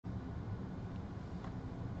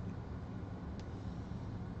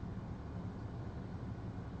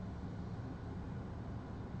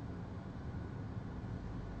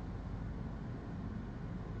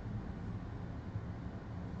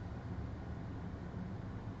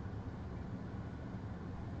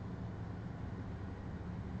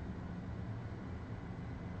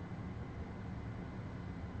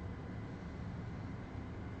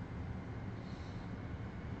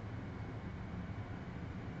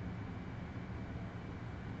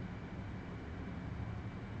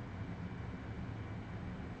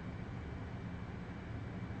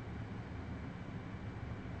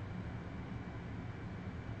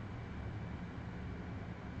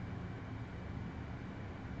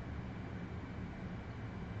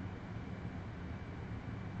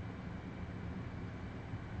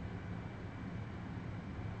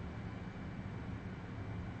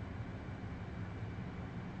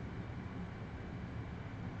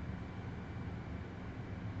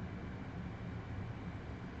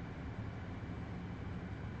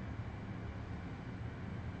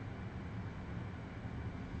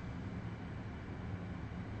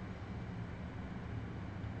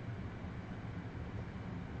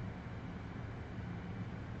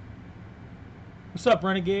What's up,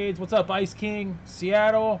 Renegades? What's up, Ice King?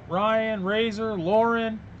 Seattle, Ryan, Razor,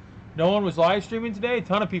 Lauren. No one was live streaming today? A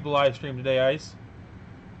ton of people live streamed today, Ice.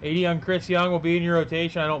 80 on Chris Young will be in your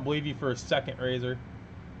rotation. I don't believe you for a second, Razor.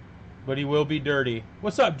 But he will be dirty.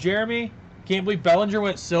 What's up, Jeremy? Can't believe Bellinger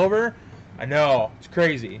went silver? I know. It's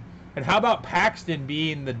crazy. And how about Paxton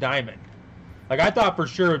being the diamond? Like, I thought for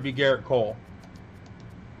sure it would be Garrett Cole.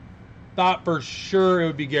 Thought for sure it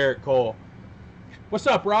would be Garrett Cole. What's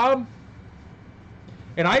up, Rob?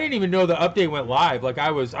 And I didn't even know the update went live. Like,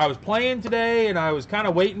 I was playing today, and I was kind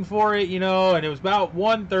of waiting for it, you know, and it was about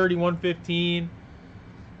 1:30, 1:15.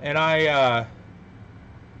 And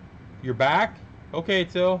you're back? Okay,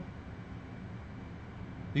 Till.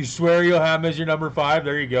 You swear you'll have him as your number 5?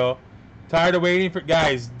 There you go. Tired of waiting for...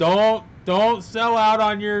 Guys, don't sell out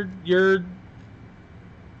on your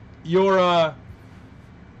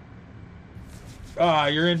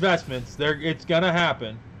investments. It's gonna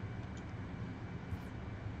happen.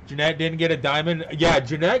 Jeanette didn't get a diamond. Yeah,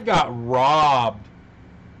 Jeanette got robbed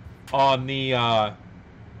on the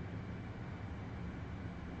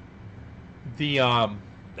player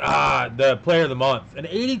of the month. An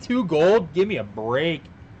 82 gold? Give me a break.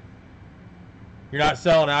 You're not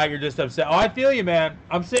selling out, you're just upset. Oh, I feel you, man.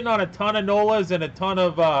 I'm sitting on a ton of Nolas and a ton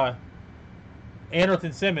of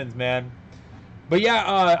Anderson Simmons, man. But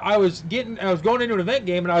yeah, I was going into an event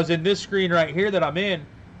game, and I was in this screen right here that I'm in,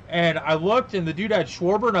 and I looked, and the dude had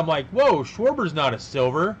Schwarber, and I'm like, whoa, Schwarber's not a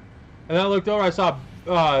silver. And then I looked over, I saw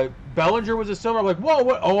Bellinger was a silver. I'm like, whoa,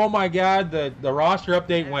 what? Oh my God, the roster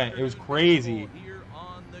update went. It was crazy.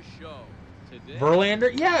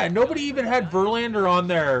 Verlander? Yeah, nobody even had Verlander on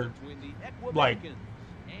their, like,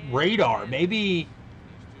 radar. Maybe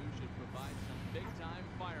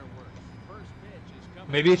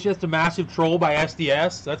it's just a massive troll by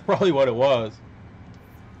SDS. That's probably what it was.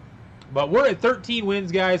 But we're at 13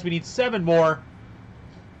 wins, guys. We need 7 more.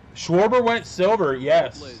 Schwarber went silver,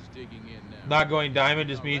 yes. Not going diamond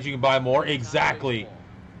just means you can buy more. Exactly.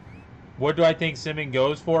 What do I think Simmons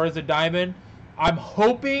goes for as a diamond? I'm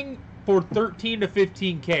hoping for 13 to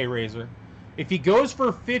 15K, Razor. If he goes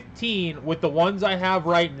for 15 with the ones I have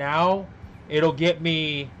right now, it'll get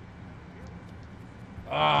me...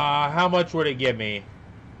 how much would it give me?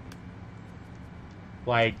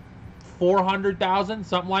 Like 400,000,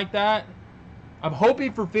 something like that. I'm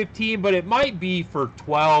hoping for 15, but it might be for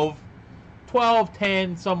 12,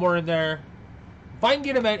 10, somewhere in there. If I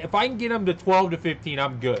can get him to 12 to 15,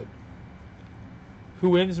 I'm good. Who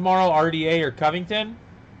wins tomorrow, RDA or Covington?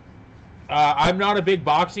 I'm not a big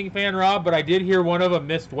boxing fan, Rob, but I did hear one of them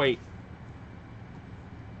missed weight.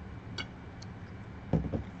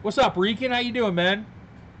 What's up, Rican? How you doing, man?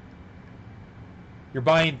 You're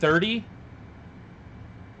buying 30?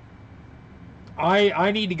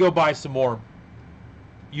 I need to go buy some more.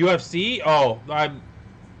 UFC? Oh, I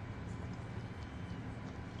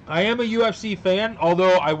am a UFC fan,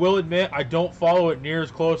 although I will admit I don't follow it near as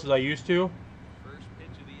close as I used to. First pitch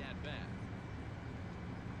of the at-bat.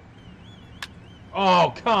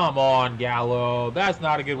 Oh, come on, Gallo. That's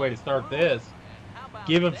not a good way to start this.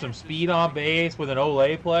 Give him some speed on base with an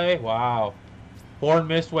Olay play. Wow. Horn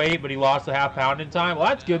missed weight, but he lost a half pound in time. Well,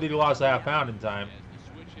 that's good that he lost a half pound in time.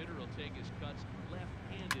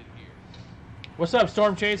 What's up,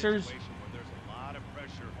 Storm Chasers?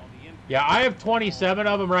 Yeah, I have 27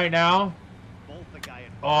 of them right now.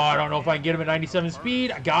 Oh, I don't know if I can get him at 97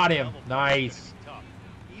 speed. I got him. Nice.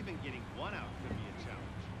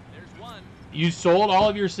 You sold all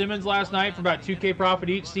of your Simmons last night for about 2K profit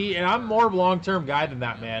each. See, and I'm more of a long-term guy than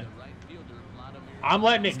that, man. I'm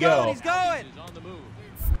letting it go. He's going.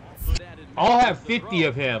 I'll have 50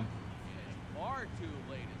 of him.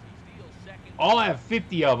 I'll have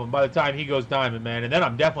 50 of them by the time he goes diamond, man, and then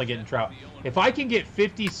I'm definitely getting Trout. If I can get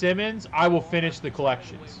 50 Simmons, I will finish the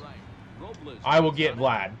collections. I will get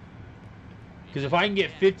Vlad. Because if I can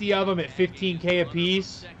get 50 of them at 15K a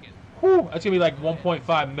piece, whew, that's going to be like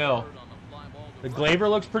 1.5 mil. The Glaver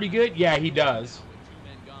looks pretty good. Yeah, he does.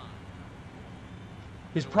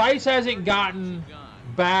 His price hasn't gotten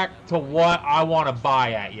back to what I want to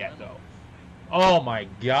buy at yet, though. Oh, my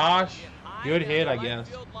gosh. Good hit, I guess.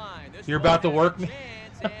 You're about to work me?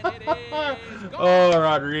 Oh,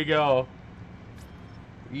 Rodrigo.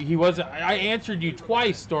 He wasn't... I answered you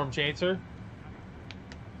twice, Storm Chaser.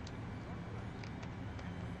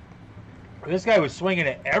 This guy was swinging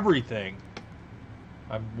at everything.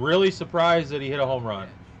 I'm really surprised that he hit a home run.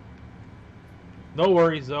 No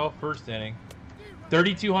worries, though. First inning.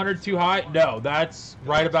 3,200 too high? No, that's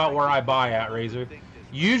right about where I buy at, Razor.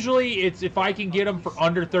 Usually, it's if I can get them for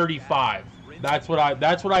under 35. That's what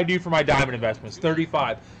I do for my diamond investments,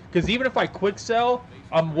 35. Because even if I quick sell,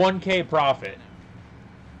 I'm 1K profit.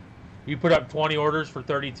 You put up 20 orders for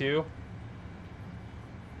 32.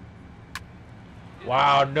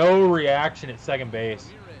 Wow, no reaction at second base.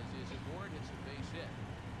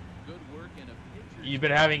 You've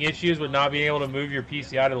been having issues with not being able to move your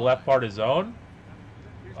PCI to the left part of zone?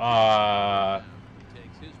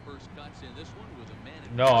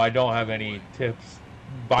 No, I don't have any tips.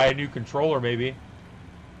 Buy a new controller, maybe.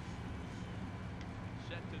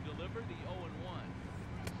 Set to deliver the 0-1.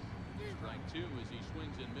 Strike 2 as he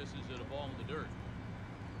swings and misses at a ball in the dirt.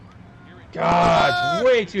 God, it's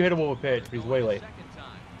way too hittable of a pitch, but he's way late.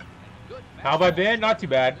 How have I been? Not too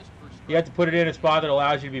bad. You have to put it in a spot that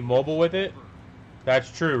allows you to be mobile with it.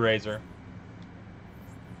 That's true, Razor.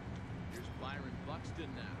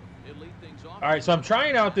 All right, so I'm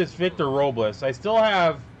trying out this Victor Robles. I still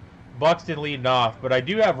have Buxton leading off, but I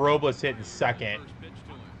do have Robles hitting second.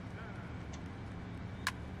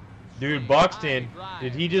 Dude, Buxton,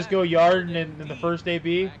 did he just go yarding in the first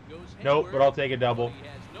AB? Nope, but I'll take a double.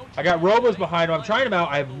 I got Robles behind him. I'm trying him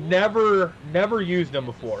out. I've never used him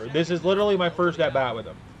before. This is literally my first at-bat with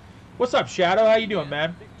him. What's up, Shadow? How you doing,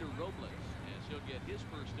 man?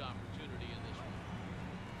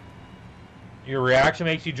 Your reaction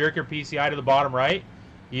makes you jerk your PCI to the bottom right.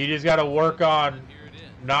 You just got to work on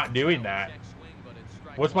not doing that.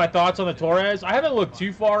 What's my thoughts on the Torres? I haven't looked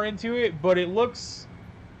too far into it, but it looks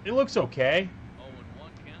okay.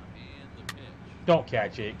 Don't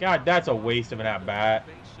catch it. God, that's a waste of an at-bat.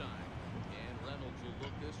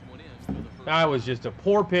 That was just a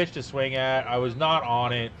poor pitch to swing at. I was not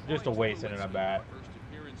on it. Just a waste of an at-bat.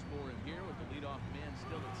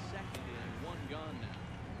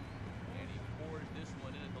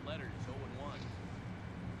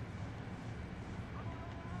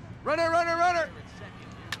 Runner.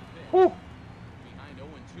 Whew.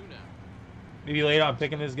 Maybe late on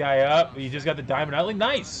picking this guy up. You just got the diamond outlet.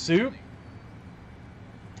 Nice, Soup.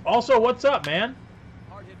 Also, what's up, man?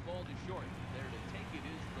 Hard hit ball to short. There to take it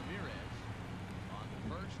is Ramirez on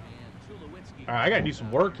the first, and Tulowitzki. All right, I got to do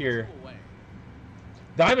some work here.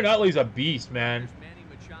 Diamond Utley's a beast, man.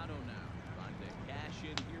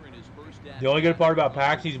 The only good part about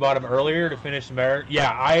Paxton, he's bought him earlier to finish the merit.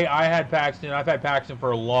 Yeah, I had Paxton. I've had Paxton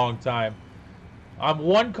for a long time. I'm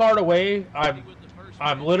one card away.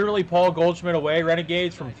 I'm literally Paul Goldschmidt away,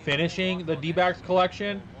 Renegades, from finishing the D-backs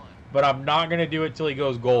collection, but I'm not going to do it till he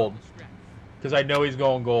goes gold because I know he's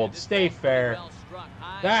going gold. Stay fair.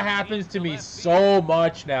 That happens to me so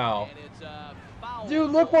much now. Dude,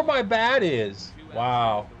 look where my bat is.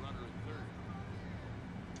 Wow.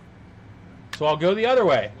 So I'll go the other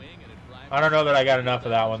way. I don't know that I got enough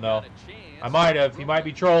of that one, though. I might have. He might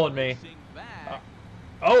be trolling me.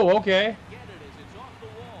 Oh, okay.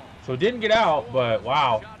 So it didn't get out, but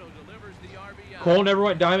wow. Cole never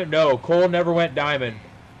went diamond? No, Cole never went diamond.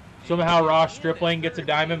 Somehow Ross Stripling gets a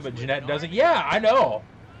diamond, but Jeanette doesn't. Yeah, I know.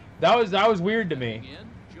 That was weird to me.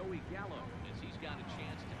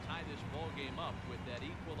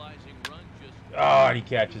 Oh, and he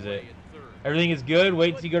catches it. Everything is good.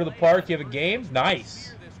 Wait until you go to the park. You have a game?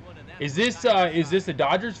 Nice. Is this a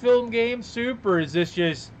Dodgers film game, Soup, or is this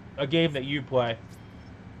just a game that you play?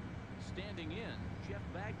 Standing in, Jeff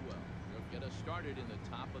Bagwell will get us started in the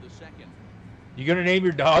top of the second. You gonna name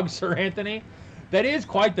your dog Sir Anthony? That is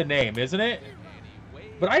quite the name, isn't it?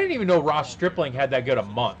 But I didn't even know Ross Stripling had that good a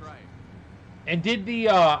month. And did the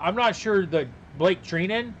I'm not sure, the Blake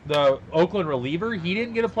Trinan, the Oakland reliever, he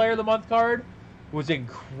didn't get a Player of the Month card. Was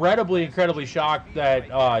incredibly shocked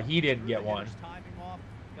that he didn't get one.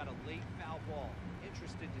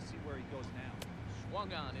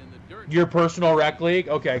 Your personal rec league?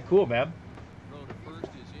 Okay, cool, man.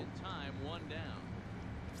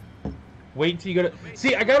 Wait until you go to...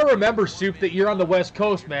 See, I got to remember, Soup, that you're on the West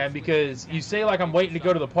Coast, man, because you say, like, I'm waiting to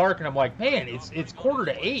go to the park, and I'm like, man, it's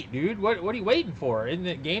 7:45, dude. What are you waiting for? Isn't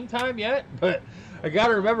it game time yet? But I got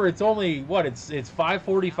to remember, it's only, what, it's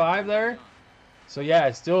 5:45 there? So, yeah,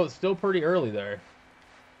 it's still pretty early there.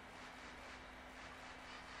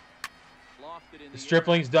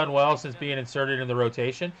 Stripling's done well since being inserted in the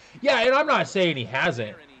rotation. Yeah, and I'm not saying he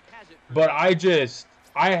hasn't, but I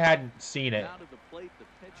hadn't seen it.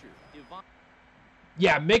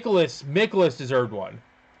 Yeah, Mikolas deserved one.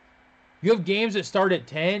 You have games that start at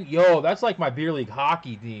 10? Yo, that's like my beer league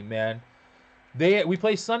hockey team, man. We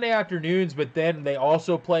play Sunday afternoons, but then they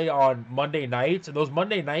also play on Monday nights. And those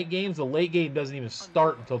Monday night games, the late game doesn't even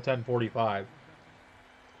start until 10:45.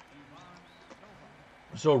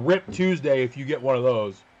 So rip Tuesday if you get one of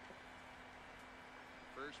those.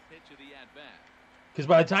 Because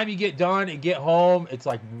by the time you get done and get home, it's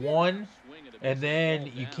like 1, and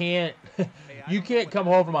then you can't come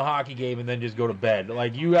home from a hockey game and then just go to bed.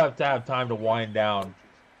 Like, you have to have time to wind down.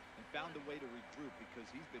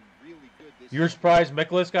 You were surprised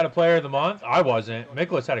Mikolas got a player of the month? I wasn't.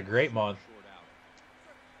 Mikolas had a great month.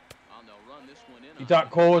 You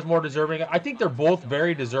thought Cole was more deserving? I think they're both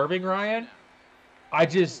very deserving, Ryan. I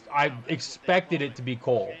expected it to be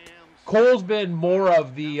Cole. Cole's been more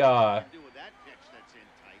of the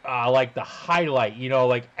like the highlight, you know,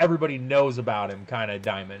 like everybody knows about him kind of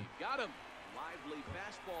diamond.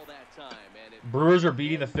 Brewers are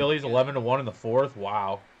beating the Phillies 11-1 in the fourth.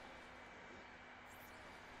 Wow.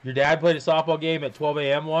 Your dad played a softball game at 12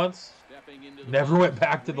 a.m. once. Never went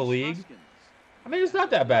back to the league. I mean, it's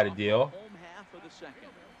not that bad a deal.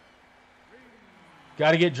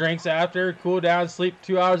 Got to get drinks after, cool down, sleep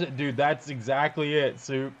 2 hours. Dude, that's exactly it,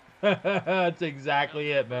 Soup. That's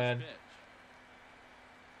exactly it, man.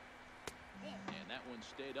 And that one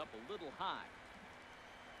stayed up a little high.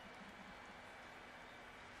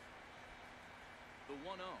 The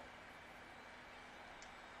 1-0.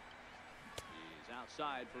 He's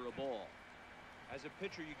outside for a ball. As a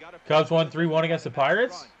pitcher, you got to Cubs won 3-1 against the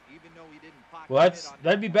Pirates. Well,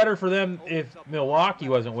 that'd be better for them if Milwaukee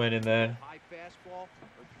wasn't winning then. High fastball or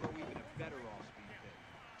throw even a better off-speed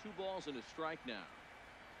pitch. 2 balls and a strike now.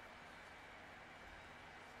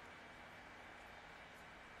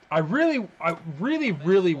 I really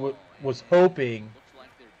was hoping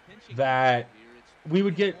that we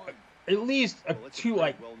would get at least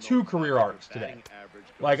two career arcs today.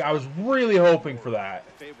 Like, I was really hoping for that.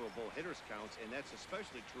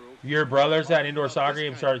 Your brothers had indoor soccer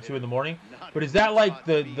game started at 2 in the morning, but is that like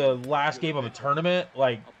the last game of a tournament?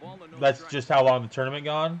 Like, that's just how long the tournament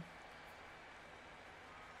gone?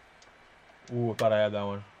 Ooh, I thought I had that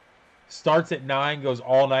one. Starts at 9, goes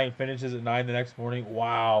all night, finishes at 9 the next morning.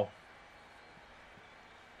 Wow.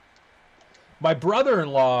 My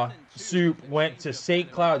brother-in-law, Soup, went to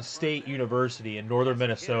St. Cloud State University in northern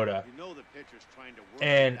Minnesota.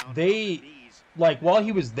 And they, like, while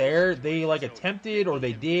he was there, they, like, attempted, or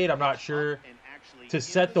they did, I'm not sure, to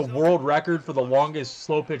set the world record for the longest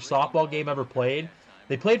slow-pitch softball game ever played.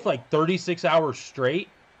 They played for, like, 36 hours straight.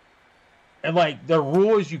 And, like, their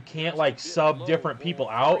rule is you can't, like, sub different people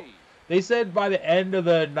out. They said by the end of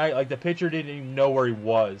the night, like, the pitcher didn't even know where he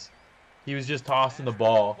was. He was just tossing the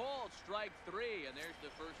ball.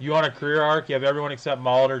 You want a career arc? You have everyone except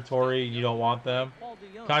Molitor, Torrey, and you don't want them?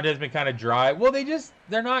 Content's been kind of dry. Well,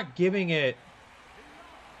 they're not giving it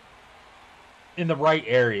in the right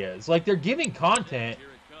areas. Like, they're giving content,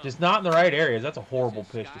 just not in the right areas. That's a horrible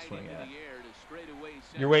pitch to swing at.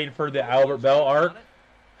 You're waiting for the Albert Bell arc?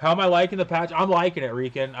 How am I liking the patch? I'm liking it,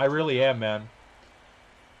 Rican. I really am, man.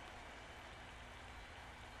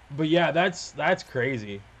 But yeah, that's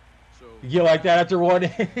crazy. You like that after one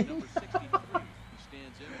inning?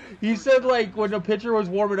 He said, like, when the pitcher was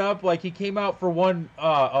warming up, like, he came out for one,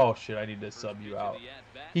 oh shit, I need to sub you out.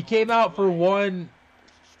 He came out for one,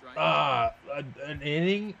 an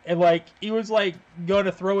inning, and, like, he was, like, going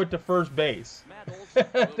to throw it to first base.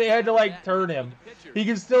 They had to, like, turn him. He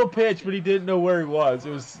could still pitch, but he didn't know where he was.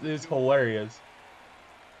 It was hilarious.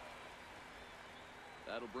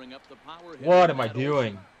 What am I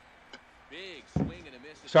doing?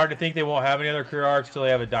 Starting to think they won't have any other career arcs till they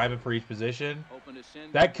have a diamond for each position.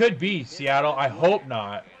 That could be Seattle. I hope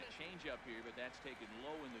not.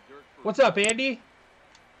 What's up, Andy?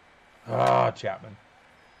 Ah, Chapman.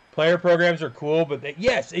 Player programs are cool, but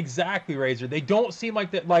yes, exactly, Razor. They don't seem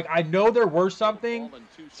like that. Like, I know they're worth something,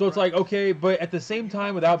 so it's like, okay, but at the same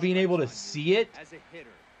time, without being able to see it,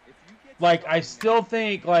 like, I still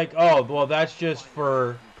think, like, oh, well, that's just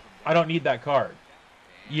for, I don't need that card.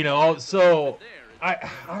 You know, so I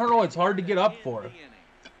don't know. It's hard to get up for.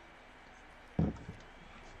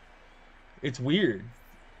 It's weird.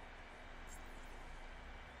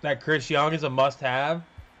 That Chris Young is a must-have.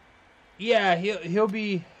 Yeah, he'll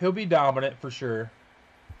be dominant for sure.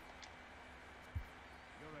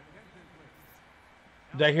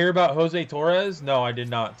 Did I hear about Jose Torres? No, I did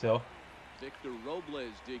not, Till.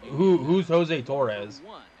 Who's Jose Torres?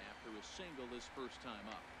 After a single his first time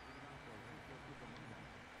up.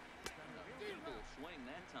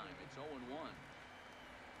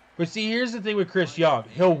 But see, here's the thing with Chris Young.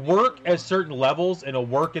 He'll work at certain levels and he'll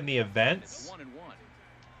work in the events.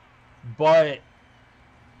 But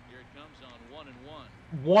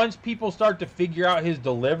once people start to figure out his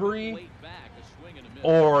delivery,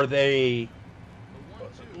 or they,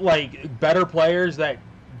 like, better players that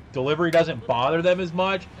delivery doesn't bother them as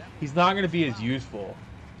much, he's not going to be as useful.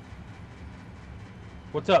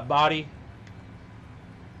 What's up, Body?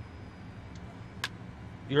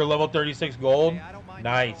 You're level 36 gold?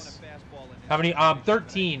 Nice. How many?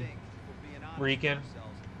 13, Rican.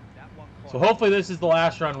 So hopefully this is the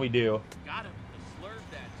last run we do.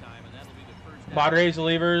 Moderated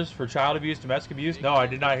relievers for child abuse, domestic abuse? No, I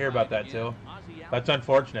did not hear about that, too. That's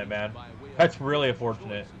unfortunate, man. That's really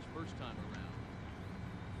unfortunate.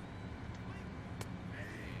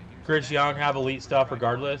 Chris Young have elite stuff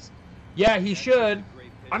regardless? Yeah, he should.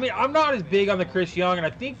 I mean, I'm not as big on the Chris Young, and I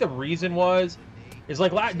think the reason is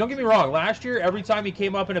like, don't get me wrong, last year, every time he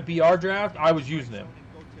came up in a BR draft, I was using him.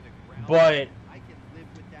 But,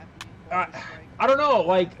 I don't know,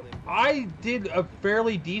 like, I did a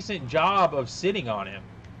fairly decent job of sitting on him.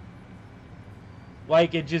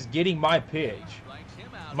 Like, and just getting my pitch.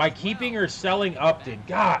 My keeping or selling Upton.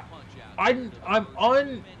 God, I'm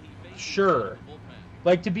unsure.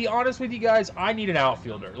 Like, to be honest with you guys, I need an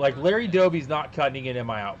outfielder. Like, Larry Doby's not cutting it in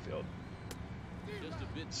my outfield.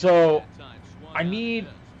 So, I'm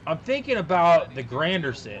thinking about the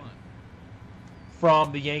Granderson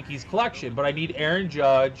from the Yankees collection, but I need Aaron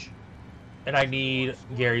Judge, and I need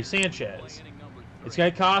Gary Sanchez. It's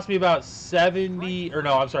going to cost me about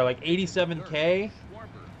 87K,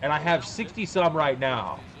 and I have 60-some right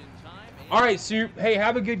now. All right, Soup. Hey,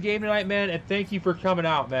 have a good game tonight, man, and thank you for coming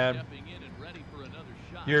out, man.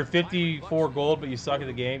 You're 54 gold, but you suck at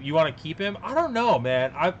the game. You want to keep him? I don't know,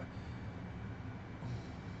 man.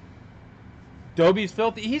 Doby's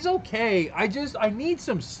filthy. He's okay. I need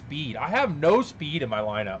some speed. I have no speed in my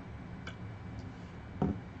lineup.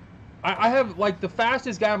 I have, like, the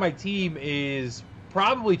fastest guy on my team is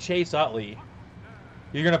probably Chase Utley.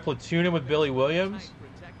 You're going to platoon him with Billy Williams?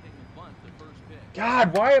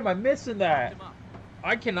 God, why am I missing that?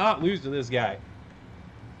 I cannot lose to this guy.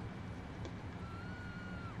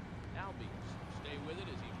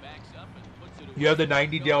 You have the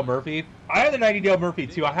 90 Dale Murphy? I have the 90 Dale Murphy,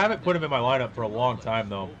 too. I haven't put him in my lineup for a long time,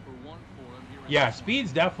 though. Yeah,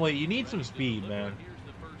 speed's definitely... You need some speed, man.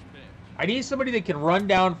 I need somebody that can run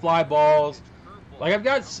down fly balls. Like, I've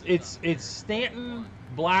got... It's Stanton,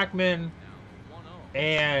 Blackman,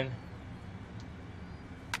 and...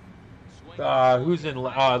 who's in...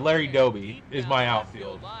 Larry Doby is my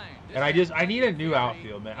outfield. And I need a new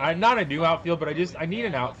outfield, man. Not a new outfield, but I need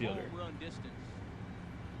an outfielder.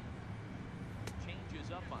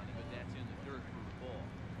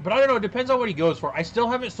 But I don't know. It depends on what he goes for. I still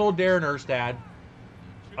haven't sold Darren Erstad.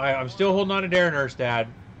 I'm still holding on to Darren Erstad.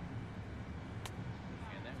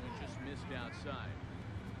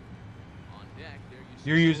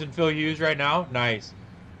 You're using Phil Hughes right now? Nice.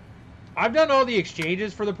 I've done all the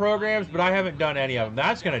exchanges for the programs, but I haven't done any of them.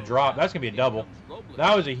 That's going to drop. That's going to be a double.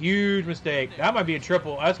 That was a huge mistake. That might be a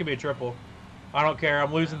triple. That's going to be a triple. I don't care.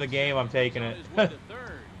 I'm losing the game. I'm taking it.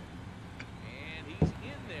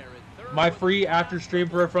 My free after stream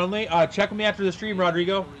for a friendly. Check me after the stream,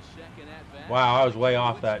 Rodrigo. Wow, I was way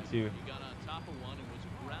off that too.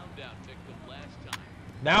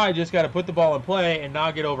 Now I just got to put the ball in play and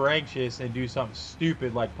not get over anxious and do something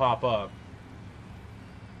stupid like pop up.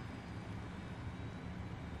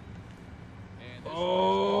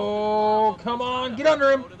 Oh, come on, get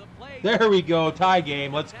under him. There we go, tie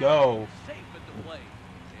game. Let's go.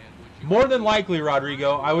 More than likely,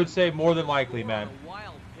 Rodrigo. I would say more than likely, man.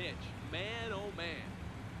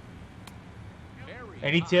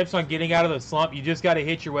 Any tips on getting out of the slump? You just got to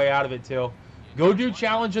hit your way out of it, Till. Go do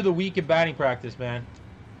challenge of the week in batting practice, man.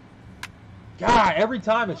 God, every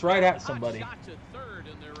time it's right at somebody.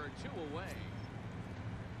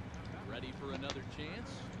 Ready for another chance?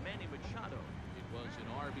 Manny Machado. It was an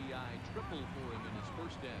RBI triple for him in his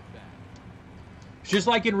first at-bat. It's just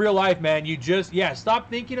like in real life, man. You just, stop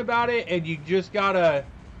thinking about it, and you just gotta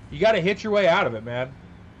hit your way out of it, man.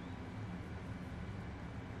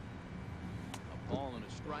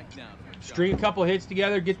 String a couple hits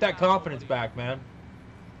together, get that confidence back, man.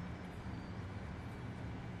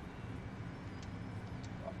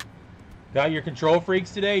 Got your control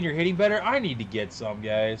freaks today and you're hitting better? I need to get some,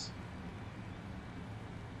 guys.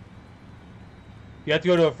 You have to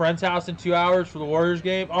go to a friend's house in 2 hours for the Warriors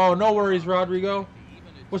game? Oh, no worries, Rodrigo.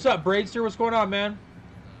 What's up, Braidster? What's going on, man?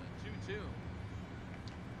 2-2.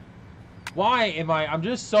 Why am I'm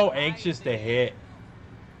just so anxious to hit.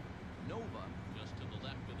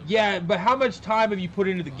 Yeah, but how much time have you put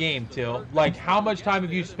into the game, Till? Like, how much time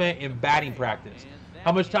have you spent in batting practice?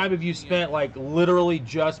 How much time have you spent, like, literally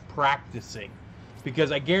just practicing?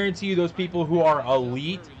 Because I guarantee you those people who are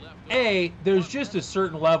elite, there's just a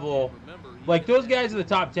certain level. Like, those guys in the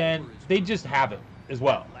top 10, they just have it as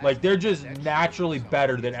well. Like, they're just naturally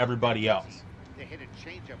better than everybody else.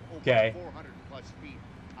 Okay?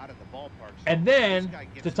 And then,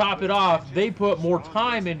 to top it off, they put more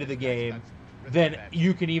time into the game than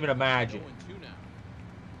you can even imagine.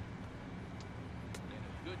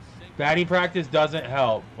 Batting practice doesn't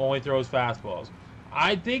help. Only throws fastballs.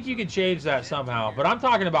 I think you can change that somehow, but I'm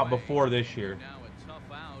talking about before this year. Now a tough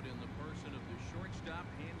out in the person of the shortstop,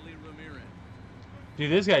 Hanley Ramirez. Dude,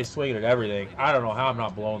 this guy's swinging at everything. I don't know how I'm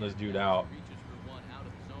not blowing this dude out. Reaches for one out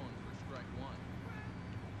of the zone for strike one.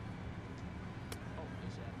 Oh,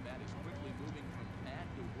 this at-bat is quickly moving from bad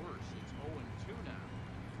to worse. It's 0-2 now.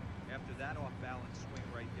 After that off-balance swing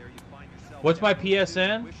right there, you find yourself. What's my down 0-2,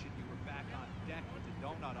 PSN? wishing you were back on deck with the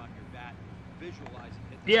donut on your bat, visualizing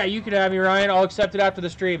hitting Yeah, the you can zone. have me, Ryan. I'll accept it after the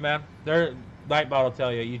stream, man. There, Nightbot will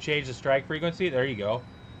tell you. You change the strike frequency. There you go.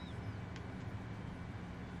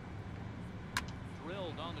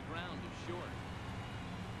 Drilled on the ground to short.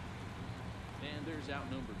 And there's out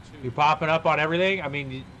number 2. You're popping up on everything. I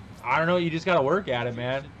mean, I don't know. You just got to work at it,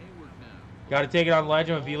 man. Jason Hayward now. Got to take it on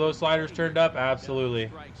legend when velo sliders turned up. Absolutely.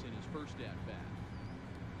 Strikes in his first at-bat.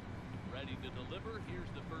 Ready to deliver. Here's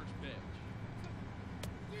the first pitch.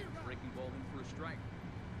 Breaking ball in for a strike.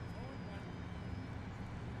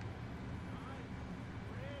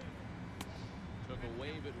 Took a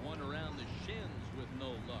wave at one around the shins with no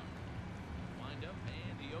luck. Wind up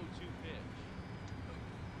and the 0-2 pitch.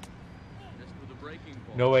 Just with a breaking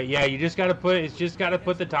ball. No way. Yeah, you just got to put. It's just got to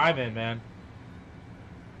put the time in, man.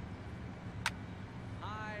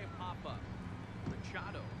 High pop-up.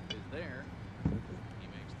 Machado is there. He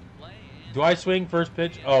makes the play. And Do I swing first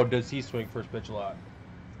pitch? Oh, does he swing first pitch a lot?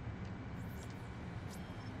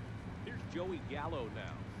 Here's Joey Gallo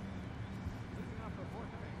now.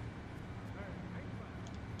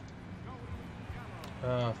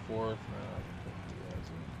 Fourth.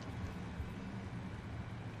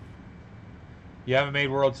 You haven't made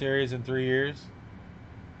World Series in 3 years?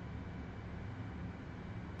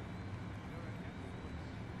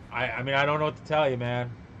 I mean, I don't know what to tell you, man.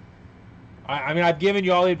 I mean, I've given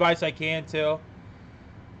you all the advice I can, too.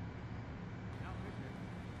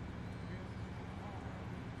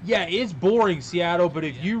 Yeah, it's boring, Seattle, but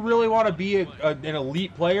if you really want to be an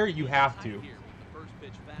elite player, you have to.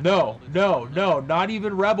 No, not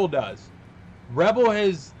even Rebel does. Rebel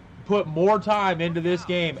has put more time into this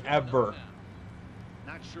game ever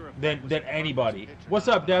than anybody. What's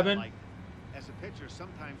up, Devin?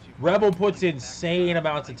 Rebel puts insane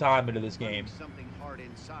amounts of time into this game. Something hard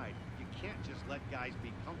inside. You can't just let guys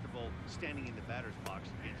be comfortable standing in the batter's box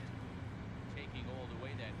against you. taking all the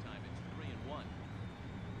way that time. It's 3-1.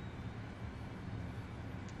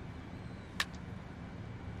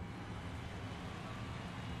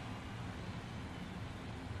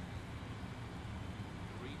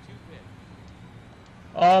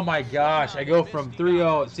 Oh my gosh, I go from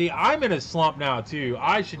 3-0. See, I'm in a slump now too.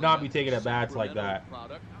 I should not be taking at bats like that.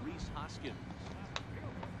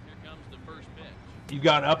 You've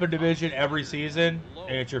gone up a division every season,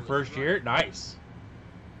 and it's your first year? Nice.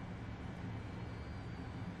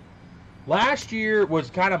 Last year was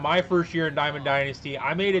kind of my first year in Diamond Dynasty.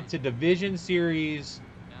 I made it to Division Series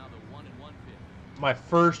my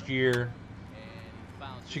first year.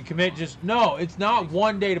 Should commit just... No, it's not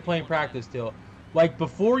 1 day to playing practice still. Like,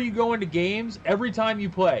 before you go into games, every time you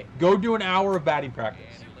play, go do an hour of batting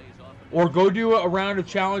practice. Or go do a round of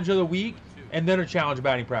challenge of the week, and then a challenge of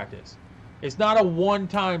batting practice. It's not a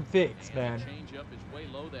one-time fix, man. Change-up is way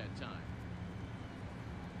low that time.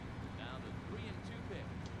 Now the 3-2 pitch.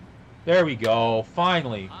 There we go.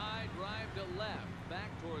 Finally. High drive to left, back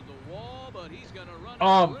toward the wall, but he's gonna run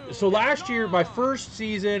it through. So last year, my first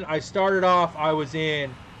season, I started off, I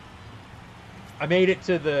made it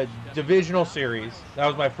to the divisional series. That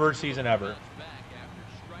was my first season ever.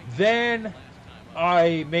 Then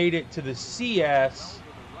I made it to the CS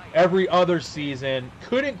every other season.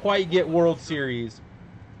 Couldn't quite get World Series.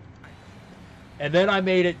 And then I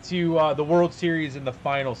made it to the World Series in the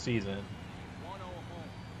final season.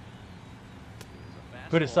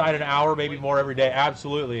 Put aside an hour, maybe more every day.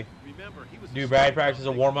 Absolutely. Do batting practice as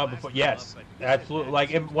a warm-up before. Yes, absolutely.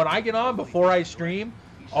 Like, when I get on, before I stream,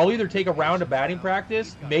 I'll either take a round of batting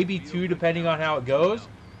practice, maybe 2 depending on how it goes,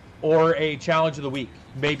 or a challenge of the week,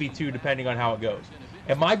 maybe 2 depending on how it goes.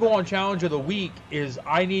 And my goal on challenge of the week is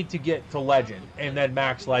I need to get to legend and then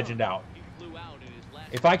max legend out.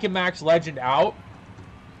 If I can max legend out,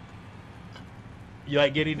 you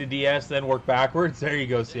like getting to DS, then work backwards. There you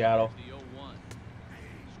go, Seattle.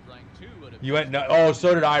 You went no, oh,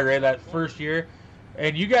 so did I, Ray, that first year.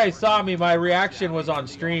 And you guys saw me. My reaction was on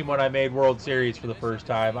stream when I made World Series for the first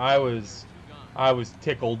time. I was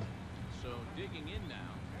tickled. So digging in now,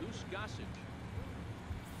 who's Gossage?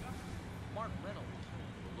 Mark Reynolds.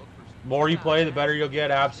 More you play, the better you'll get.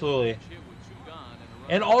 Absolutely.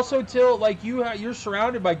 And also, Till, like you're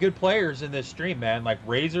surrounded by good players in this stream, man. Like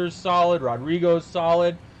Razor's solid, Rodrigo's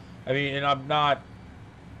solid. I mean, and I'm not.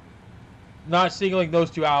 not singling those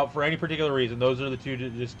two out for any particular reason. Those are the two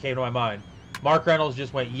that just came to my mind. Mark Reynolds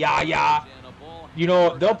just went, yeah. You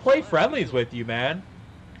know, they'll play friendlies with you, man.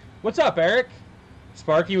 What's up, Eric?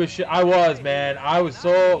 Sparky was I was, man. I was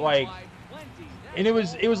so, like... And it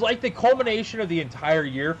was like the culmination of the entire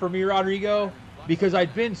year for me, Rodrigo, because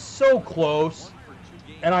I'd been so close,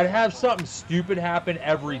 and I'd have something stupid happen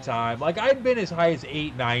every time. Like, I'd been as high as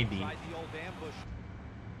 890.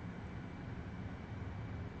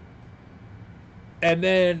 And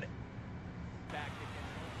then...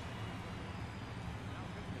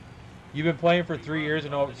 You've been playing for 3 years,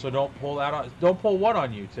 and so don't pull that on. Don't pull what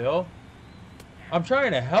on you, Till? I'm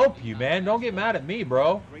trying to help you, man. Don't get mad at me,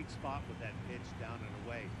 bro. Great spot with that pitch down and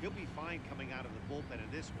away. He'll be fine coming out of the bullpen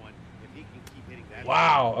in this one if he can keep hitting that.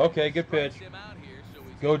 Wow. Okay, good pitch.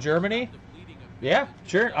 Go Germany? Yeah,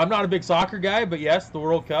 sure. I'm not a big soccer guy, but yes, the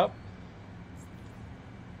World Cup.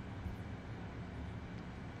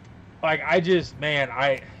 Like,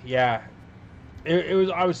 yeah.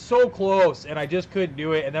 I was so close, and I just couldn't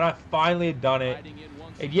do it, and then I finally had done it.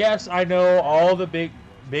 And yes, I know all the big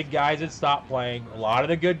guys had stopped playing. A lot of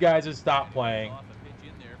the good guys had stopped playing.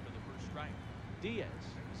 Diaz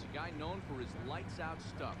is a guy known for his lights-out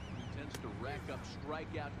stuff. He tends to rack up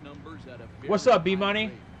strikeout numbers at a very What's up, B-Money?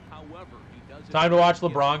 However, he does Time to watch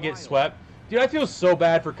LeBron get swept. Dude, I feel so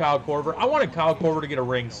bad for Kyle Korver. I wanted Kyle Korver to get a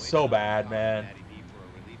ring so bad, man.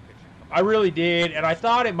 I really did, and I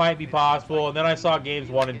thought it might be possible, and then I saw games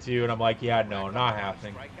 1 and 2, and I'm like, yeah, no, not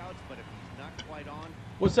happening.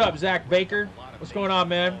 What's up, Zach Baker? What's going on,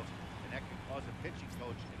 man? And that can cause a pitching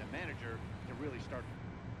coach and a manager to really start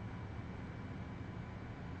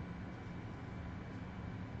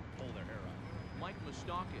pull their hair out. Mike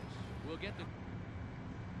Moustakas will get the...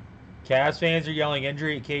 Cavs fans are yelling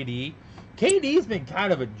injury at KD. KD's been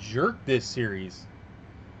kind of a jerk this series.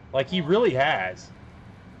 Like, he really has.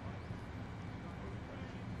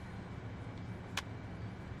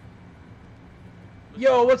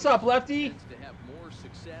 Yo, what's up, Lefty?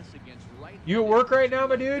 You at work right now,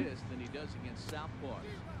 my dude?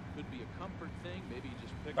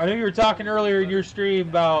 I know you were talking earlier in your stream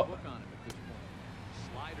about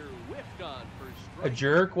a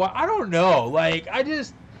jerk. Well, I don't know. Like,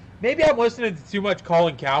 maybe I'm listening to too much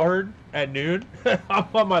Colin Cowherd at noon. I'm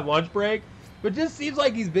on my lunch break. But it just seems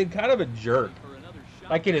like he's been kind of a jerk.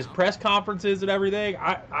 Like in his press conferences and everything.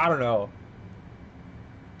 I don't know.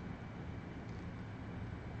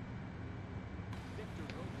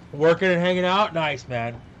 Working and hanging out? Nice,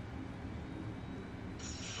 man.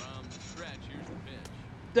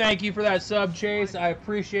 Thank you for that sub, Chase. I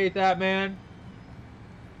appreciate that, man.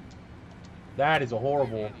 That is a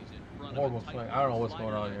horrible swing. I don't know what's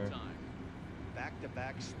going on here.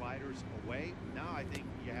 Back-to-back sliders away. Now I think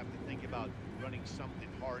you have to think about running something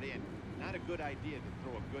hard in. Not a good idea to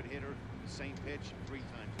throw a good hitter the same pitch 3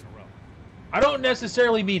 times in a row. I don't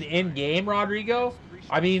necessarily mean in-game, Rodrigo.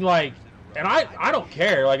 I mean, like... And I don't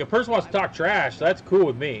care. Like, if a person wants to talk trash, that's cool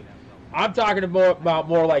with me. I'm talking about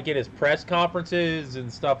more like in his press conferences and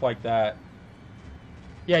stuff like that.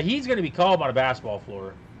 Yeah, he's going to be called on a basketball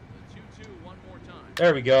floor.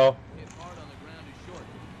 There we go.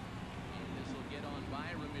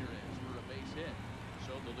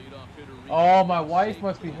 Oh, my wife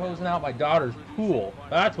must be hosing out my daughter's pool.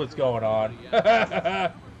 That's what's going on.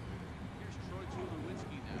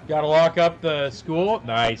 Got to lock up the school?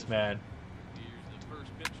 Nice, man.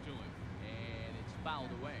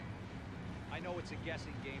 It's a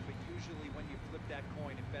guessing game, but usually when you flip that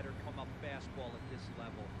coin, it better come up fastball at this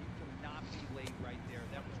level. You cannot be late right there.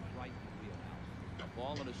 That was right in the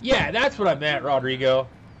wheelhouse. Yeah, that's what I meant, Rodrigo.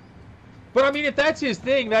 But I mean, if that's his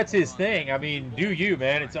thing, that's his thing. I mean, do you,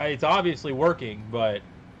 man? It's obviously working, but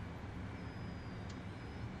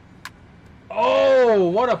oh,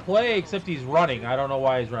 what a play! Except he's running. I don't know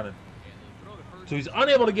why he's running. So he's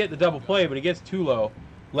unable to get the double play, but he gets too low.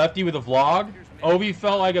 Lefty with a vlog. Obi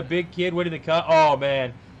felt like a big kid winning the cup. Oh,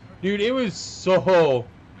 man. Dude, it was so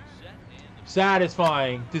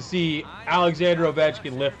satisfying to see Alexander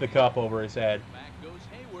Ovechkin lift the cup over his head.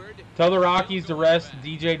 Tell the Rockies to rest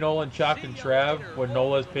DJ, Nolan, Chuck, and Trev when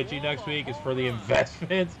Nola's pitching next week is for the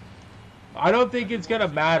investments. I don't think it's going to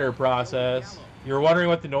matter, Process. You're wondering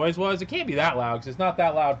what the noise was? It can't be that loud because it's not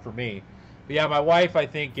that loud for me. But yeah, my wife, I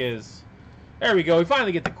think, is... There we go. We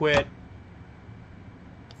finally get to quit.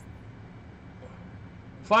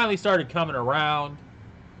 Finally started coming around.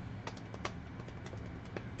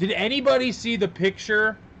 Did anybody see the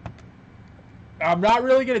picture? I'm not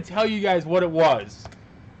really going to tell you guys what it was,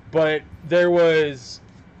 but it was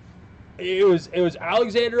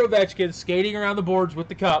Alexander Ovechkin skating around the boards with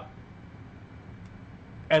the cup,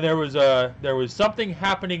 and there was something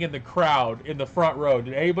happening in the crowd in the front row.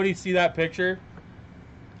 Did anybody see that picture?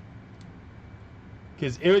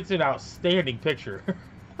 Because it's an outstanding picture.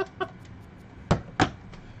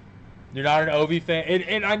 You're not an Ovi fan,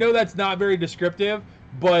 and I know that's not very descriptive,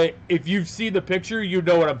 but if you've seen the picture, you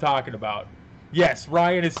know what I'm talking about. Yes,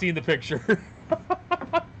 Ryan has seen the picture.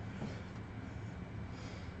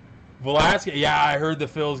 Velasquez, yeah, I heard the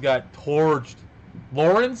Phils got torched.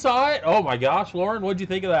 Lauren saw it? Oh my gosh, Lauren, what'd you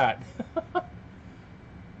think of that?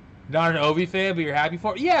 Not an Ovi fan, but you're happy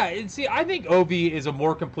for it? Yeah, and see, I think Ovi is a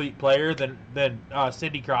more complete player than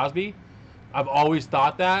Sidney Crosby. I've always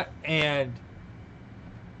thought that, and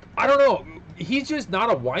I don't know. He's just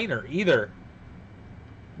not a whiner either.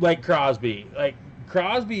 Like Crosby. Like,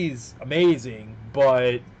 Crosby's amazing,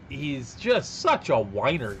 but he's just such a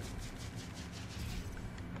whiner.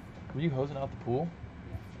 Were you hosing out the pool?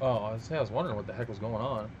 Oh, I was wondering what the heck was going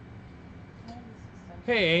on.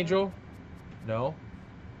 Hey, Angel. No.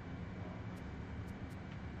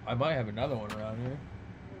 I might have another one around here.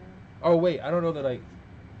 Oh, wait. I don't know that I...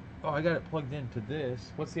 Oh, I got it plugged into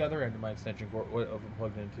this. What's the other end of my extension cord? What of it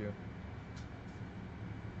plugged into?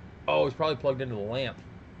 Oh, it's probably plugged into the lamp.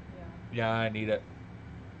 Yeah. Yeah, I need it.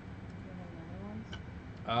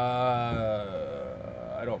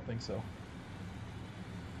 I don't think so.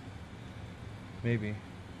 Maybe.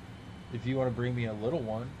 If you want to bring me a little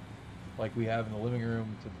one, like we have in the living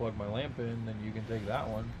room to plug my lamp in, then you can take that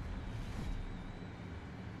one.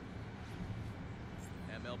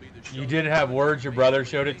 MLB The Show. You didn't have words, your brother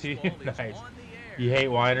showed it to you? Nice. You hate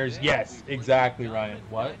whiners? Yes, exactly, Ryan.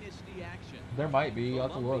 What? There might be. I'll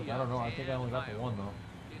have to look. I don't know. I think I only got the one, though.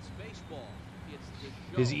 It's baseball.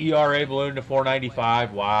 His ERA ballooned to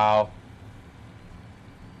 4.95. Wow.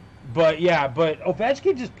 But, yeah, but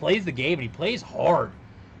Ovechkin just plays the game, and he plays hard.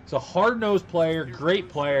 He's a hard-nosed player, great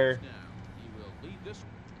player.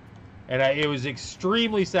 And it was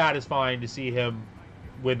extremely satisfying to see him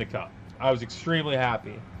win the Cup. I was extremely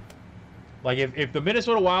happy. Like, if the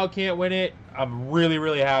Minnesota Wild can't win it, I'm really,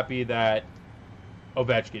 really happy that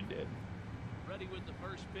Ovechkin did. Ready with the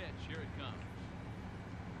first pitch. Here it comes.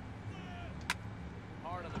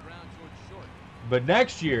 Hard on the ground towards short. But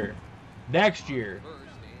next year,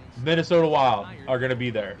 Minnesota Wild are going to be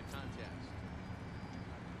there.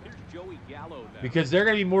 Because they're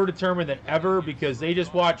going to be more determined than ever, because they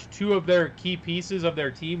just watched two of their key pieces of their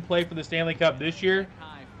team play for the Stanley Cup this year.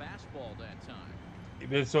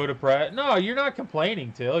 Minnesota Press. No, you're not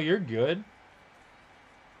complaining, Till. You're good.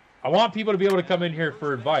 I want people to be able to come in here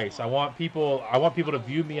for advice. I want people to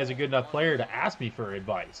view me as a good enough player to ask me for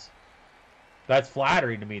advice. That's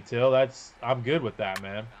flattering to me, Till. I'm good with that,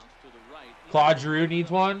 man. Claude Giroux needs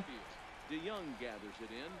one.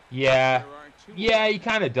 Yeah. Yeah, he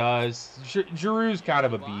kind of does. Giroux's kind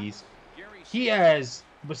of a beast. He has,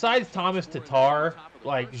 besides Thomas Tatar,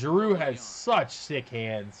 like, Giroux has such sick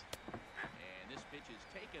hands.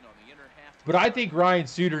 But I think Ryan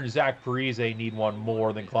Suter and Zach Parise need one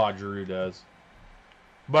more than Claude Giroux does.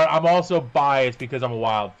 But I'm also biased because I'm a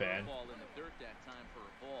Wild fan.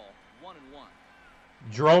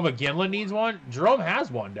 Jerome McGinley needs one? Jerome has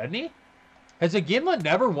one, doesn't he? Has McGinley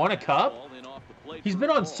never won a cup? He's been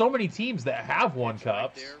on so many teams that have won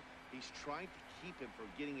cups. He's trying to keep him from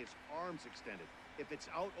getting his arms extended. If it's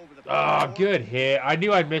out over the good hit. I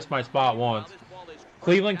knew I'd missed my spot once.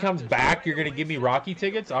 Cleveland comes back. You're going to give me Rocky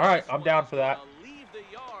tickets? All right, I'm down for that.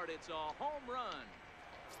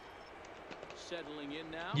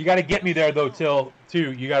 You got to get me there, though, Till,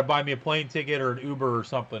 too. You got to buy me a plane ticket or an Uber or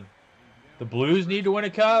something. The Blues need to win a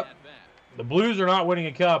cup. The Blues are not winning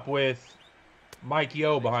a cup with Mike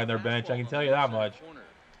Yeo behind their bench. I can tell you that much.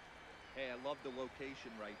 Hey, I love the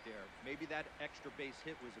location right there. Maybe that extra base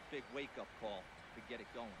hit was a big wake-up call to get it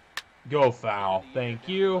going. Go foul. Thank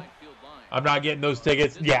you. I'm not getting those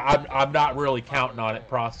tickets. Yeah, I'm not really counting on it,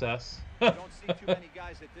 process. You don't see too many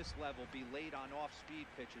guys at this level be late on off-speed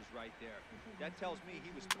pitches right there. That tells me he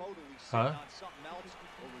was totally sitting on something else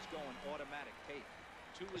or was going automatic tape.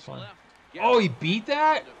 To his left. Oh, he beat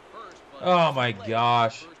that? Oh, my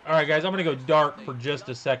gosh. All right, guys, I'm going to go dark for just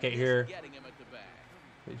a second here.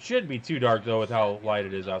 It shouldn't be too dark, though, with how light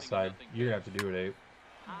it is outside. You're going to have to do it, Abe.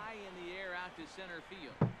 High in the air out to center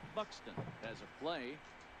field. Buxton has a play.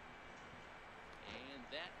 And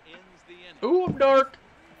that ends the inning. Ooh, I'm dark.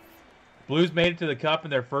 Blues made it to the Cup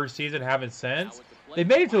in their first season, haven't since. They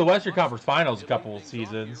made it to the Western Conference Finals a couple of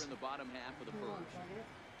seasons.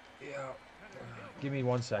 Yeah. Give me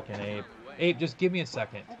 1 second, Abe. Abe, just give me a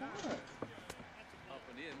second.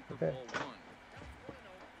 Okay.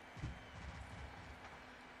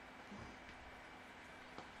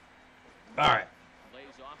 All right.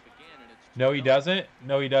 No, he doesn't.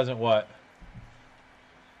 No, he doesn't. What?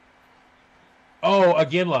 Oh,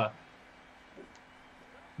 Aginla.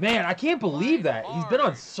 Man, I can't believe that. He's been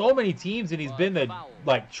on so many teams, and he's been the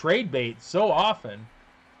like trade bait so often.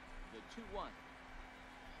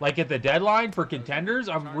 Like at the deadline for contenders,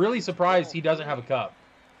 I'm really surprised he doesn't have a cup.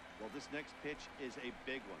 Well, this next pitch is a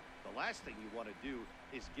big one. The last thing you want to do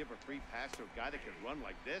is give a free pass to a guy that can run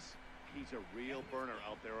like this. He's a real burner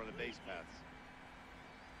out there on the base paths.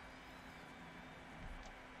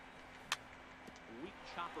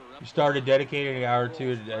 You started dedicating an hour or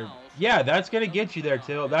two. Yeah, that's going to get you there,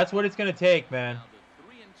 Till. That's what it's going to take, man.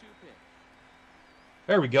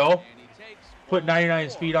 There we go. Put 99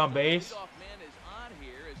 speed on base.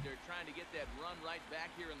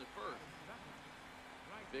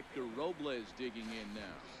 Victor Robles digging in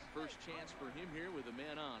now. First chance for him here with a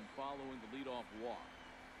man on following the leadoff walk.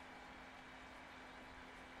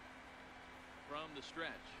 From the stretch.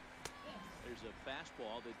 There's a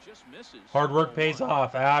fastball that just misses. Hard work pays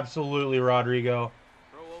off. Absolutely, Rodrigo.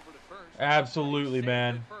 Throw over to first. Absolutely,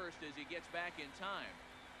 man. First as he gets back in time.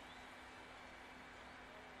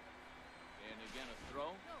 And again a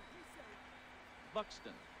throw.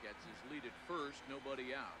 Buxton gets his lead at first,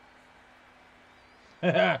 nobody out.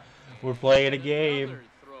 We're playing a game.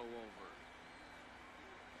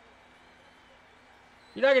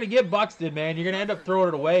 You're not going to get Buxton, man. You're going to end up throwing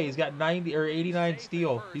it away. He's got 90 or 89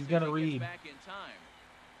 steal. He's going to read.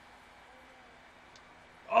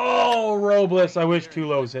 Oh, Robles. I wish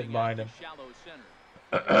Tulo was hitting behind him.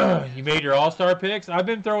 You made your all-star picks? I've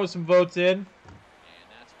been throwing some votes in. And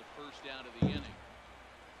that's the first out of the inning.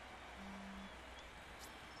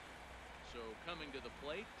 So coming to the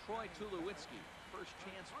plate, Troy Tulowitzki. First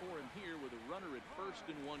chance for him here with a runner at first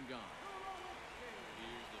and one gone.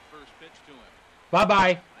 Here's the first pitch to him.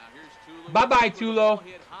 Bye-bye. Bye-bye, Tulo.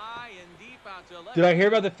 Did I hear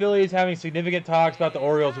about the Phillies having significant talks about the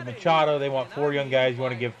Orioles with Machado? They want 4 young guys. You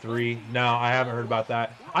want to give 3? No, I haven't heard about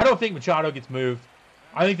that. I don't think Machado gets moved.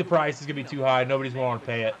 I think the price is going to be too high. Nobody's going to want to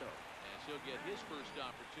pay it.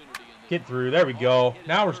 Get through. There we go.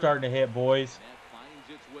 Now we're starting to hit, boys.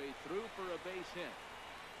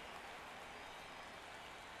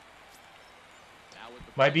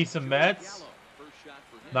 Might be some Mets.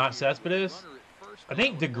 Not Cespedes. I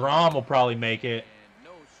think DeGrom will probably make it.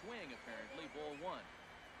 No swing, apparently. Ball 1.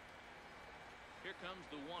 Here comes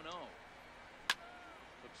the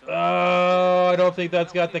 1-0. Oh, I don't think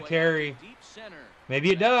that's got the carry.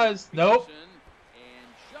 Maybe it does. Nope.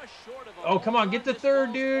 Oh, come on. Get the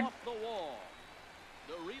third, dude.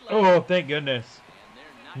 Oh, thank goodness.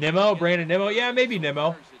 Nimmo, Brandon Nimmo. Yeah, maybe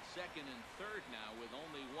Nimmo.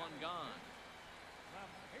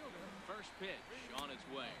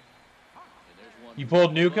 You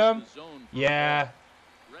pulled Newcomb? Yeah.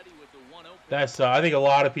 That's I think a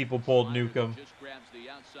lot of people pulled Newcomb.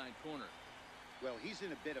 Well, he's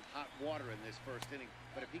in a bit of hot water in this first inning,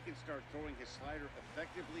 but if he can start throwing his slider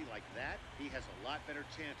effectively like that, he has a lot better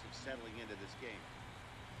chance of settling into this game.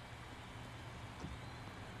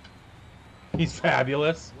 He's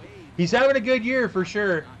fabulous. He's having a good year for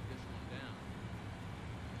sure.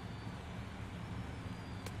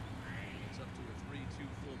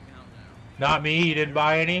 Not me. He didn't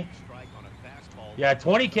buy any. Yeah,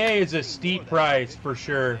 20K is a steep price for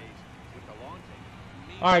sure.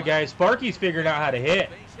 All right, guys. Sparky's figuring out how to hit.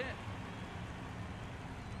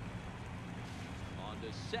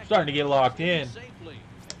 Starting to get locked in.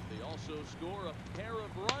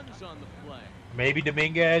 Maybe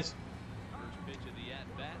Dominguez.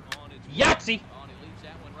 Yahtzee!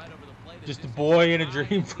 Just a boy in a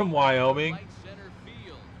dream from Wyoming.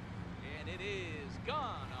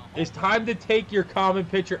 It's time to take your common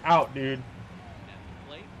pitcher out, dude.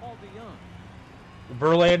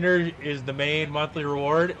 Verlander is the main monthly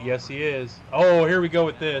reward. Yes, he is. Oh, here we go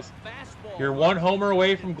with this. You're 1 homer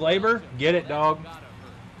away from Glaber. Get it, dog. Now to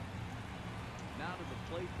the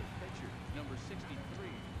plate, the pitcher, number 63.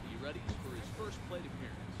 He ready for his first plate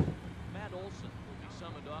appearance. Matt Olson will be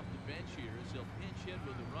summoned off the bench here as he'll pinch hit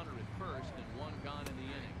with a runner at first and 1 gone in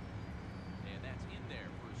the inning. And that's in there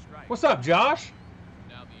for a strike. What's up, Josh?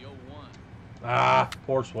 Now the 0-1. Ah,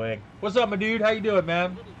 poor swing. What's up, my dude? How you doing,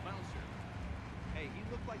 man? Hey, he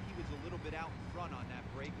looked like he was a little bit out in front on that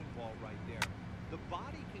breaking ball right there. The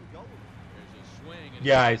body can go. There's a swing.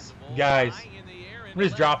 Guys, I'm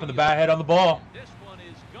just dropping the bat head on the ball. This one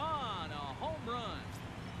is gone. A home run.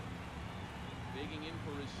 Digging in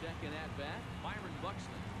for his second at bat, Byron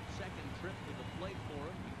Buxton. Second trip to the plate for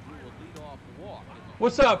him. He threw a leadoff walk.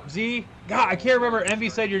 What's up, Z? God, I can't remember. Envy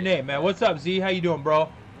said your name, man. What's up, Z? How you doing, bro?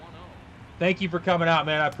 Thank you for coming out,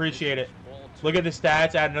 man. I appreciate it. Look at the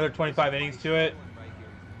stats. Add another 25 innings to it.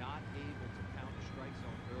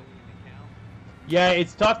 Yeah,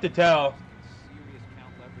 it's tough to tell. Serious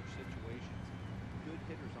count leverage situations. Good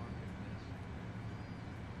hitters aren't going to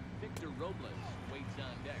miss. Victor Robles waits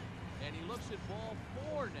on deck, and he looks at ball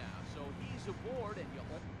 4 now, so he's aboard, and you.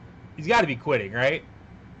 He's got to be quitting, right?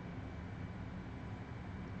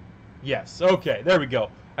 Yes. Okay, there we go.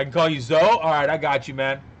 I can call you Zoe. All right, I got you,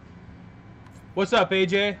 man. What's up,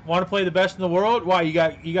 AJ? Want to play the best in the world? Why you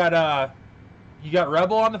got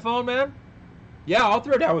Rebel on the phone, man? Yeah, I'll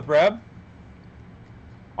throw down with Reb.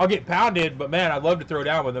 I'll get pounded, but man, I'd love to throw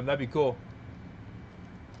down with him. That'd be cool.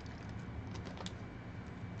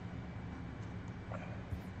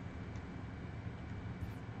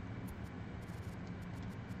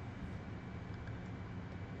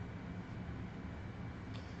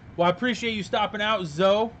 Well, I appreciate you stopping out,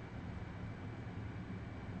 Zoe.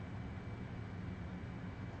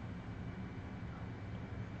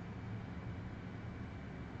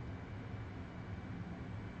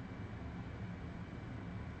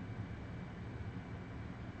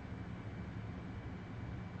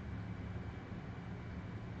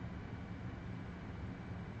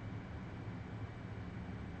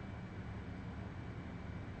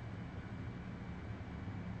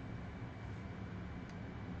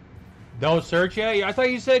 Don't search yet? I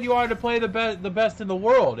thought you said you wanted to play the best in the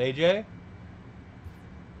world, AJ.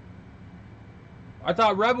 I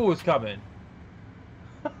thought Rebel was coming.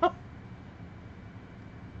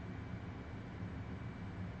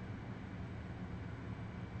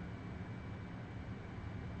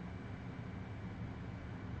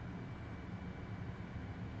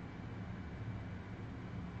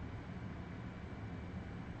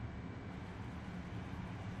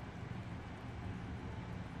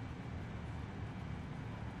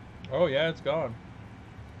 Oh yeah, it's gone.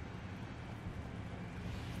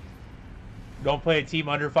 Don't play a team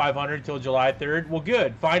under 500 until July 3rd. Well,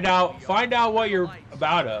 good. Find out what you're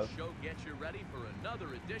about of.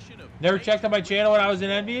 Never checked on my channel when I was in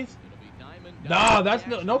Envies? No, that's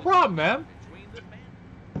no problem, man.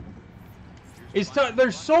 It's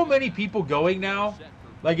there's so many people going now.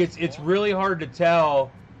 Like it's really hard to tell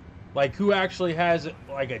like who actually has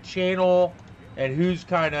like a channel and who's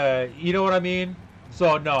kind of, you know what I mean?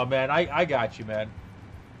 So, no, man, I got you, man.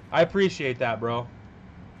 I appreciate that, bro.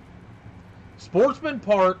 Sportsman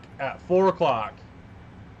Park at 4 o'clock.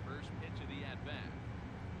 First pitch of the at-bat.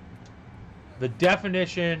 The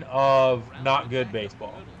definition of not good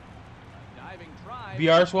baseball.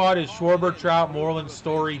 BR squad is Schwarber, Trout, Moreland,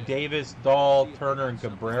 Story, Davis, Dahl, Turner, and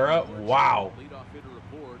Cabrera. Wow. Leadoff hitter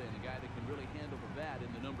aboard, and a guy that can really handle the bat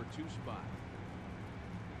in the number 2 spot.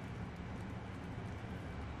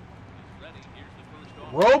 Ready. Here's the first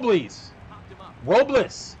Robles.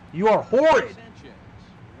 Robles, you are horrid.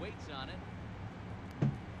 Waits on it.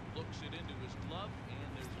 Looks it into his glove,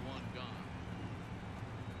 and there's one gone.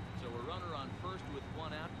 So a runner on first with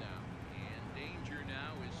 1 out now. And danger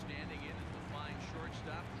now is standing in as the fine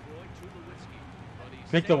shortstop, Troy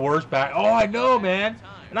Tulowitzki. Pick the worst bat. Oh, I know, man.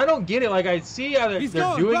 And I don't get it. Like, I see how they're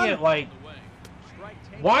doing it, like,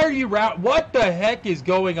 why are you round? What the heck is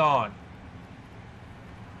going on?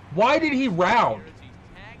 Why did he round?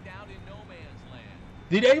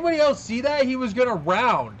 Did anybody else see that? He was going to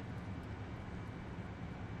round.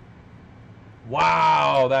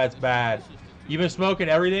 Wow, that's bad. You've been smoking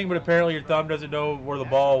everything, but apparently your thumb doesn't know where the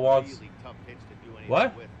ball wants.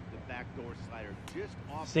 What?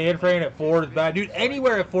 Stand frame at 4 is bad. Dude,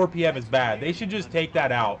 anywhere at 4 p.m. is bad. They should just take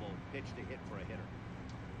that out.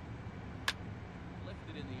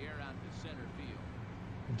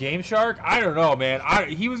 Game Shark? I don't know, man.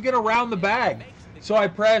 He was going to round the bag. So I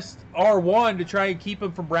pressed R1 to try and keep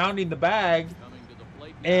him from rounding the bag.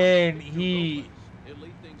 And he...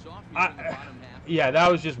 yeah,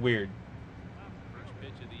 that was just weird.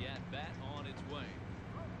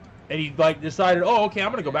 And he like decided, oh, okay,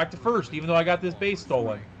 I'm going to go back to first, even though I got this base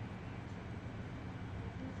stolen.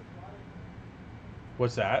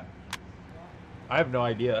 What's that? I have no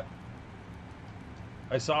idea.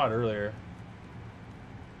 I saw it earlier.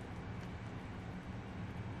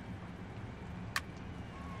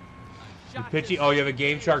 You pitching? Oh, you have a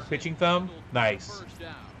Game Shark pitching thumb? Nice.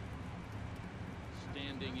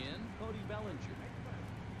 Standing in, Cody Bellinger.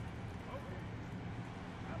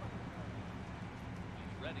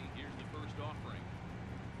 He's ready. Here's the first offering.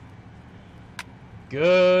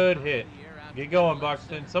 Good hit. Get going,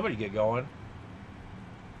 Buxton. Somebody get going.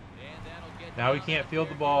 Now we can't field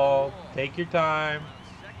the ball. Take your time.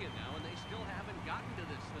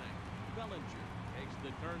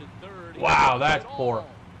 Wow, that's poor.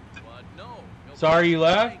 Sorry you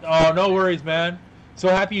left? Oh, no worries, man. So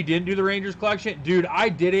happy you didn't do the Rangers collection. Dude, I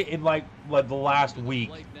did it in like the last week.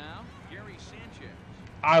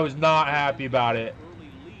 I was not happy about it. Early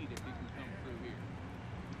lead if you can come through here.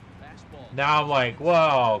 Fastball. Now I'm like,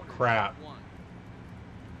 whoa, crap.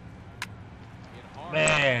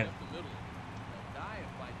 Man.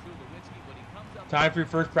 Time for your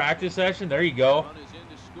first practice session. There you go. Run is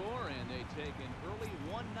in to score, and they take an early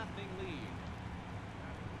 1-0 lead.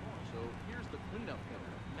 So here's the cleanup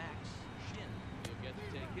hitter, Max Shin. He'll get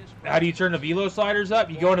to take his How do you turn the velo sliders up?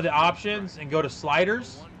 You go into the options and go to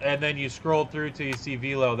sliders, and then you scroll through till you see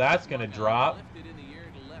velo. That's going to drop. Lifted in the air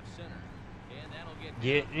to left center, and that'll get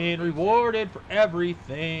Getting rewarded for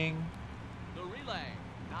everything. the relay.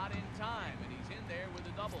 Not in time, and he's in there with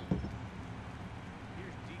a double.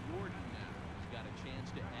 Here's D. Gordon now. He's got a chance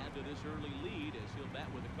to add to this early lead as he'll bat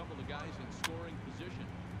with a couple of guys in scoring position.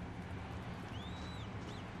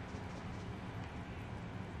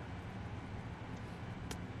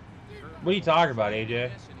 What are you talking about, AJ?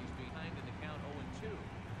 And he's behind in the count 0-2.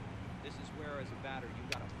 This is where, as a batter, you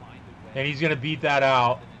got to find a way. And he's going to beat that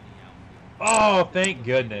out. in the outfield. Oh, thank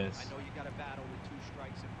goodness. I know you got to battle with 2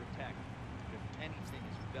 strikes and protect. But if anything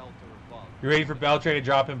is belt or above. You ready for Beltray to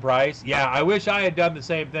drop in price? Yeah, I wish I had done the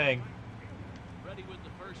same thing. Ready with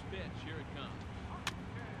the first pitch. Here it comes.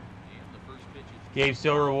 And the first pitch is Gabe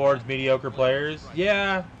still rewards mediocre players.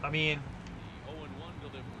 Yeah, I mean, the 0-1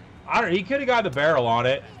 delivery. I don't. He could have got the barrel on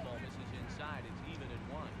it. Fastball misses inside. It's even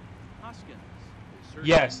at 1. Hoskins is certainly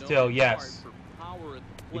Yes, known Till, in yes. part for power at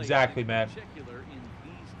the plate, Exactly, in man. particular in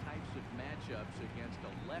these types of matchups against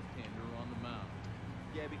a left-hander on the mound.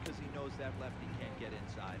 Yeah, because he knows that lefty can't get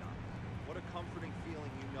inside on him. What a comforting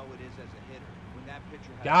feeling you know it is as a hitter when that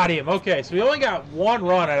pitcher has Got him. Okay, so we only got 1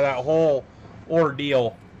 run out of that whole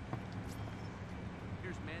ordeal.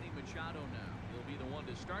 Here's Manny Machado now. He'll be the one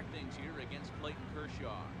to start things here against Clayton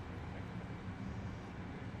Kershaw.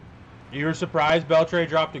 You were surprised Beltray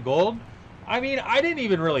dropped to gold? I mean, I didn't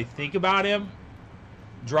even really think about him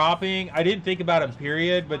dropping. I didn't think about him,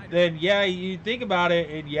 period. But then, yeah, you think about it,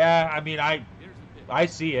 and yeah, I mean, Here's the pitch. I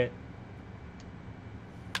see it.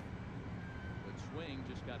 Good swing,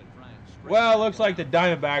 just got to try and straighten Well, it that looks one like the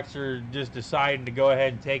out. Diamondbacks are just deciding to go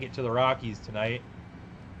ahead and take it to the Rockies tonight.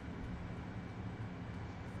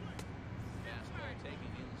 Fastball taken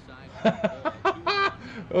inside. Ball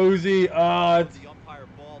 2-1. Uzi, it's- The umpire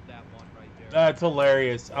balled that one right there. that's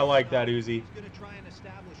hilarious. I like that, Uzi. He's going to try and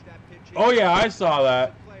establish that pitch. Oh, yeah, I saw that.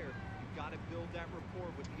 As a player, you've got to build that rapport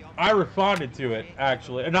with the umpire. I responded to it,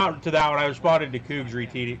 actually. Not to that one. I responded to Cougs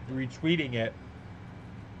retweeting it.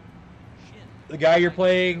 Shin. The guy you're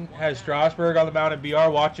playing has Strasburg on the mound in BR.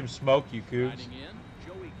 Watch him smoke you, Cougs. Riding in,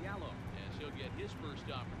 Joey Gallo, as he'll get his first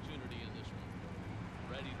opportunity in this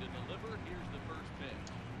one. Ready to deliver. Here's the first pitch.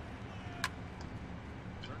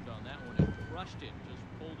 Turned on that one and crushed it. Just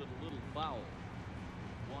pulled it a little foul.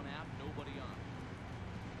 1 out, nobody on.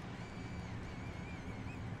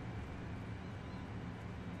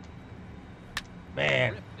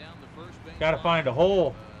 Man, Ripped down the first base gotta line. find a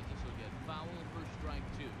hole. This will get foul for strike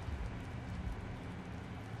 2.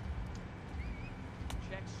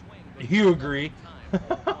 Check swing. but You not agree. in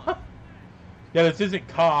time. 0-1. Yeah, this isn't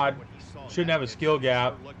COD. What he saw in Shouldn't that have a pitch skill sure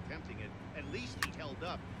gap. looked tempting. At least he held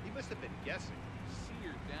up. He must have been guessing.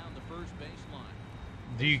 Seared down the first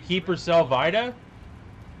baseline. Do you keep or sell Vida?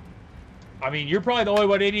 I mean, you're probably the only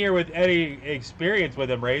one in here with any experience with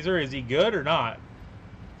him, Razor. Is he good or not?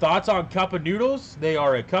 Thoughts on Cup of Noodles? They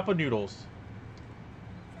are a cup of noodles.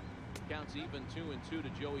 Counts even 2-2 to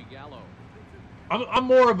Joey Gallo. I'm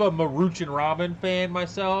more of a Maruchan Ramen fan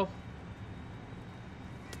myself.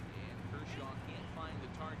 And Kershaw can't find the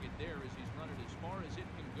target there as he's run it as far as it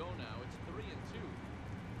can go now. It's 3-2.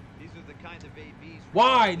 These are the kind of ABs.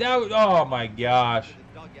 Why? Oh my gosh. To the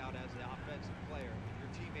dugout as an offensive player. Your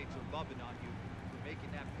teammates are loving on you for making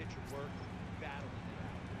that pitcher work, battling it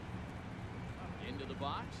out. Into the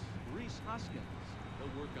box, Reese Hoskins.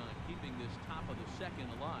 He'll work on keeping this top of the second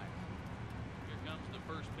alive. Here comes the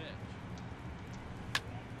first pitch.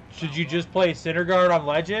 Should you just play Syndergaard on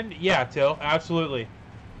Legend? Yeah, Till, absolutely.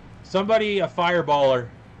 Somebody, a fireballer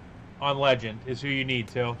on Legend is who you need,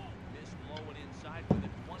 Till. Missed low and inside with it.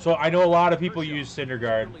 So I know a lot of people use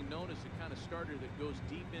Syndergaard. Really known as the kind of starter that goes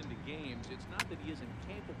deep into games. It's not that he isn't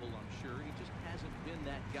capable, I'm sure. He just hasn't been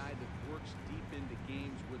that guy that works deep into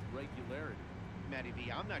games with regularity. Matty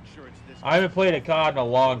V, I'm not sure it's this. I haven't played a COD in a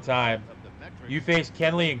long time. Of the metrics. You face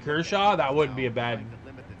Kenley and Kershaw, that wouldn't be a bad. Trying to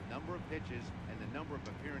limit the number of pitches and the number of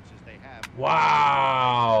appearances they have.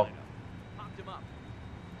 Wow. Popped him up.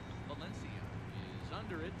 Valencia is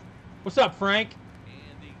under it, What's up, Frank?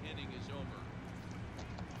 and the inning is over.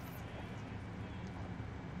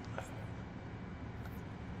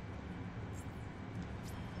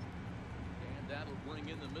 And That'll bring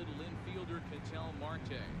in the middle infielder, Ketel Marte.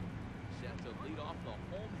 Set to lead off the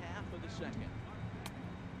home half of the second.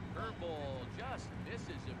 Curveball just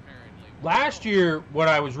misses apparently. Last year, when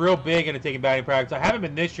I was real big into taking batting practice, I haven't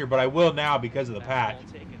been this year, but I will now because of the patch.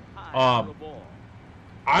 I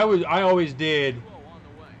always did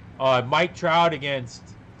Mike Trout against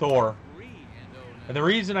Thor. And the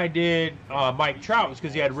reason I did Mike Trout was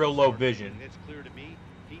because he had real low vision. It's clear to me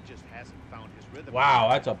he just hasn't found his rhythm. Wow,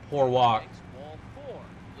 that's a poor walk.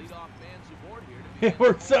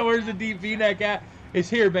 Where's the deep V-neck at? It's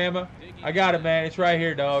here, Bama. I got it, man. It's right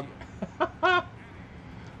here, dog.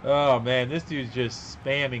 Oh, man. This dude's just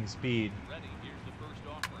spamming speed.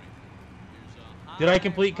 Did I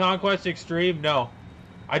complete Conquest Extreme? No.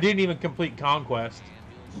 I didn't even complete Conquest.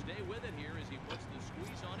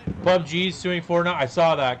 PUBG's suing Fortnite. I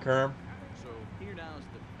saw that, Kerm. So here now is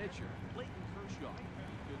the pitcher, Clayton Kershaw. He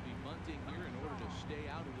could be bunting here in order to stay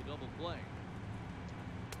out of the double play.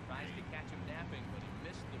 Tries to catch him napping, but he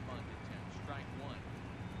missed the bunt attempt. Strike one.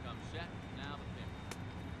 Comes set. Now the pitch.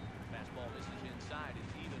 Fastball misses inside.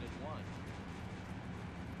 It's even at one.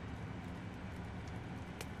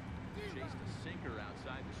 Chased a sinker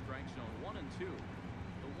outside the strike zone. 1-2.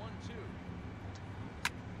 The 1-2.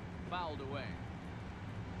 Fouled away.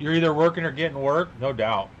 You're either working or getting work? No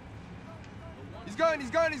doubt. He's going, he's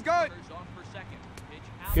going, he's going!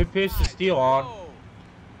 Good pitch to steal on.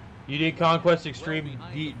 You did Conquest Extreme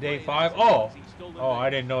Day 5? Oh! Oh, I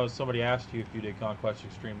didn't know somebody asked you if you did Conquest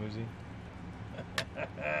Extreme, Uzi.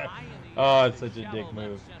 Oh, it's such a dick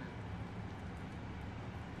move.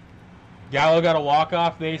 Gallo got a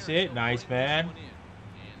walk-off base hit. Nice, man.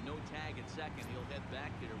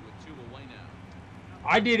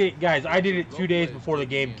 I did it, guys. I did it 2 days before the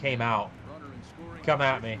game came out. Come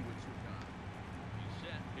at me.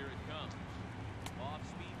 Here it comes.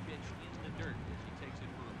 Off-speed pitch in the dirt as he takes it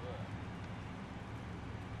for a ball.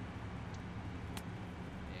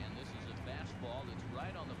 And this is a fastball that's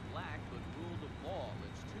right on the black, but ruled a ball.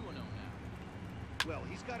 It's 2-0 now. Well,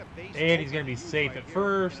 he's got a base. And he's going to be safe at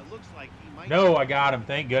first. It looks like he might. No, I got him.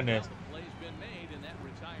 Thank goodness. The play's been made, and that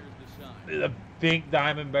retires the side. The pink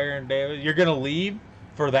diamond Baron Davis. You're going to leave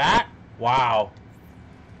for that? Wow.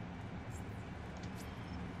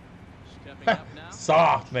 Stepping up now.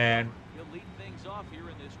 Soft, man. He'll lead things off here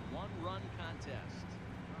in this one-run contest.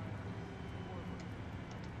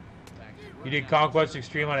 You did Conquest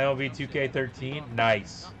Extreme on MLB 2K13?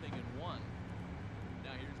 Nice.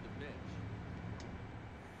 Now here's the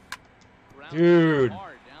pitch. Dude,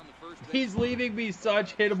 he's leaving me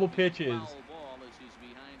such hittable pitches.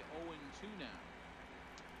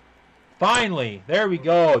 Finally, there we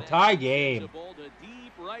go. Tie game.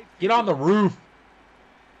 Get on the roof.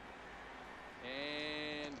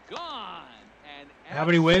 And gone. How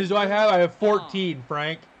many wins do I have? I have 14,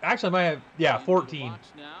 Frank. Actually, I might have, yeah, 14.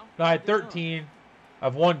 No, I had 13.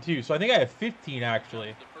 I've won 2, so I think I have 15,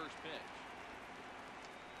 actually.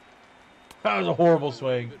 That was a horrible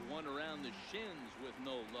swing. One around the shins with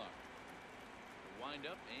no luck. Wind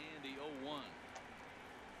up and the 0-1.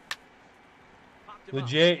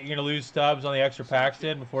 Legit, you're going to lose Stubbs on the extra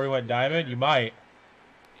Paxton before he went diamond? You might.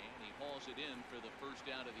 And he hauls it in for the first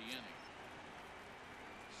out of the inning.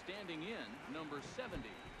 Standing in, number 70.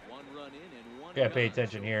 One run in and one. Yeah, pay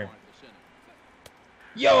attention here.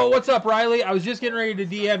 Yo, what's up, Riley? I was just getting ready to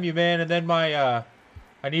DM you, man, and then my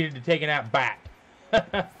I needed to take an at bat.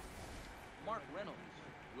 Mark Reynolds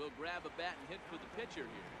will grab a bat and hit for the pitcher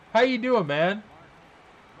here. How you doing, man?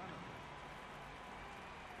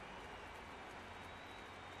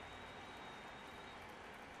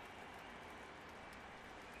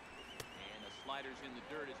 In the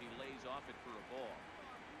dirt as he lays off it for a ball.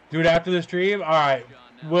 Dude, after the stream? All right.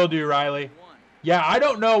 Will do, Riley. Yeah, I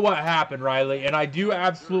don't know what happened, Riley, and I do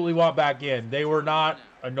absolutely want back in. They were not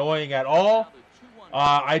annoying at all.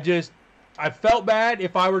 I felt bad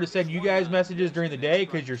if I were to send you guys messages during the day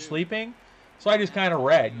because you're sleeping. So I just kind of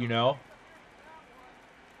read, you know.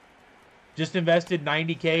 Just invested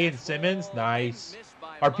 $90K in Simmons. Nice.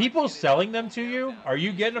 Are people selling them to you? Are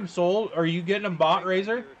you getting them sold? Are you getting them bought,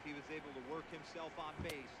 Razor?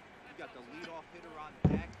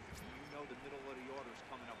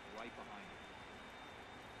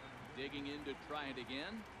 Digging in to try it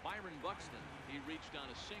again. Byron Buxton. He reached on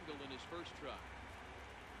a single in his first try.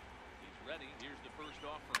 He's ready. Here's the first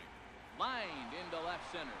offering. Lined into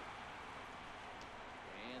left center.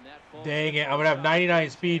 And that falls. Dang it. I'm going to have 99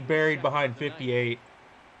 speed buried behind 58.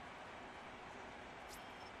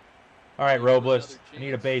 All right, Robles. I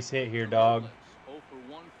need a base hit here, dog.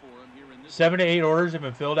 7 to 8 orders have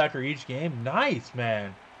been filled after each game. Nice,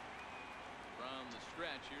 man. From the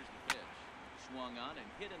stretch, here's the pitch. Swung on and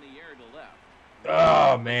hit in the air to left.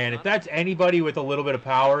 Oh, man. If that's anybody with a little bit of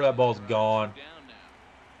power, that ball's gone.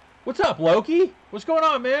 What's up, Loki? What's going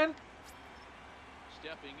on, man?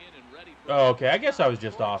 Oh, okay. I guess I was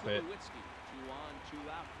just off it.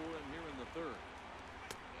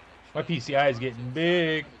 My PCI is getting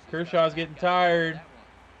big. Kershaw's getting tired.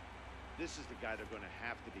 This is the guy they're going to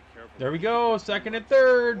have to be careful. There we go. Second and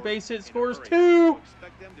third. Base hit scores 2.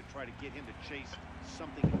 Expect them to try to get him to chase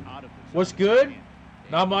something out of this. What's good?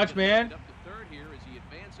 Not much, man.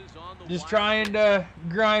 Just trying to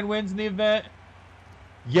grind wins in the event.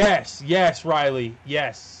 Yes, yes, Riley.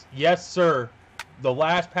 Yes, yes, sir. The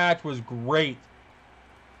last patch was great.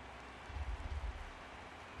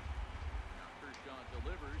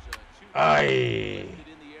 Aye.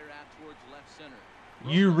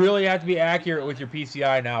 You really have to be accurate with your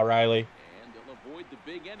PCI now, Riley.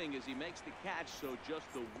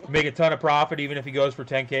 Make a ton of profit even if he goes for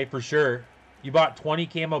 10K for sure. You bought 20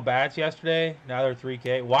 camo bats yesterday. Now they're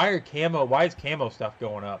 3K. Why is camo stuff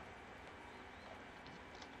going up?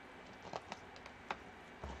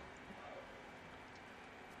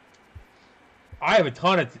 I have a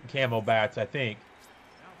ton of camo bats, I think.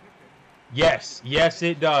 Yes, yes,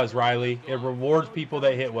 it does, Riley. It rewards people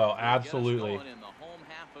that hit well. Absolutely.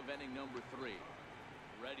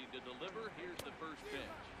 Ready to deliver. Here's the first pitch.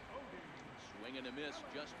 Swing and a miss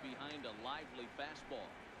just behind a lively fastball.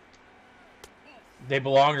 They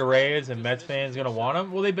belong to Reyes, and Mets fans going to want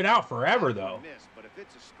them? Well, they've been out forever, though. But if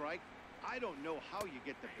it's a strike, I don't know how you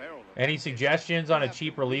get the barrel. Any suggestions on a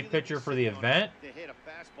cheap relief pitcher for the event?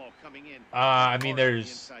 I mean,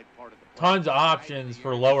 there's tons of options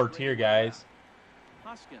for lower tier guys.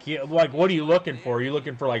 Like, what are you looking for? Are you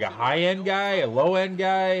looking for like a high-end guy, a low-end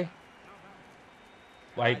guy?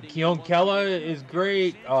 Like, Keon Kella is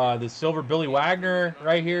great. The Silver Billy Wagner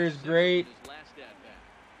right here is great.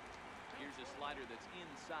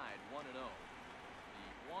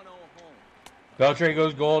 Beltre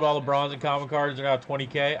goes gold. All the bronze and common cards are now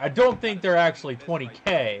 20K. I don't think they're actually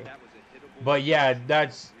 20K. But, yeah,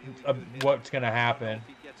 that's what's going to happen.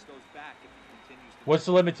 What's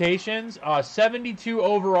the limitations? 72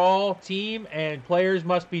 overall team, and players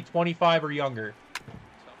must be 25 or younger. Tough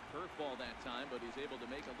curveball that time, but he's able to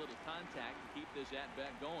make a little contact to keep this at-bat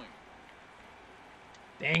going.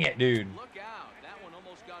 Dang it, dude. Look out. That one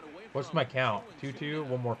almost got away. What's my count? 2-2,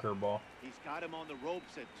 one more curveball. He's got him on the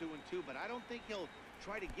ropes at 2-2, but I don't think he'll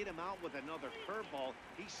try to get him out with another curveball.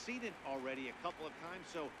 He's seen it already a couple of times,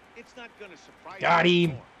 so it's not going to surprise him. Got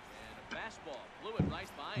him.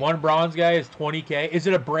 One bronze guy is 20K. Is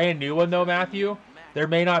it a brand new one, though, Matthew? There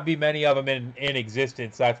may not be many of them in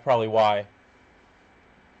existence. That's probably why.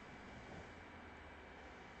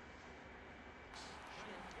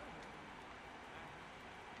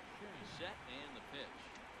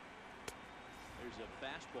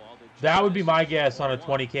 That would be my guess on a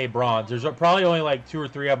 20K bronze. There's probably only like 2 or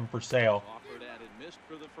 3 of them for sale. Offered at and missed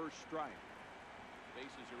for the first strike. Bases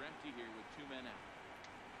are empty here with 2 men out.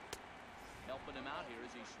 Helping him out here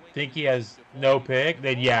as he swings. Think he has no pick?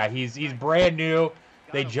 Then yeah, he's brand new.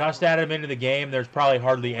 They just added him into the game. There's probably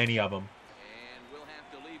hardly any of them. And we'll have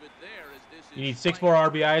to leave it there as this is. You need 6 more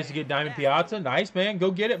RBIs to get Diamond Piazza. Nice, man. Go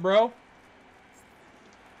get it, bro.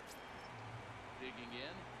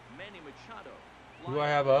 Who do I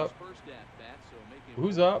have up?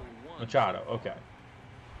 Who's up? Machado. Okay.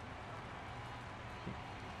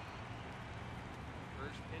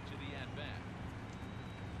 First pitch of the at-bat.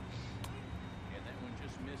 And that one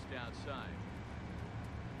just missed outside.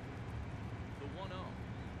 The 1-0.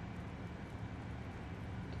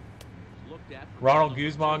 Looked at. Ronald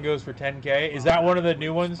Guzman goes for 10K. Is that one of the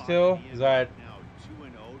new ones still? Is that now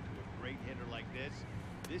 2-0 to a great hitter like this?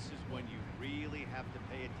 This is when you really have to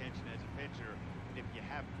pay attention as a pitcher. If you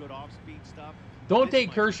have good off-speed stuff, don't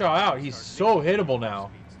take Kershaw out. He's so hittable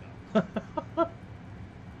now.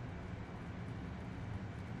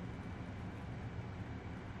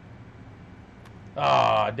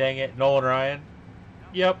 Ah, dang it. Nolan Ryan.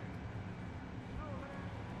 Yep.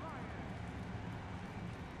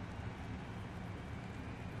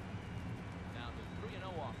 Now the 3-0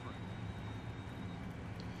 offering.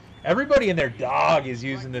 Everybody and their dog is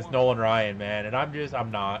using this Nolan Ryan, man, and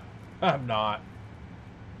I'm not. I'm not.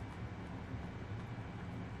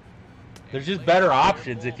 There's just better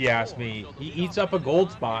options, if you ask me. He eats up a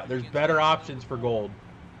gold spot. There's better options for gold.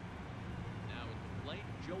 Now at the plate,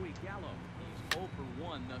 Joey Gallo. He's 0 for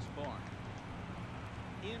 1 thus far.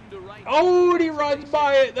 Into right. Oh, and he runs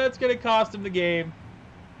by it. That's going to cost him the game.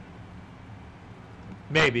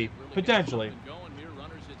 Maybe. Potentially. Going here,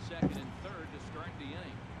 runners at second and third to start the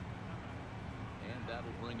inning. And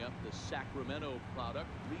that'll bring up the Sacramento product,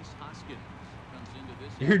 Reese Hoskins. Comes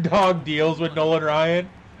Your dog deals with Nolan Ryan?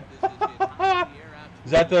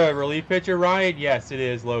 Is that the relief pitcher, Ryan? Yes, it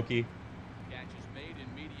is, Loki.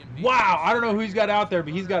 Wow, I don't know who he's got out there,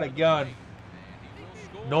 but he's got a gun.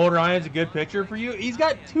 Nolan Ryan's a good pitcher for you? He's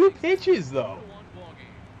got 2 pitches, though.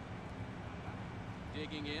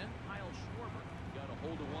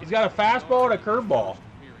 He's got a fastball and a curveball.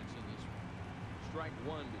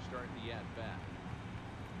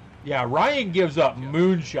 Yeah, Ryan gives up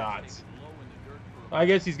moonshots. I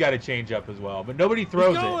guess he's got a changeup as well, but nobody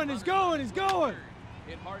throws it. He's going.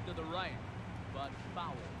 Hit hard to the right, but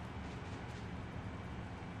foul.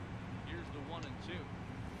 Here's the 1-2.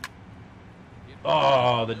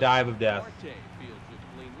 Oh, the dive of death.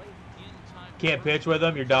 Can't pitch with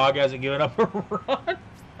him. Your dog hasn't given up a run.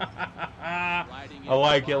 I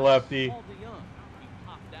like it, Lefty.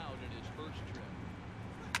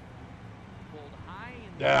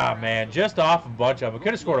 Ah, man, just off a bunch of them.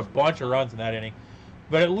 Could have scored a bunch of runs in that inning,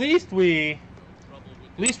 but at least we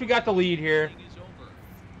got the lead here.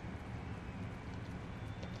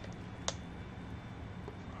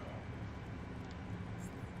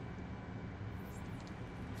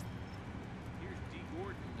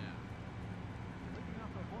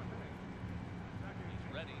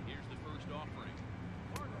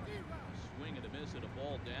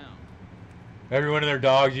 Everyone and their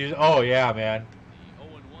dogs use. Oh yeah, man.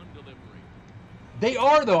 They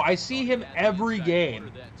are though. I see him every game.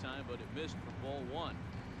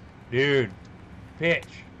 Dude,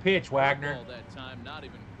 pitch, Wagner. Not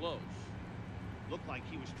even close. Looked like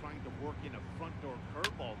he was trying to work in a front door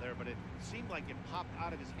curveball there, but it seemed like it popped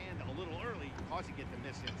out of his hand a little early, causing it to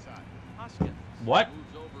miss inside. What?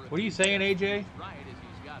 What are you saying, AJ?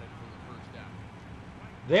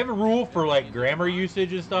 They have a rule for like grammar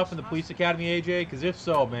usage and stuff in the police academy, AJ? Because if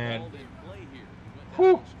so, man.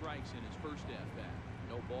 Whew.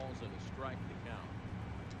 No balls and a strike to count.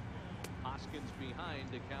 Hoskins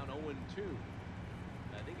behind to count 0-2.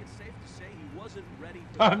 I think it's safe to say he wasn't ready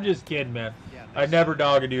for I'm just kidding, man. I'd never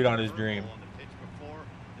dog a dude on his dream.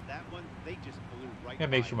 Gotta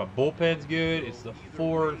make sure my bullpen's good. It's the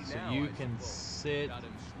 4th, so you can sit.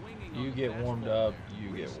 You get warmed up.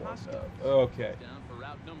 You get warmed up. Okay. Down for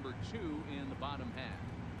route number 2 in the bottom half.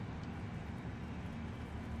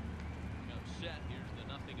 Set. Here's the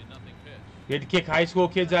 0-0 pitch. You had to kick high school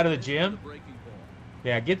kids out of the gym?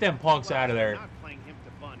 Yeah, get them punks out of there.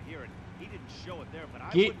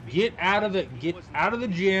 Get out of the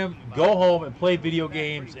gym, go home and play video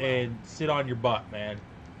games and sit on your butt, man.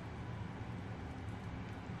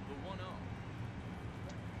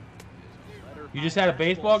 You just had a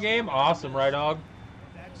baseball game? Awesome, right, dog?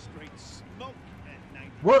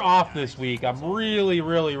 We're off this week. I'm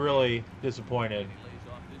really disappointed.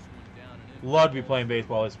 Love to be playing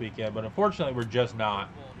baseball this weekend, but unfortunately we're just not.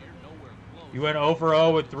 You went 0 for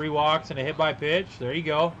 0 with 3 walks and a hit by pitch. There you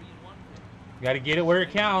go. You got to get it where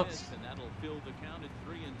it counts.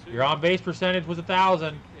 Your on base percentage was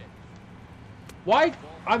 1,000. Why?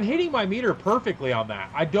 I'm hitting my meter perfectly on that.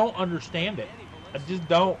 I don't understand it. I just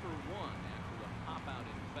don't.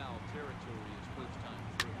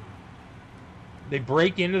 They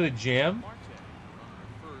break into the gym.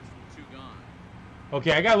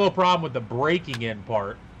 Okay, I got a little problem with the breaking in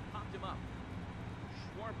part.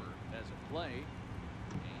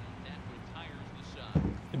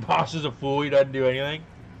 The boss is a fool. He doesn't do anything.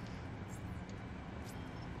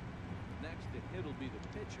 Next to hit will be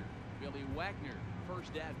the pitcher, Billy Wagner.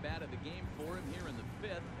 First at bat of the game for him here in the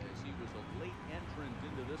 5th, as he was a late entrant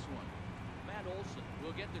into this one. Matt Olson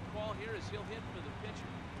will get the call here as he'll hit for the pitcher.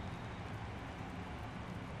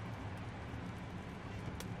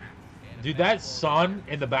 Dude, that sun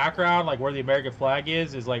in the background, like where the American flag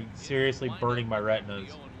is like seriously burning my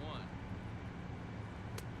retinas.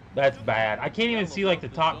 That's bad. I can't even see like the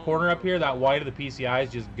top corner up here. That white of the PCI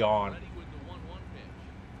is just gone.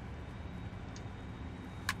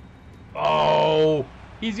 Oh,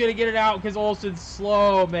 he's going to get it out because Olson's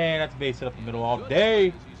slow. Man, that's base hit up the middle all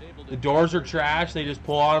day. The doors are trash. They just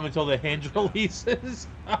pull on them until the hinge releases.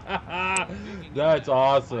 That's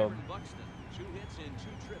awesome.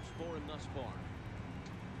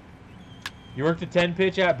 You worked a 10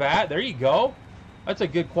 pitch at bat. There you go. That's a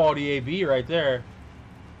good quality AB right there.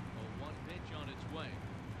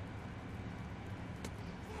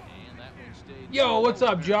 Yo, what's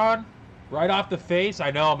up, John? Right off the face.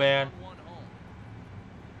 I know, man.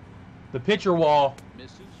 The pitcher wall.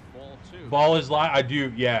 Ball is live. I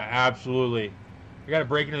do. Yeah, absolutely. I got to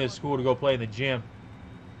break into this school to go play in the gym.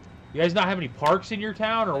 You guys not have any parks in your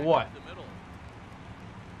town or what?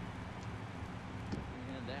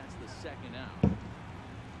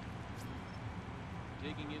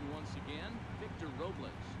 Digging in once again, Victor Robles.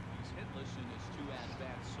 He's hitless in his 2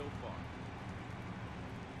 at-bats so far.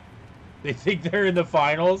 They think they're in the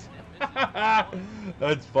finals?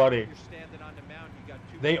 That's funny. You're standing on the mound, you got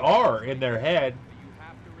 2 They are in their head. You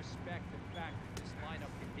have to respect the fact that this lineup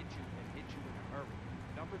can hit you and hit you in a hurry.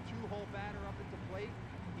 Number 2 hole batter up at the plate,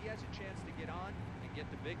 he has a chance to get on and get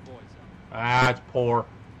the big boys up. Ah, it's poor.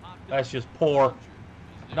 That's just poor.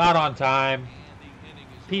 Not on time.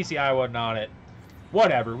 PCI wasn't on it.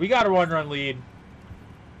 Whatever. We got a 1-run lead.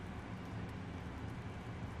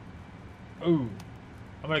 Ooh.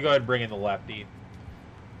 I'm going to go ahead and bring in the lefty.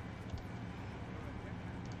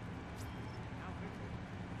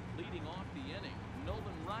 Leading off the inning, Nolan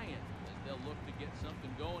Ryan, as they'll look to get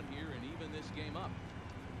something going here and even this game up.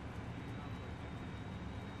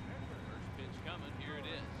 First pitch coming, here it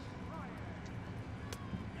is.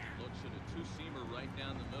 Looks at a 2-seamer right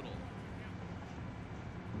down the middle.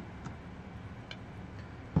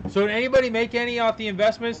 So did anybody make any off the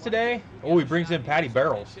investments today? Oh, he brings in Patty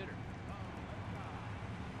Barrels.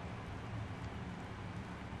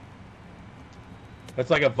 That's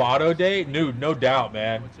like a Votto day? Dude, no doubt,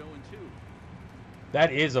 man.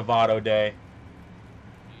 That is a Votto day.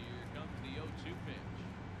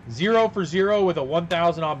 0 for 0 with a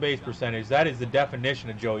 1,000 on base percentage. That is the definition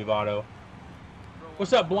of Joey Votto.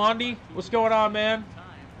 What's up, Blondie? What's going on, man?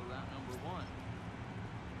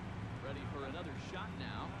 Ready for another shot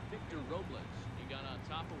now. Victor Robles. He got on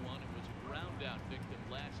top of one and was a ground out victim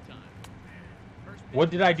last time. What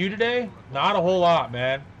did I do today? Not a whole lot,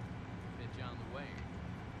 man. Pitch on the way.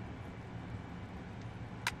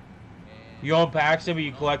 You own Paxton, but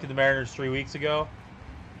you collected the Mariners 3 weeks ago?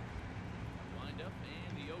 Wind up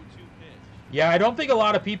and the 0-2 pitch. Yeah, I don't think a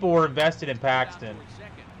lot of people were invested in Paxton.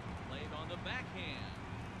 Second. Played on the backhand.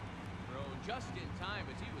 Throw just in time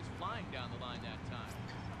as he was flying down the line that time.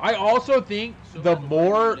 I also think the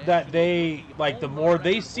more that they, like, the more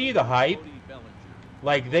they see the hype,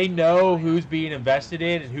 like, they know who's being invested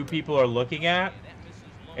in and who people are looking at.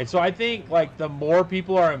 And so I think, like, the more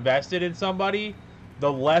people are invested in somebody,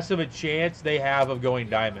 the less of a chance they have of going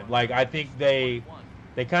diamond. Like, I think they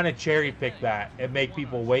kind of cherry pick that and make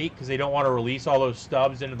people wait because they don't want to release all those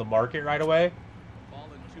stubs into the market right away.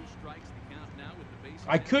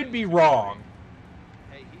 I could be wrong,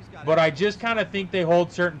 but I just kind of think they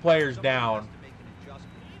hold certain players down.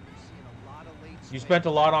 You spent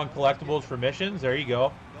a lot on collectibles for missions. There you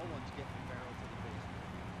go.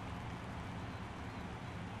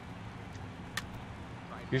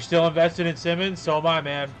 You're still invested in Simmons? So am I,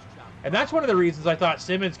 man. And that's one of the reasons I thought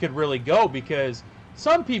Simmons could really go, because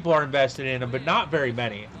some people are invested in him, but not very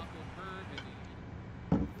many.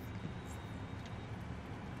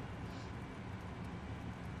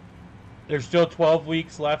 There's still 12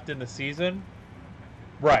 weeks left in the season.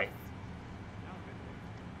 Right.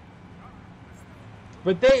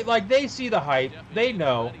 But they see the hype. They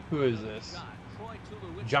know who is this.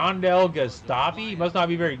 John Del Gustafi? He must not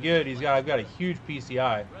be very good. I've got a huge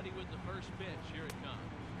PCI.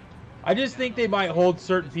 I just think they might hold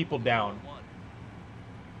certain people down.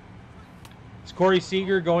 Is Corey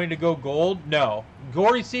Seager going to go gold? No.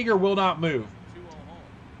 Corey Seager will not move.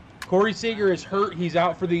 Corey Seager is hurt. He's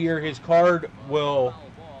out for the year. His card will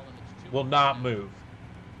not move.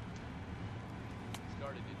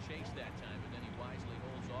 Started to chase that time, but then he wisely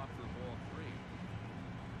holds off for ball 3.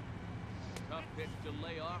 Tough pitch to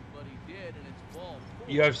lay off, but he did, and it's ball 4.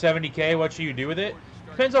 You have 70K. What should you do with it?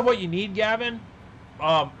 Depends on what you need, Gavin.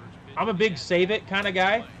 I'm a big save it kind of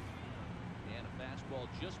guy. And a fastball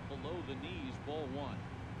just below the knees, ball 1.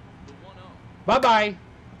 The 1-0. Bye-bye.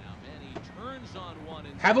 Now Manny turns on one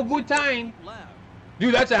and Have a good time. left.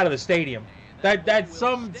 Dude, that's out of the stadium. That's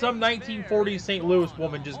some 1940s St. Louis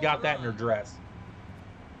woman just got that in her dress.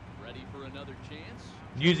 Ready for another chance?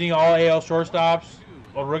 Using all AL shortstops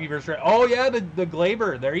on rookie versus. Oh yeah, the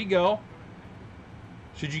Glaber. There you go.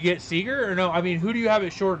 Should you get Seager or no? I mean, who do you have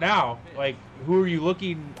at short now? Like, who are you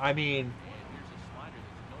looking? I mean,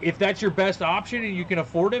 if that's your best option and you can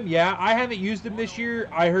afford him, yeah. I haven't used him this year.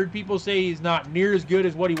 I heard people say he's not near as good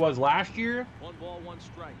as what he was last year. 1 ball, 1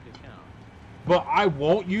 strike to count. But I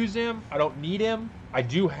won't use him. I don't need him. I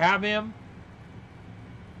do have him.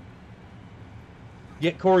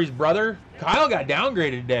 Get Corey's brother. Kyle got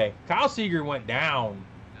downgraded today. Kyle Seager went down.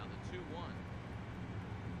 Now the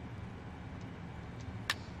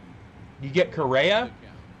 2-1. You get Correa.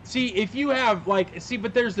 See, if you have,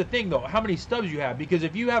 but there's the thing, though. How many stubs you have? Because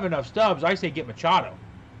if you have enough stubs, I say get Machado.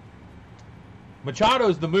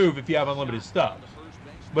 Machado's the move if you have unlimited stubs.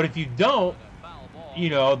 But if you don't,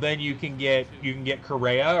 then you can get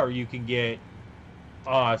Correa, or you can get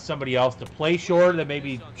somebody else to play short. That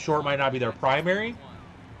maybe short might not be their primary.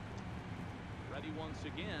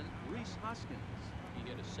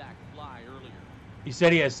 He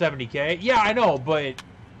said he has 70K. Yeah, I know, but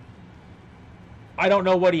I don't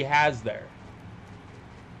know what he has there.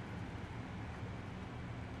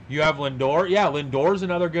 You have Lindor? Yeah, Lindor's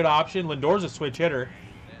another good option. Lindor's a switch hitter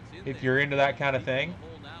if you're into that kind of thing.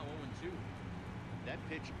 That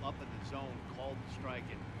pitch up in the zone called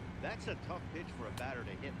striking. That's a tough pitch for a batter to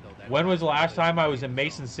hit, though. When was the last time I was in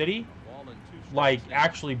Mason City? Like,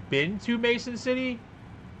 actually been to Mason City?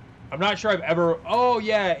 I'm not sure I've ever... Oh,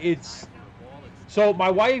 yeah, it's... So, my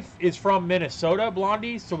wife is from Minnesota,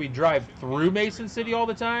 Blondie, so we drive through Mason City all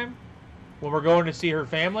the time when we're going to see her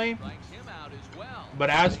family. But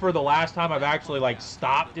as for the last time I've actually, like,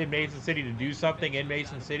 stopped in Mason City to do something in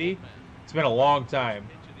Mason City, it's been a long time.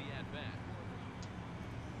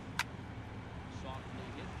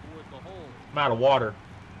 I'm out of water.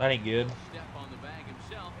 That ain't good.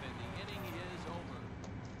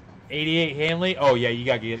 88 Hanley. Oh yeah, you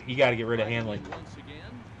gotta get rid of Hanley.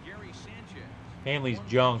 Hanley's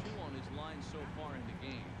junk.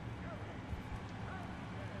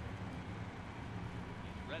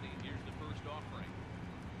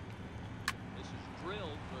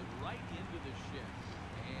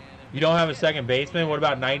 You don't have a second baseman? What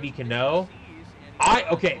about 90 Cano?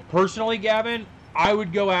 Okay, personally, Gavin, I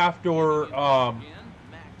would go after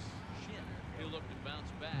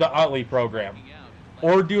the Utley program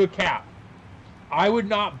or do a cap. I would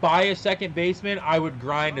not buy a second baseman. I would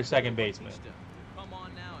grind a second baseman. Come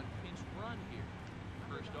on now and pinch run here.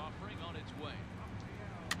 First offering on its way.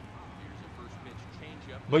 Here's a first pitch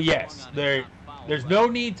changeup. But yes, there's no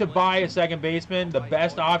need to buy a second baseman. The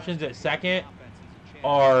best options at second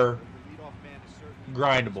are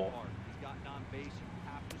grindable.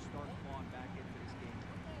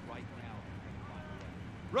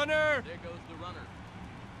 Runner! There goes the runner.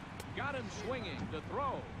 Got him swinging. The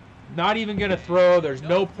throw. Not even going to throw. There's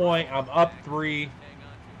no point. I'm up 3.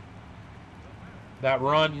 That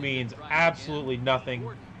run means absolutely nothing.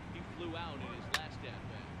 He flew out in his last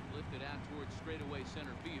at-bat. Lifted out towards straightaway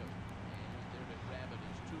center field. And there to grab it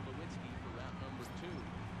is Tulowitzki for round number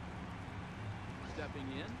 2. Stepping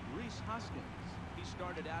in, Reese Hoskins. He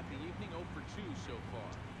started out the evening 0 for 2 so far.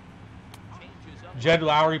 Changes up. Jed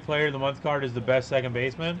Lowry, player of the month card, is the best second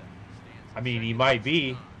baseman. I mean, he might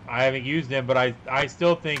be. I haven't used him, but I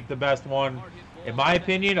still think the best one, in my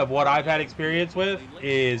opinion, of what I've had experience with,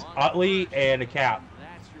 is Utley and a cap.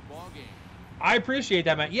 I appreciate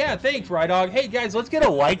that, man. Yeah, thanks, Rydog. Hey, guys, let's get a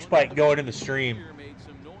like spike going in the stream. Made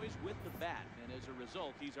some noise with the bat, and as a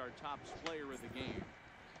result, he's our top player of the game.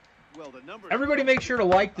 Well, the numbers. Everybody make sure to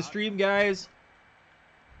like the stream, guys.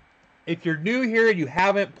 If you're new here and you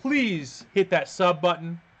haven't, please hit that sub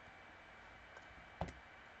button.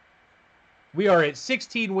 We are at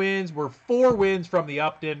 16 wins. We're 4 wins from the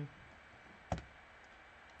Upton.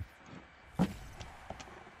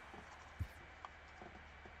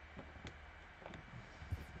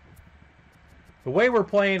 The way we're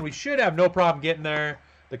playing, we should have no problem getting there.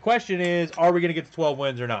 The question is, are we going to get to 12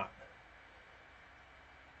 wins or not?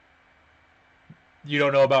 You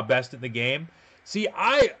don't know about best in the game? See,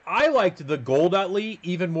 I liked the gold Utley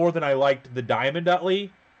even more than I liked the diamond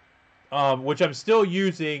Utley. Which I'm still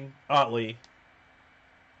using Utley.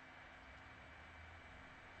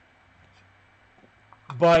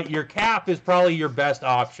 But your cap is probably your best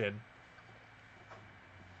option.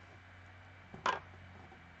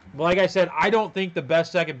 Like I said, I don't think the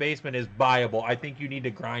best second baseman is buyable. I think you need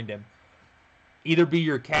to grind him. Either be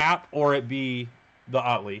your cap or it be the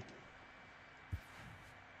Utley.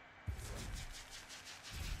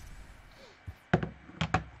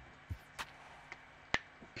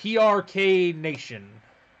 PRK Nation.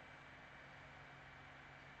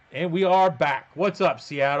 And we are back. What's up,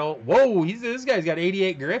 Seattle? Whoa, this guy's got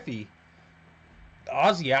 88 Griffey.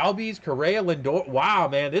 Ozzy Albies, Correa, Lindor. Wow,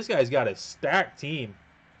 man, this guy's got a stacked team.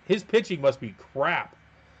 His pitching must be crap.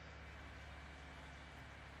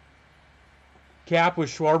 Cap with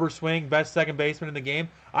Schwarber swing, best second baseman in the game.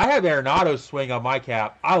 I have Arenado's swing on my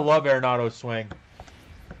cap. I love Arenado's swing.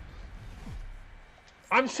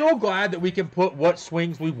 I'm so glad that we can put what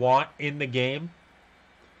swings we want in the game.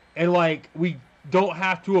 And, like, we don't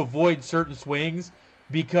have to avoid certain swings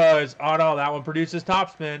because, oh, no, that one produces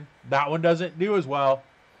topspin. That one doesn't do as well,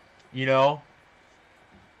 you know?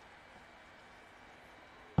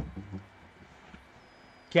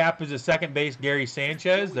 Cap is a second base Gary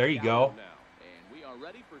Sanchez. There you go.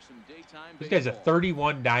 This guy's a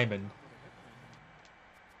 31 diamond.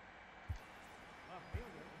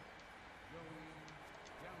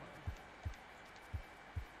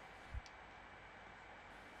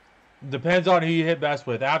 Depends on who you hit best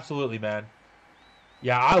with. Absolutely, man.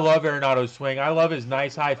 Yeah, I love Arenado's swing. I love his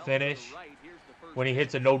nice high finish when he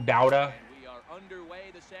hits a no-doubter. We are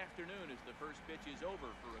pitch is over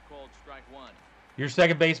for a called strike one. Your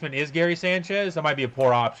second baseman is Gary Sanchez. That might be a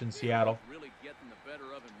poor option, Seattle. Really getting the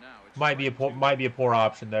better of him now. It's Might be a poor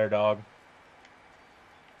option there, dog.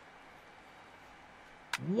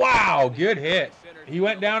 Wow, good hit. He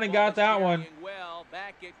went down and got that one. Well,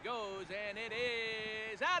 back it goes, and it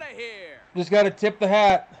is out of here. Just got to tip the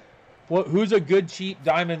hat. Who's a good, cheap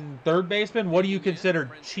diamond third baseman? What do you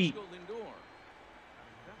consider cheap? Here's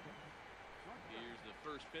the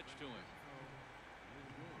first pitch to him.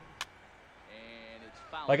 And it's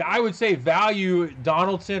foul. Like, I would say value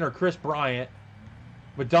Donaldson or Chris Bryant.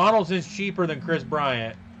 But Donaldson's cheaper than Chris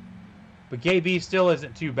Bryant. But KB still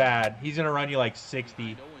isn't too bad. He's going to run you like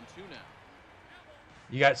 60.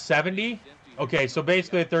 You got 70? Okay, so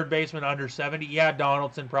basically a third baseman under 70. Yeah,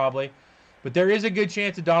 Donaldson probably. But there is a good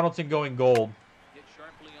chance of Donaldson going gold. Hit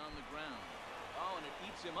sharply on the ground. Oh, and it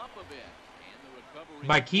eats him up a bit. And the recovery.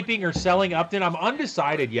 Am I keeping or selling Upton? I'm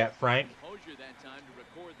undecided yet, Frank.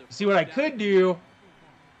 See, what I could do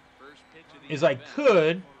is I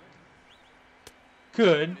could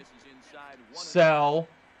sell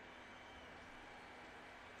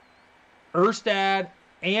Erstad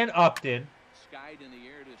and Upton,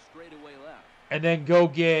 and then go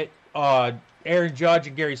get Aaron Judge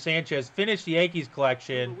and Gary Sanchez, finish the Yankees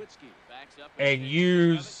collection, and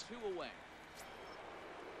use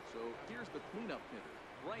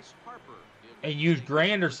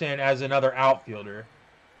Granderson as another outfielder.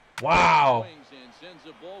 Wow.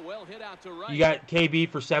 You got KB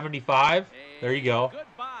for 75. There you go.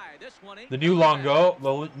 The new Longo.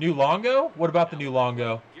 What about the new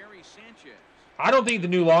Longo? I don't think the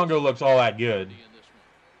new Longo looks all that good.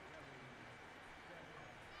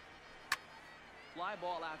 Fly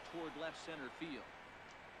ball out toward left center field.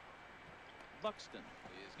 Buxton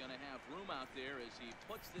is going to have room out there as he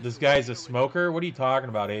puts this guy's a smoker? What are you talking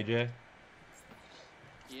about, AJ?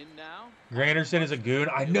 In now. Granderson is a goon.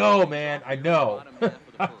 I know, man. I know.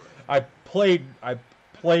 I played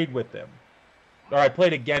with him. Or I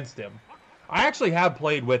played against him. I actually have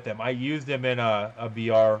played with him. I used him in a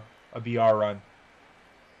BR run.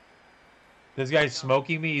 This guy's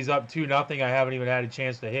smoking me. He's up 2-0. I haven't even had a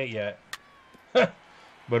chance to hit yet.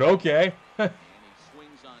 But okay. And he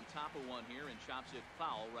swings on top of one here and chops it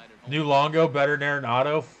foul right at home. New Longo better than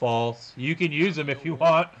Arenado? False. You can use him if you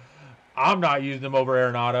want. I'm not using him over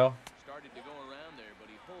Arenado. Started to go around there, but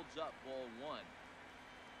he holds up ball one.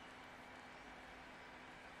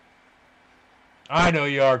 I know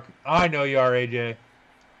you are. I know you are, AJ.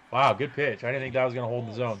 Wow, good pitch. I didn't think that was going to hold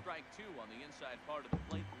the zone. Strike two on the inside part of the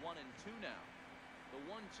plate. 1-2 now. The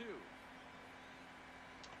 1-2.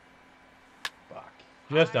 Fuck.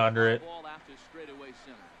 Just under it. Ball out to straightaway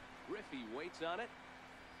center. Griffey waits on it.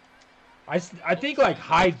 I think like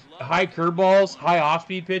high curveballs, high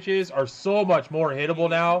off-speed pitches are so much more hittable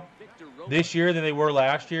now this year than they were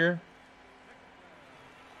last year.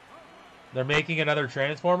 They're making another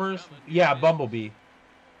Transformers. Yeah, Bumblebee.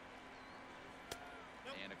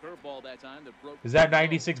 And a curveball that time that broke. Is that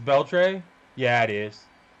 96 Beltre? Yeah, it is.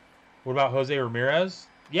 What about Jose Ramirez?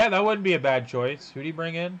 Yeah, that wouldn't be a bad choice. Who do you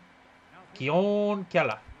bring in? Keon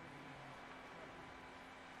Keller.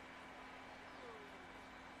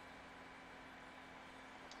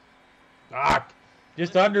 Ah,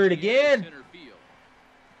 just under it again.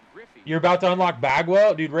 You're about to unlock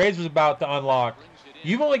Bagwell? Dude, Razor's about to unlock.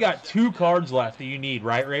 You've only got 2 cards left that you need,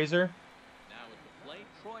 right, Razor? Now at the plate,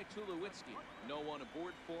 Troy Tulowitzki. No one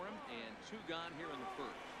aboard for him, and 2 gone here in the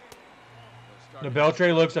first. The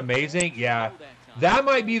Beltre looks amazing. Yeah. That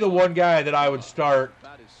might be the one guy that I would start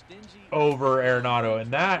over Arenado.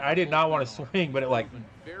 And that, I did not want to swing, but it, like,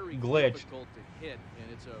 glitched.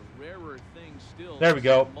 There we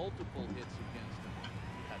go. Multiple hits against him.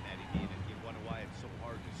 Yeah, Matty Dean, and you wonder why it's so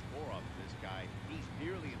hard to score off this guy. He's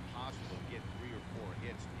nearly impossible to get 3 or 4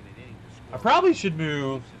 hits in an inning to score. I probably should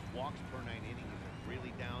move. His walks per 9 innings are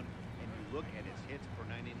really down, and you look at his hits per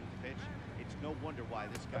 9 innings pitch. It's no wonder why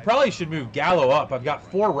this guy. I probably should move Gallo up. I've got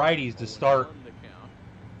 4 righties to start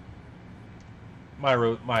my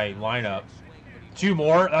lineup. 2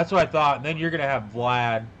 more. That's what I thought. And then you're gonna have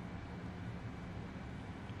Vlad.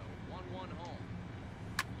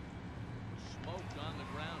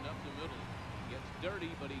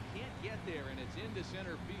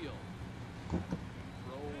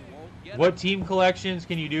 What team collections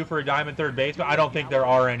can you do for a diamond third baseman? I don't think there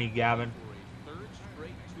are any, Gavin.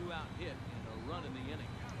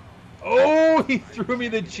 Oh, he threw me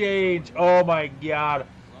the change. Oh, my God.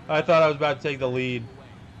 I thought I was about to take the lead.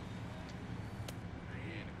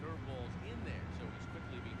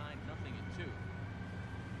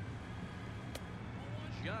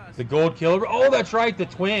 The gold killer. Oh, that's right, the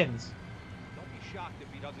Twins. Don't be shocked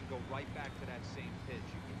if he doesn't go right back to that same pitch.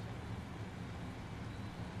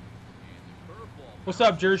 And the curveball. What's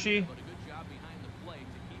up, Jersey? But a good job behind the plate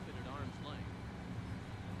to keep it at arm's length.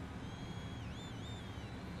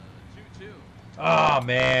 The 2-2. Oh,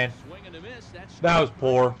 man. Swing and a miss. That's That was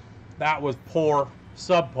poor. That was poor.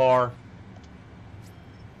 Subpar.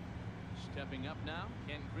 Stepping up now,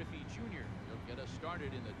 Ken Griffey Jr. He'll get us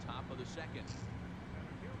started in the top of the second.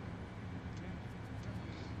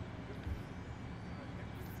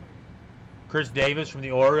 Chris Davis from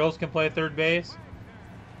the Orioles can play third base.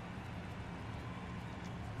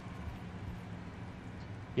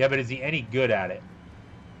 Yeah, but is he any good at it?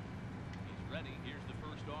 He's ready. Here's the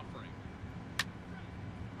first offering.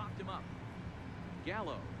 Popped him up.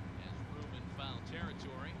 Gallo has room in foul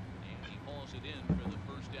territory, and he hauls it in for the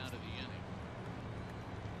first out of the inning.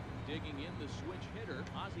 Digging in the switch hitter,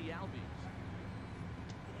 Ozzie Albies.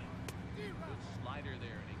 Good slider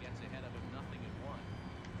there, and he gets ahead of him 0-1.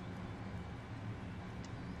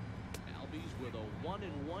 Albies with a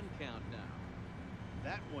 1-1 count now.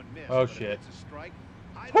 That one missed. Oh, but if shit. it's a strike.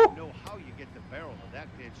 I don't know how you get the barrel of that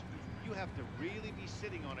pitch. You have to really be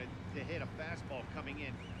sitting on it to hit a fastball coming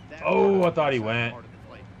in. That Oh, I thought he inside went. part of the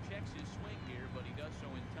plate. Checks his swing here, but he does so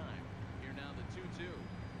in time. Here now the 2-2.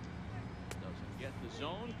 Doesn't get the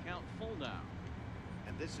zone. Count full now.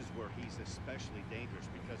 And this is where he's especially dangerous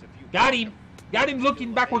because if you Got him. Got him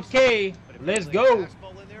looking backward K. But if you Let's lay a go.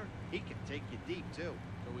 fastball in there, he can take you deep too.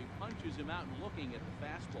 So he punches him out and looking at the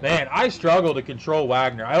fastball. Man, I struggle to control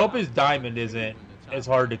Wagner. I hope his diamond isn't as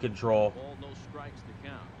hard to control. Ball, no strikes to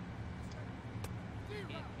count.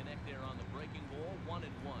 Can't connect there on the breaking ball. 1-1.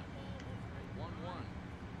 1-1.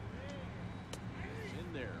 It's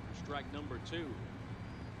in there for strike number 2.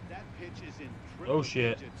 That pitch is in triple Oh,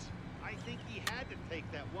 shit. digits. I think he had to take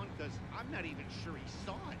that one because I'm not even sure he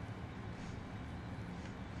saw it.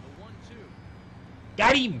 The 1-2.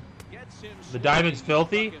 Got him. Gets him The diamond's swinging,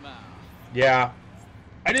 filthy? struck him out. Yeah.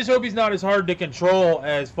 I just hope he's not as hard to control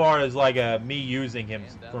as far as like me using him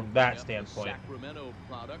And that'll from bring that up the standpoint. Sacramento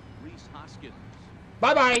product, Reese Hoskins.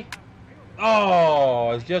 Bye-bye.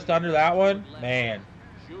 Oh, it's just under that one? Man.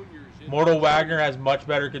 Junior's in Mortal the Wagner has much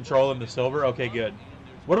better control than the silver? Okay, good.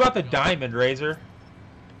 What about the diamond, Razor?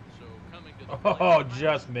 So coming to the plate. Oh,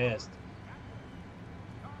 just missed.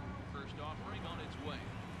 First offering on its way.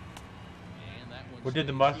 And that one What did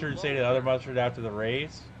the stays mustard too say to low. the other mustard after the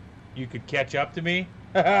race? You could catch up to me?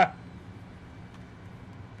 Dad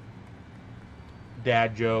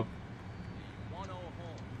joke. The 1-0 home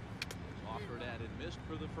is offered at and missed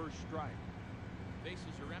for the first strike. Bases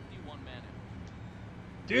are empty, 1 man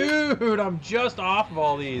out. Dude, I'm just off of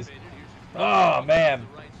all these. Here's a Oh, man.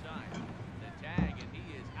 the right side. The tag, and he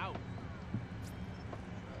is out.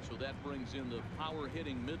 So that brings in the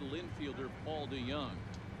power-hitting middle infielder, Paul DeYoung.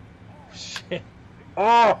 Shit.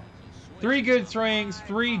 Oh, 3 good swings,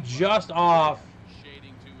 3 just off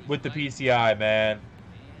Shading to his with the right. PCI, man. And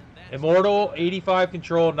that's Immortal, 85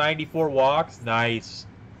 control, 94 walks. Nice.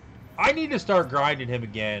 I need to start grinding him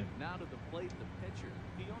again. now to the plate, the pitcher,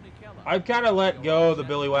 Keone Keller. I've kind of let go of the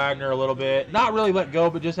Billy Wagner a little bit. Not really let go,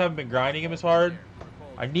 but just haven't been grinding him as hard.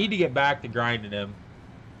 I need to get back to grinding him.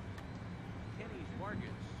 Kenny Vargas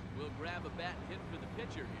will grab a bat and hit for the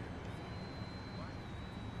pitcher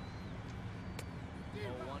here.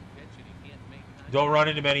 0-1 pitch, and he can't make contact. Don't run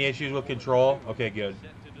into many issues with control. Okay, good.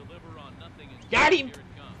 Set to deliver on nothing and Got him! Here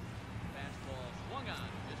it comes. Fastball swung on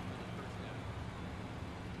just for the first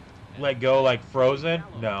out. Let go like Frozen?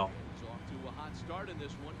 No. He's off to a hot start in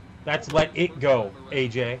this one. That's let it go,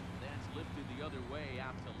 AJ. That's lifted the other way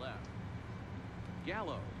out to left.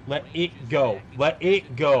 Gallo. Let it ranges go. back Let into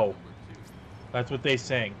it go. number 2. That's what they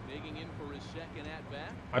sing. Digging in for his second at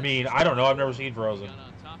bat. I mean, I don't know. I've never seen Frozen. Got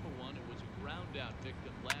on top of one. It was a ground out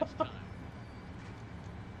victim last time.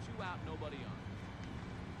 2 out, nobody on.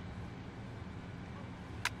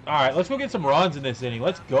 All right, let's go get some runs in this inning.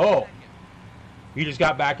 Let's go. You just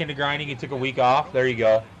got back into grinding and took a week off. There you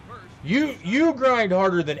go. You grind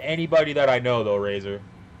harder than anybody that I know, though, Razor.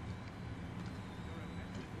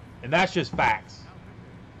 And that's just facts.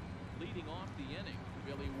 Leading off the inning,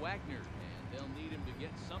 Billy Wagner, and they'll need him to get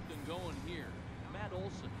something going here. Matt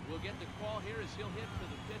Olson will get the call here as he'll hit for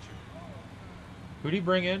the pitcher. Who'd he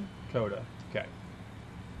bring in? Coda. Okay.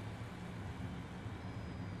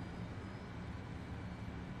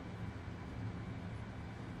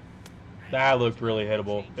 That looked really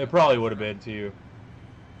hittable. It probably would have been, too.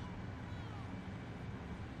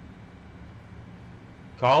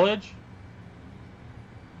 College?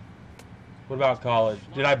 What about college?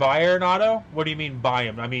 Did I buy Arenado? What do you mean buy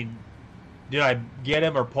him? I mean, did I get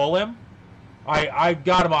him or pull him? I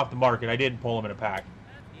got him off the market. I didn't pull him in a pack.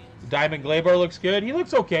 Diamond Glaber looks good. He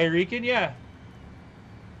looks okay, Rican, yeah.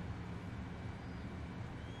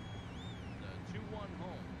 The 2-1 home.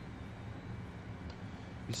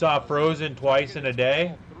 You saw Frozen twice in a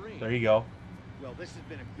day. There you go. Well, this has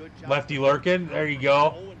been a good job. Lefty lurking. There you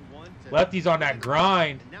go. Lefty's on that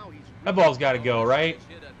grind. That ball's got to go, right?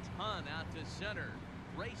 Hit a ton out to center.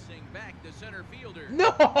 Racing back the center fielder.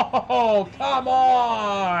 No! Come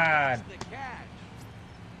on! The catch.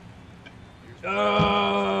 I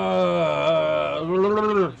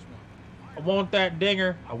want that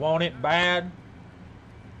dinger. I want it bad.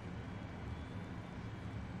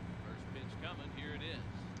 First pitch coming. Here it is.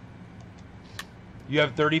 You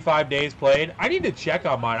have 35 days played. I need to check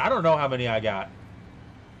on mine. I don't know how many I got.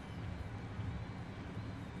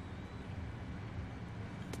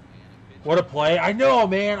 What a play. I know,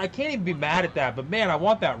 man. I can't even be mad at that. But, man, I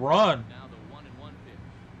want that run. Now the 1-1 pitch.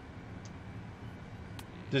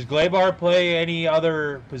 Does Glaber play any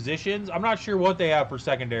other positions? I'm not sure what they have for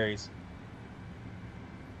secondaries.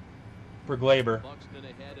 For Glaber. Buxton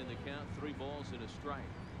ahead in the count. 3 balls and a strike.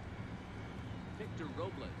 Victor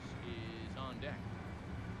Robles is on deck.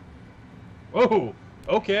 Oh,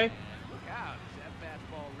 okay. And look out. That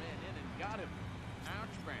fastball ran in and got him.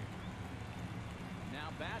 Ouchback. Now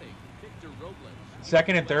batting, Victor Robles.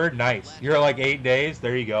 Second and third, nice. You're like 8 days.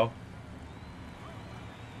 There you go.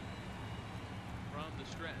 From the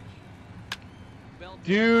stretch.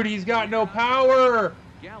 Dude, he's got no power.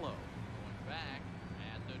 Gallo going back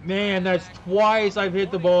at the Man, that's track. twice I've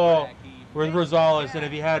hit the ball Back, he with makes Rosales, the and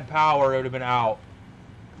if he catch. had power, it would have been out.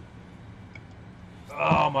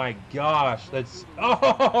 Oh my gosh, that's,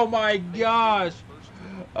 oh my gosh.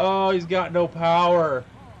 Oh, he's got no power.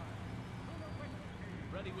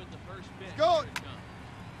 Ready with the first pitch. Go. Here it comes.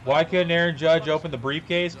 Why couldn't Aaron Judge open the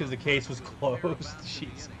briefcase? Because the case was closed.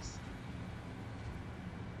 Jesus.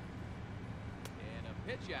 And a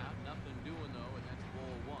pitch out, nothing doing though, and that's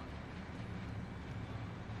ball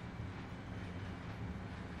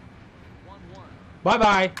 1. 1-1.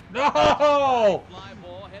 Bye-bye. No! Fly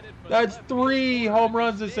ball headed for That's the left 3 field. home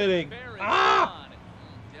runs this inning. Bearing Ah! on it.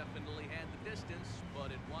 Definitely had the distance,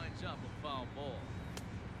 but it winds up a foul ball.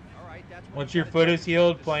 All right, that's what Once you your gotta foot do. is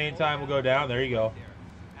healed, Just playing slow time will go down. There you go. there.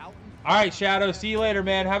 Out and All right, Shadow. See you later,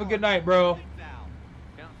 man. Have a good night, bro. foul.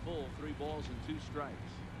 Count full, 3 balls and 2 strikes.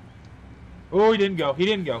 Oh, he didn't go. He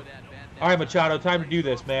didn't go. With that bat All right, down, Machado, time to do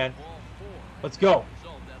this, man. ball 4. Let's go. Result,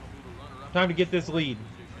 that'll move a runner up Time to get this lead.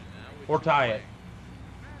 position now with Or 2 tie away. it.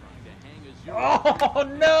 Trying to hang a 0. Oh,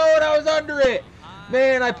 no, that was under it.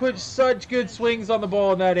 Man, I put such good swings on the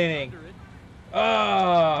ball in that inning. Under it.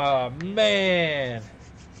 Oh, man.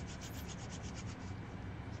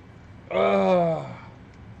 Oh.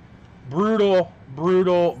 Brutal,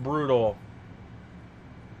 brutal, brutal.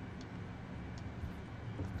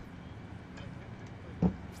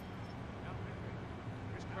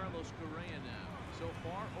 Here's Carlos Correa now. So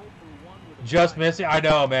far, 0 for 1 with a Just fly. missing. I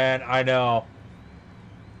know, man. I know.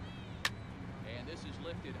 And this is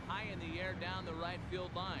lifted high in the air down the right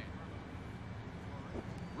field line.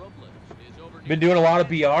 Robles is over. Been doing a lot of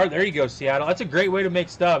BR. There you go, Seattle. That's a great way to make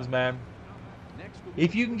stubs, man. Next will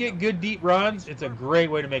If you can get good deep runs, it's a great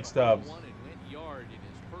way to make stubs. One and went yard in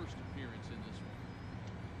his first appearance in this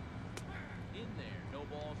one. In there, no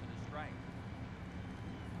balls and a strike.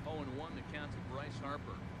 0-1 the count to Bryce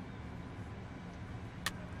Harper.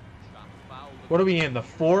 Chopped foul with What are we in? The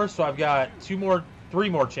 4th, so I've got 3 more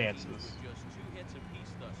chances. Just 2 hits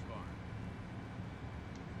apiece thus far.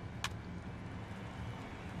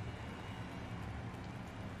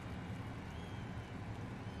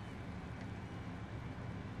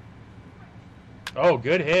 Oh,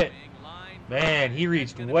 good hit. Big line. Man, he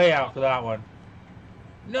reached way out for that one.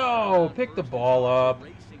 No, pick the ball up.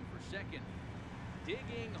 Racing for second.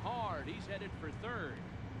 Digging hard. He's headed for third.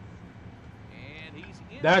 And he's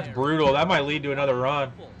in That's there. brutal. That might lead to another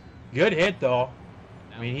run. Good hit, though.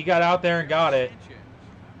 I mean, he got out there and got it. Sanchez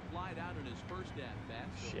flied out in his first at-bat,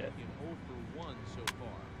 so Shit. making 0 for 1 so far.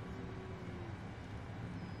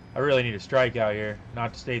 I really need a strikeout here.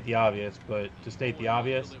 Not to state the obvious, but to state the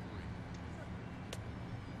obvious. Delivery.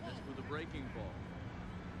 This with a breaking ball.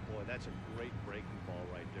 Boy, that's a great breaking ball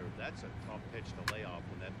right there. That's a tough pitch to lay off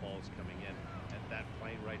when that ball's coming in. At that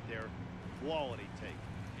plane right there, quality take.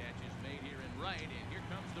 Catch is made here in right, and here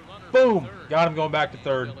comes the runner. Boom! from third. Got him going back to And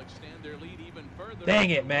third. they'll extend their lead even further. Dang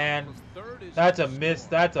The it, man. runner from third is That's a in miss. score.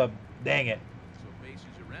 That's a... Dang it. So bases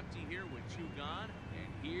are empty here with 2 gone,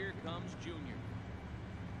 and here comes Junior.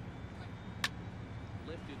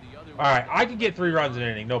 Lifted the other All right, way. I can get 3 runs in an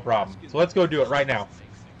inning. No problem. So let's go do it right now.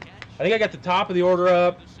 I think I got the top of the order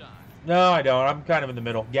up. No, I don't. I'm kind of in the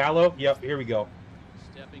middle. Gallo? Yep, here we go.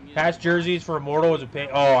 Step stepping in. Patch jerseys for Immortal was a pain.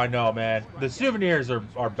 Oh, I know, man. The souvenirs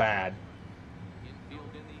are bad. Infield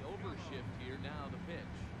in the overshift here. Now the pitch.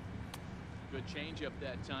 Good changeup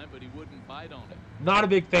that time, but he wouldn't bite on it. Not a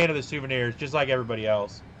big fan of the souvenirs, just like everybody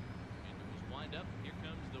else. Into his windup. Here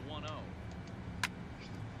comes the 1-0. And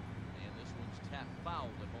this one's tapped foul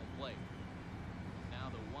at home plate. Now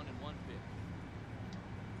the 1-1 pitch.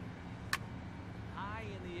 High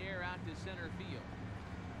in the air out to center field.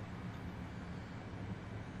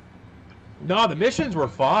 No, the missions were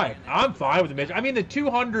fine. I'm fine with the mission. I mean, the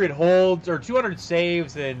 200 holds or 200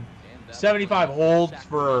 saves and 75 holds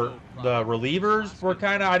for the relievers were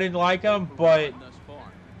kind of, I didn't like them, but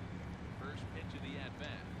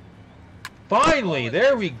finally,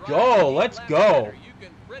 there we go. Let's go. You can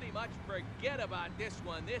pretty much forget about this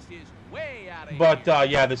one. This is way out of But here.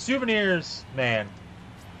 yeah, the souvenirs, man.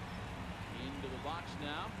 Into the box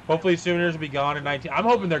now. Hopefully, souvenirs will be gone in 19. I'm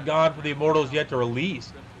hoping they're gone for the Immortals yet to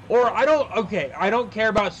release. Or I don't care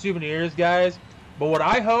about souvenirs, guys. But what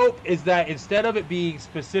I hope is that instead of it being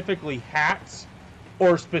specifically hats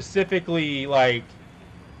or specifically like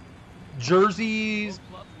jerseys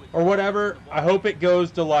or whatever, I hope it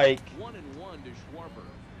goes to like 1-1 to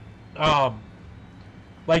Schwarber.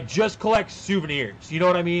 Like just collect souvenirs. You know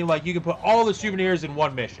what I mean? Like you can put all the souvenirs in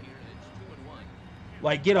one mission.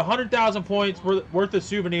 Like get 100,000 points worth of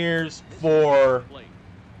souvenirs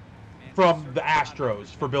from the Astros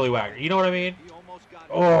for Billy Wagner. You know what I mean?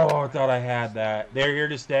 Oh, I thought I had that. They're here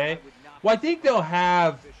to stay. Well, I think they'll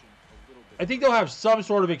have some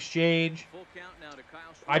sort of exchange.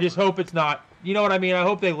 I just hope it's not. You know what I mean? I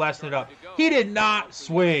hope they lessen it up. He did not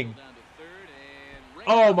swing.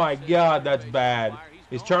 Oh my God, that's bad.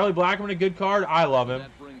 Is Charlie Blackmon a good card? I love him.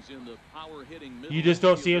 You just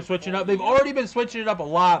don't see him switching up. They've already been switching it up a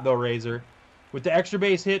lot though, Razor, with the extra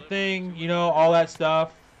base hit thing. You know, all that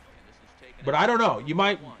stuff. But I don't know.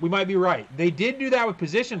 We might be right. They did do that with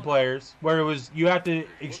position players, where it was you have to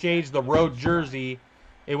exchange the road jersey.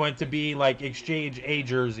 It went to be like exchange a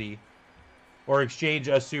jersey, or exchange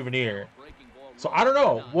a souvenir. So I don't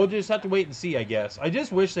know. We'll just have to wait and see, I guess. I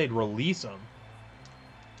just wish they'd release them.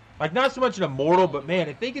 Like not so much an Immortal, but man,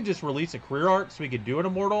 if they could just release a career arc so we could do an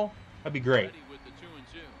Immortal, that'd be great. With the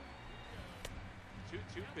 2-2.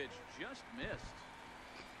 2-2 pitch just missed.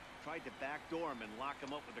 Tried to backdoor him and lock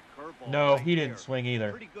him up with a curveball. No, right he didn't there. swing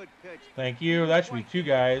either. Pretty good pitch. Thank you. That should be two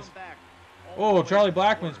guys. Oh, Charlie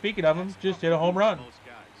Blackmon, speaking of him, just hit a home run.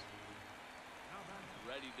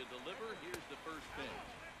 Ready to deliver. Here's the first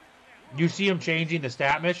pitch. You see him changing the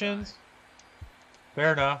stat missions?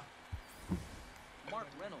 Fair enough. Mark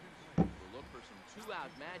Reynolds will look for some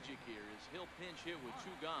two-out magic here as he'll pinch hit with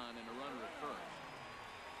two gone and a runner at first.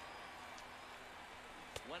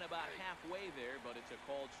 Went about halfway there, but it's a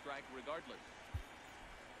called strike regardless.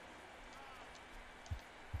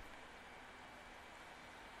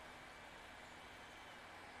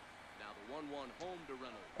 Now the 1-1 home to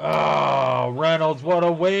Reynolds. Oh, Reynolds, what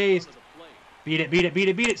a waste. Beat it, beat it, beat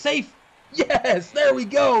it, beat it. Safe. Yes, there we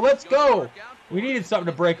go. Let's go. We needed something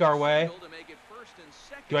to break our way.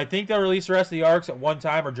 Do I think they'll release the rest of the arcs at one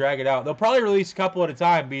time or drag it out? They'll probably release a couple at a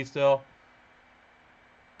time, B-Still.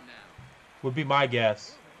 Would be my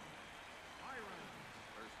guess.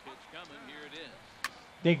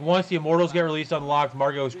 I think once the Immortals get released unlocked,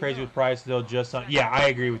 Margot was crazy with price. They'll just... Yeah, I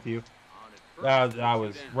agree with you. That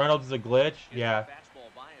was... Reynolds is a glitch? Yeah.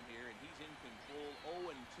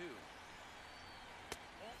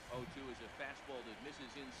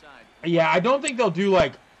 Yeah, I don't think they'll do,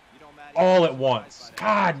 like, all at once.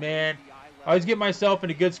 God, man. I always get myself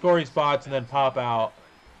into good scoring spots and then pop out.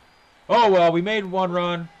 Oh, well, we made one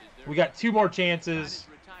run. We got two more chances.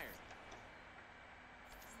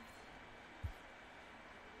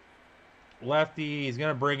 Lefty. He's going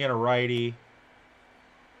to bring in a righty.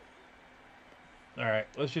 All right,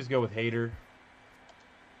 let's just go with Hader.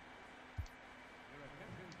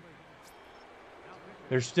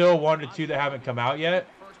 There's still 1 to 2 that haven't come out yet.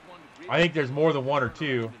 I think there's more than 1 or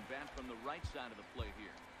 2.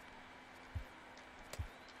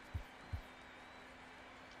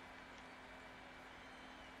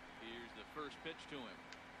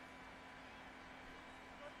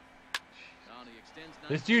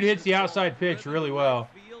 This dude hits the outside pitch really well.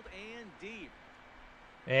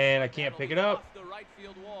 And I can't pick it up.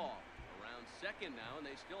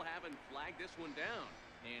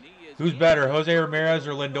 Who's better, Jose Ramirez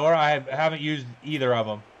or Lindor? I haven't used either of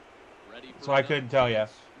them, so I couldn't tell you.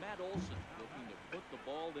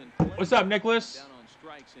 What's up, Nicholas?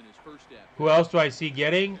 Who else do I see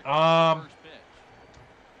getting?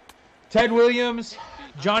 Ted Williams,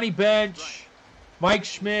 Johnny Bench, Mike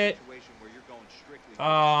Schmidt.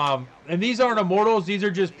 And these aren't immortals. These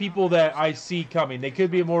are just people that I see coming. They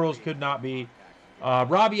could be immortals, could not be.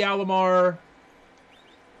 Robbie Alomar,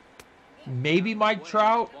 maybe Mike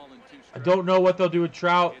Trout. I don't know what they'll do with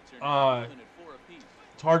Trout.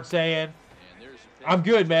 It's hard saying. I'm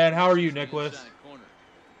good, man. How are you, Nicholas?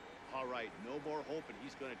 All right, no more hoping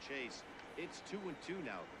he's going to chase. It's 2-2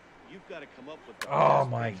 now. You've got to come up with the Oh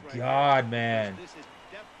best my pitch right God, now. man. This is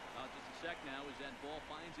Just a sec now as that ball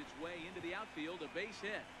finds its way into the outfield, a base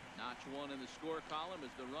hit. Notch one in the score column as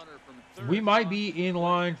the runner from third. We might be in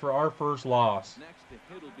line for our first loss.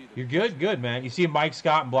 You're good? Good, man. You see Mike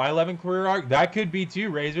Scott and Blyleven career arc? That could be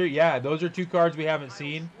too, Razor. Yeah, those are two cards we haven't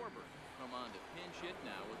seen. Come on to pinch hit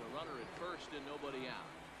now with a runner at first and nobody out.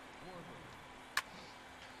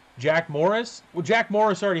 Jack Morris? Well, Jack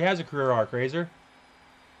Morris already has a career arc, Razor. Has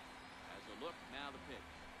a look, now the pitch.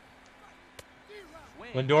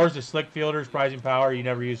 Swing. Lindor's a slick fielder, surprising power. You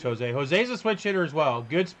never use Jose. Jose's a switch hitter as well.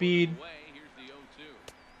 Good speed. Here's the 0-2.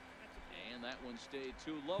 And that one stayed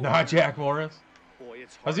too low. Not Jack Morris. Boy,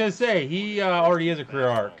 it's I was going to say, he already is a career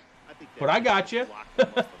arc. But I got you.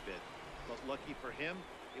 But lucky for him,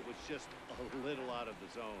 it was just a little out of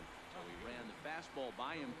the zone. So he ran the fastball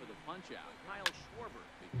by him for the punch-out. Kyle Schwarber.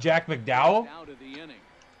 Jack McDowell? Out of the inning.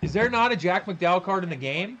 Is there not a Jack McDowell card in the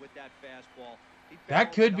game? With that fastball, he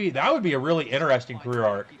That could be. That would be a really interesting career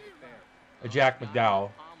arc. keep it fair. A Jack McDowell.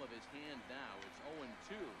 Palm of his hand now.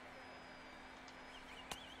 It's 0-2.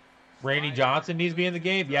 Randy Johnson needs to be in the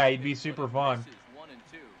game? Yeah, he'd be super fun. This is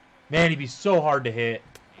 1-2. Man, he'd be so hard to hit.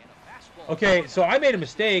 And a fastball. Okay, so I made a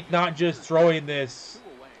mistake not just throwing this 2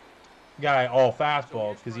 away. guy all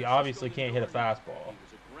fastballs because he obviously can't hit a fastball. He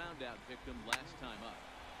was a ground out victim last time up.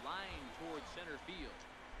 Flying towards center field.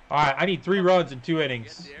 All right, I need 3 runs in 2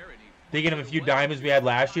 innings. Get there and he Thinking of a few diamonds we had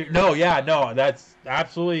last year? No, yeah, no, that's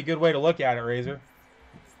absolutely a good way to look at it, Razor.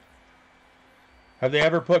 Have they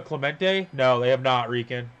ever put Clemente? No, they have not,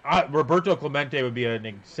 Rican. Roberto Clemente would be an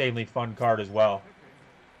insanely fun card as well.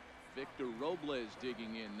 Victor Robles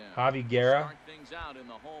digging in now. Javi Guerra. Start things out in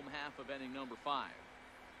the home half of inning number 5.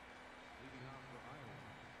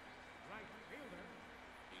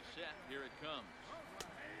 He's set. Here it comes.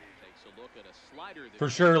 Takes a look at a slider. that For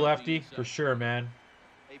sure, comes lefty. inside. For sure, man.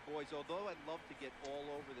 Hey, boys, although I'd love to get all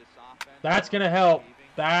over this offense, That's going to help.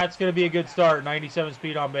 That's going to be a good start. 97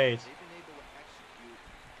 speed on base. they've been able to execute,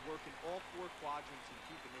 working all 4 quadrants and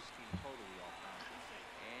keeping this team totally off balance.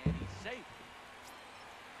 And he's safe.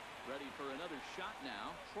 Ready for another shot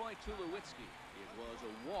now. Troy Tulowitzki. It was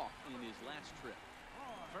a walk in his last trip.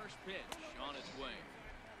 First pitch on its way.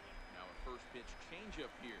 Now a first pitch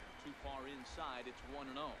changeup here. Too far inside. It's 1-0.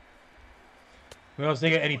 We was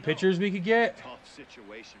thinking any pitchers we could get. Tough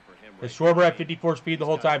situation for him. Is Schwarber at 54 speed the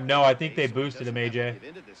whole time? No, I think they boosted him, AJ. Get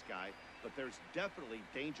into this guy, but there's definitely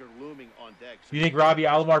danger looming on deck. So You think Robbie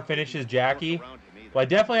Alomar finishes Jackie? Well, I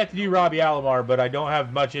definitely have to do Robbie Alomar, but I don't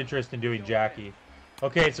have much interest in doing Jackie.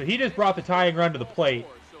 Okay, so he just brought the tying run to the plate.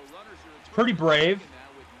 It's pretty brave.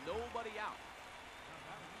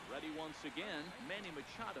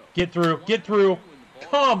 Get through. Get through.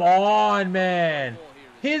 Come on, man.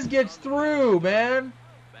 His gets through, man.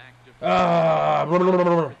 I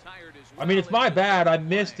mean, it's my bad. I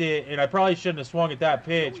missed it, and I probably shouldn't have swung at that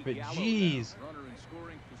pitch, but jeez.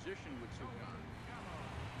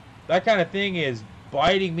 That kind of thing is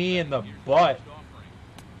biting me in the butt.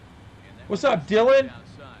 What's up, Dylan?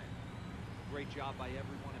 Great job by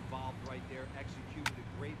everyone involved right there. Executed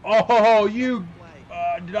a great Oh, you...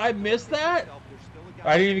 did I miss that?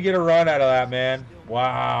 I didn't even get a run out of that, man.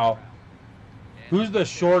 Wow. Who's the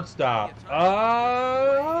shortstop?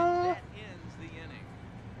 I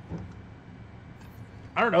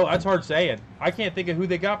don't know. That's hard saying. I can't think of who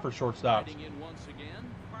they got for shortstops.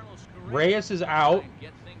 Reyes is out.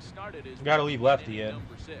 Got to leave lefty in.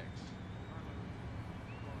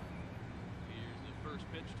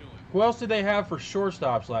 Who else did they have for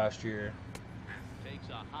shortstops last year?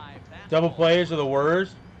 Double players are the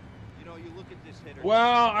worst. You know, you look at this hitter.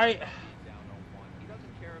 Well,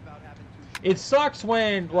 it sucks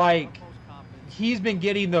when, like, he's been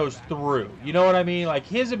getting those through. You know what I mean? Like,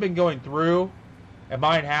 his have been going through, and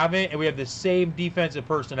mine haven't, and we have the same defensive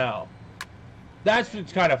personnel. That's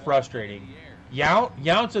what's kind of frustrating.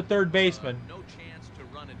 Yount's a third baseman. No chance to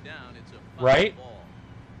run it down. It's a right? Ball.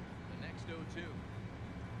 The next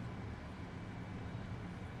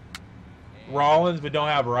 0-2. Rollins, but don't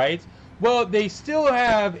have rights. Well, they still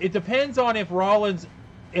have. It depends on if Rollins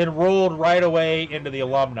enrolled right away into the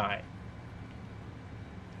alumni.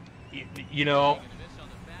 You know,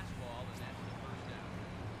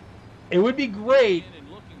 it would be great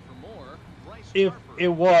if it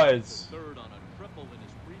was.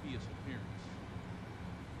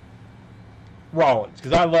 Rollins,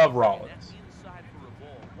 because I love Rollins. Inside for a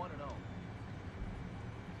ball, 1-0.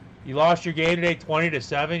 You lost your game today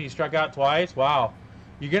 20-7. You struck out twice. Wow.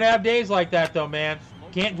 You're going to have days like that, though, man.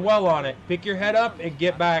 Can't dwell on it. Pick your head up and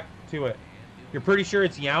get back to it. You're pretty sure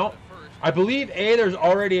it's Yount? I believe, there's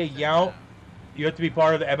already a Yount. You have to be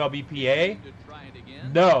part of the MLBPA.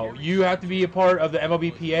 No, you have to be a part of the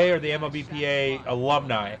MLBPA or the MLBPA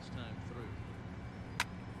alumni.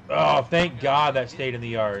 Oh, thank God that stayed in the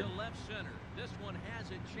yard. This one has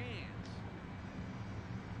a chance.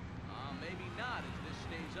 Maybe not, as this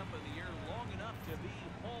stays up in the air long enough to be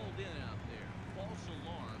hauled in out there. False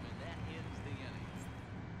alarm, and that ends the inning.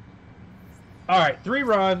 All right, 3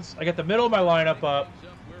 runs. I got the middle of my lineup up.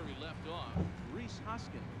 Where we left off, Reese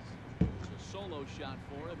Hoskins. It's a solo shot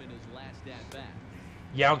for him in his last at-bat.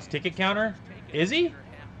 Yount's ticket counter? Is he?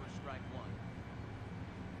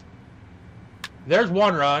 There's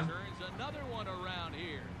 1 run. Another one around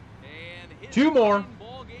here. And his 2 more.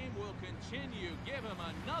 Ball game will continue. Give him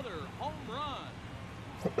another home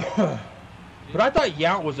run. But I thought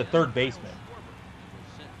Yount was a third baseman.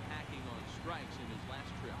 Sent packing on strikes in his last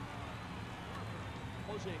trip.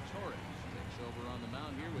 Jose Torres takes over on the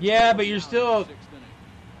mound here with Yeah, but you're still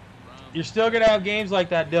gonna have games like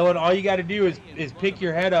that, Dylan. All you got to do is pick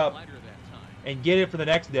your head up and get it for the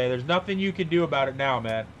next day. There's nothing you can do about it now,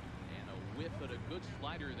 man.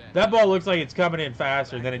 That ball looks like it's coming in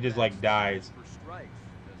faster, and then it just like dies.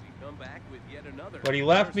 But he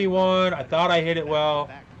left me one. I thought I hit it well.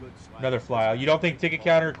 Another fly. You don't think ticket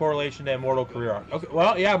counter correlation to immortal career arc? Okay,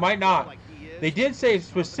 well, yeah, might not. They did say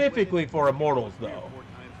specifically for immortals, though.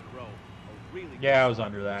 Yeah, I was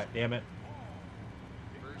under that. Damn it.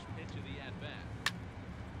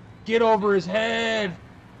 Get over his head.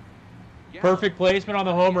 Perfect placement on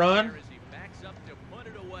the home run.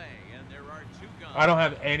 I don't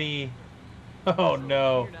have any. Oh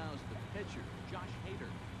no. Josh Hader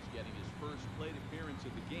is getting his first plate appearance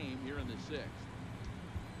of the game here in the 6th.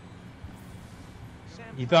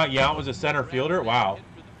 You thought Yount was a center fielder? Wow.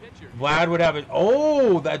 Vlad would have it.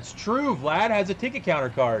 Oh, that's true. Vlad has a ticket counter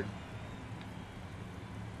card.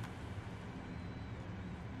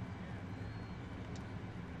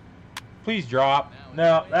 Please drop.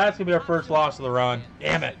 No, that's going to be our first loss of the run.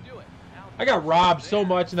 Damn it. I got robbed so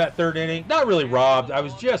much in that 3rd inning. Not really robbed. I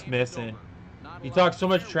was just missing. You talk so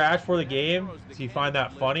much trash for the game. So you find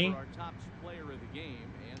that funny?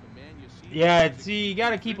 Yeah, see, you got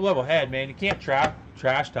to keep a level head, man. You can't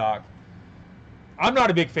trash talk. I'm not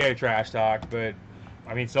a big fan of trash talk, but,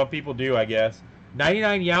 I mean, some people do, I guess.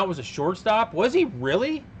 99 Yount was a shortstop? Was he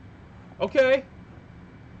really? Okay.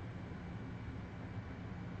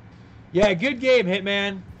 Yeah, good game,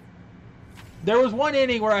 Hitman. There was 1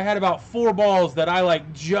 inning where I had about 4 balls that I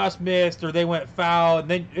like just missed or they went foul, and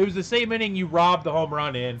then it was the same inning you robbed the home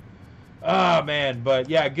run in. Oh man, but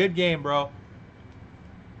yeah, good game, bro.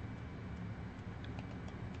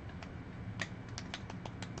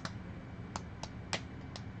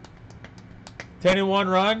 Ten and 1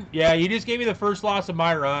 run. Yeah, you just gave me the first loss of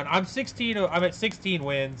my run. I'm at 16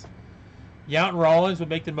 wins. Yount and Rollins would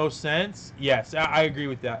make the most sense. Yes, I agree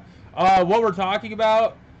with that. What we're talking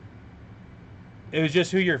about. It was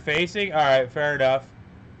just who you're facing? All right, fair enough.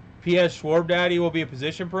 P.S. Schwarb Daddy will be a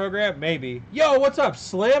position program? Maybe. Yo, what's up,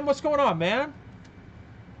 Slim? What's going on, man?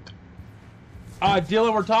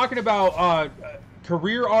 Dylan, we're talking about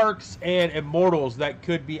career arcs and immortals that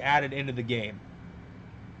could be added into the game.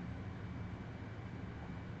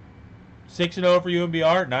 6-0 for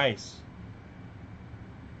UMBR? Nice.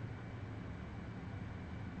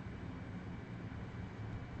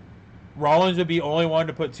 Rollins would be only one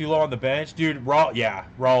to put too low on the bench. Dude, yeah,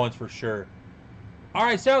 Rollins for sure. All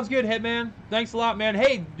right, sounds good, Hitman. Thanks a lot, man.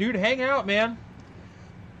 Hey, dude, hang out, man.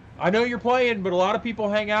 I know you're playing, but a lot of people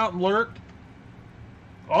hang out and lurk.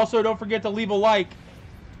 Also, don't forget to leave a like.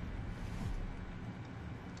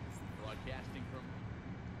 Broadcasting from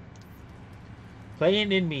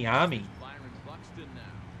Playing in Miami.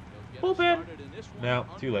 Bullpen. No,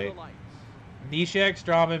 too late. Nishek,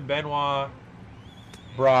 Strawman, Benoit,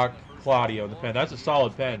 Brock, Claudio in the pen. That's a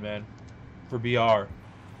solid pen, man, for BR.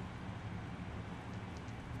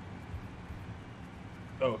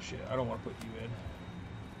 Oh, shit. I don't want to put you in.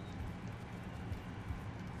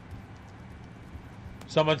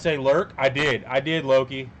 Someone say lurk? I did. I did,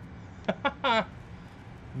 Loki.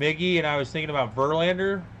 Miggy, and I was thinking about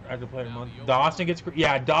Verlander. I have to play him on. Dawson gets...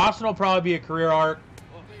 Yeah, Dawson will probably be a career arc.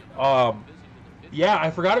 Yeah,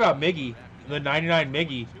 I forgot about Miggy. The 99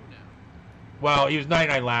 Miggy. Well, he was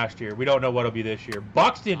 99 last year. We don't know what he'll be this year.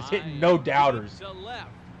 Buxton's hitting no doubters.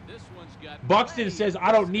 Buxton says,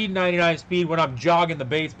 I don't need 99 speed when I'm jogging the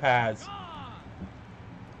base paths.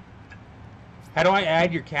 How do I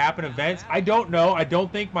add your cap in events? I don't know. I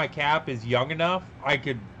don't think my cap is young enough. I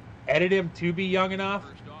could edit him to be young enough,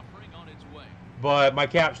 but my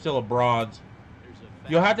cap's still a bronze.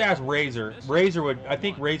 You'll have to ask Razor. Razor would, I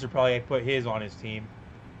think Razor probably put his on his team.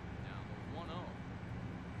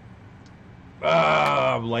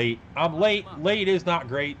 I'm late. I'm late. Late is not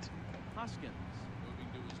great.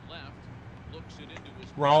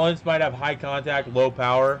 Rollins might have high contact, low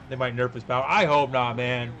power. They might nerf his power. I hope not,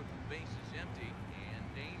 man.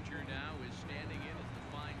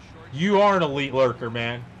 You are an elite lurker,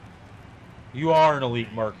 man. You are an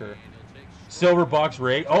elite lurker. Silver Bucks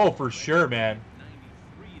rate. Oh, for sure, man.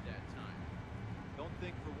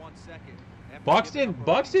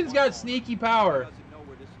 Buxton's got sneaky power.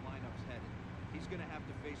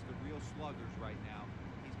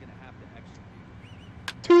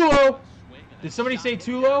 Tulo. Did somebody say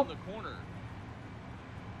Tulo?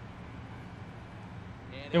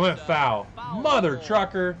 It went foul. Mother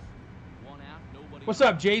trucker. What's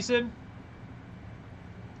up, Jason?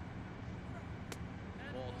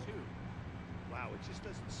 Wow, it just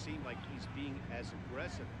doesn't seem like he's being as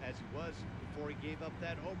aggressive as he was before he gave up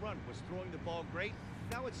that home run. Was throwing the ball great.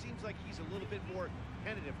 Now it seems like he's a little bit more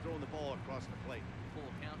tentative throwing the ball across the plate. Full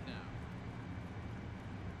count now.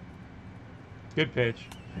 Good pitch.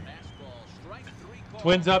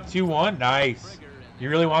 Twins up 2-1. Nice. You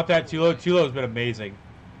really want that, Tulo? Tulo's been amazing.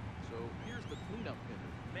 So here's the cleanup hitter,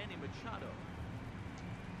 Manny Machado.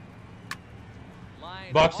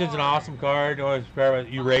 Buxton's an awesome card.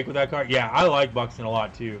 You rake with that card? Yeah, I like Buxton a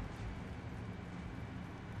lot too.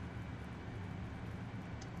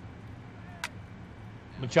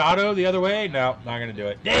 Machado the other way? No, not going to do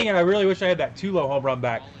it. Dang it, I really wish I had that Tulo home run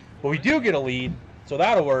back. But we do get a lead, so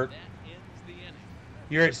that'll work.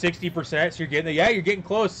 You're at 60%, so you're getting yeah, you're getting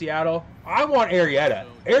close, Seattle. I want Arrieta.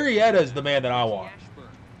 Arrieta is the man that I want.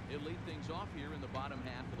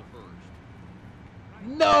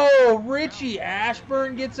 No, Richie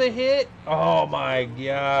Ashburn gets a hit. Oh my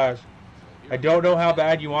gosh. I don't know how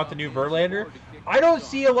bad you want the new Verlander. I don't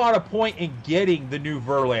see a lot of point in getting the new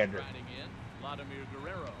Verlander.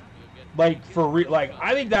 Like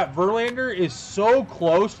I think that Verlander is so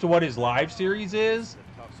close to what his live series is.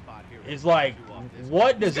 Is like,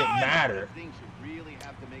 what does it matter?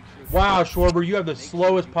 Wow, Schwarber, you have the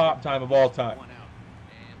slowest pop time of all time.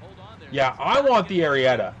 Yeah, I want the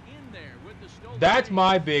Arrieta. That's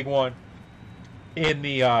my big one in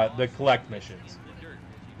the collect missions.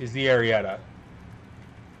 Is the Arrieta.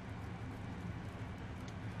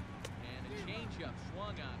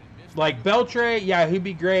 Like Beltre, yeah, he'd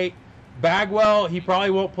be great. Bagwell, he probably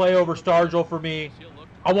won't play over Stargell for me.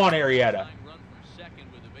 I want Arrieta.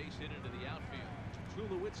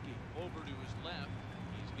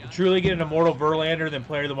 Truly get an immortal Verlander, then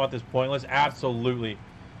player of the month is pointless. Absolutely.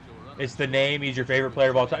 It's the name. He's your favorite player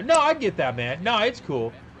of all time. No, I get that, man. No, it's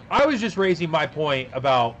cool. I was just raising my point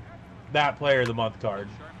about that player of the month card.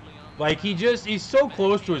 Like, he's so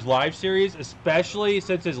close to his live series, especially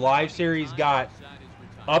since his live series got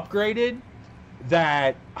upgraded,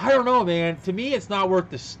 that, I don't know, man. To me, it's not worth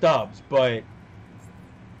the stubs, but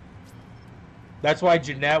that's why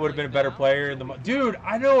Jeanette would have been a better player in the month. Dude,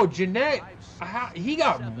 I know, Jeanette, he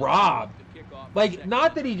got robbed. Like,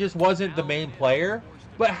 not that he just wasn't the main player,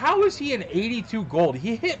 but how is he an 82 gold?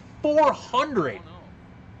 He hit 400.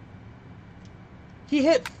 He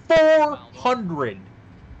hit 400.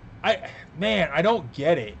 Man, I don't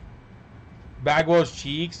get it. Bagwell's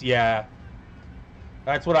cheeks, yeah.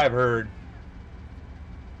 That's what I've heard.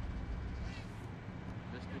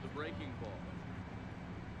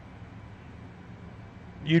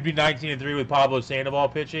 You'd be 19-3 with Pablo Sandoval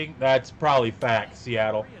pitching? That's probably fact,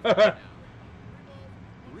 Seattle.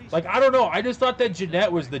 Like, I don't know. I just thought that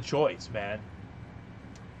Jeanette was the choice, man.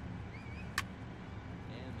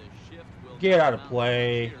 Get out of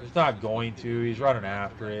play. It's not going to. He's running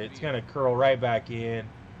after it. It's going to curl right back in.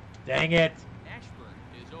 Dang it.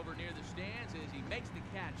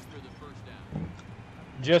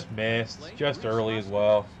 Just missed. Just early as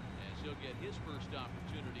well.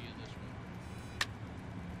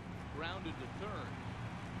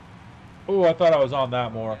 Oh, I thought I was on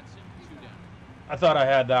that more. I thought I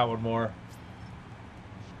had that one more.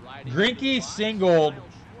 Greinke singled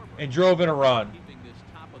and drove in a run.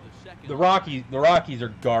 The Rockies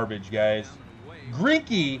are garbage, guys.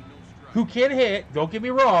 Greinke, who can hit, don't get me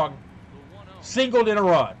wrong, singled in a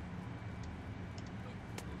run.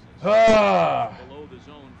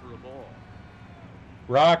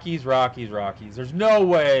 Rockies. There's no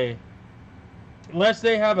way. Unless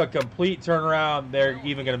they have a complete turnaround, they're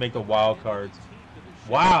even going to make the wild cards.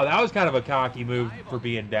 Wow, that was kind of a cocky move for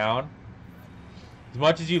being down. As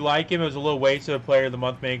much as you like him, it was a little wasted of Player of the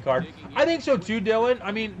Month main card. I think so too, Dylan.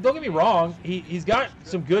 I mean, don't get me wrong. He's got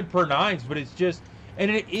some good per nines, but it's just, and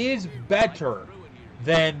it is better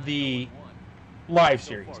than the live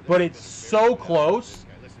series. But it's so close,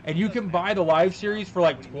 and you can buy the live series for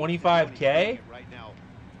like $25K.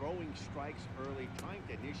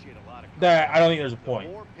 That I don't think there's a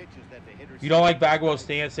point. You don't like Bagwell's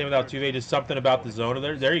stance, same without Altuve, just something about the zone of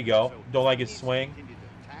there. There you go. Don't like his swing.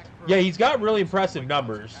 Yeah, he's got really impressive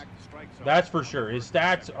numbers. That's for sure. His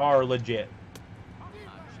stats are legit.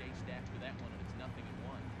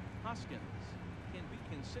 Hoskins can be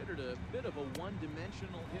considered a bit of a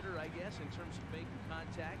one-dimensional hitter, I guess, in terms of making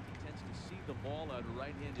contact. He tends to see the ball out of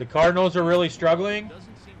right-handed. The Cardinals are really struggling.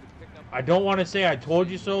 I don't want to say I told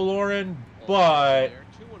you so, Lauren, but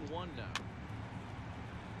 2-1 now.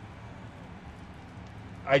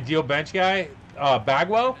 ideal bench guy,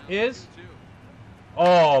 Bagwell is.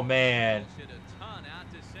 Oh man. Hit a ton out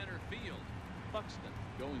to center field. Buxton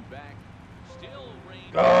going back. Still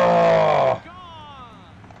range. Oh. Gone.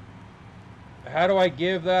 How do I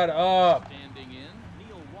give that up? Standing in,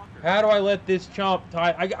 Neil Walker. How do I let this chump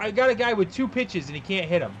tie? I got a guy with 2 pitches and he can't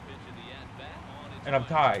hit him, Pitch of the at-bat on its and I'm way.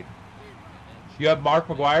 tied. You have Mark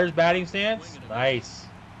McGuire's batting stance? Nice.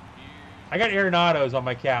 I got Arenado's on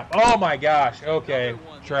my cap. Oh my gosh. Okay.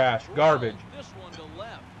 Trash. Garbage. This one to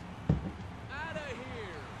left. Out of here.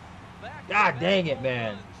 Back to God back dang it, home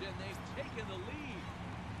man. runs, and they've taken the lead.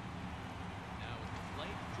 Now at the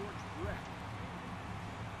plate, George Brett.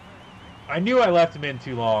 I knew I left him in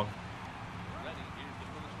too long. Ready, here's the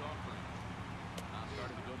first offering. Now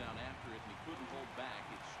started to go down after it, and he couldn't hold back.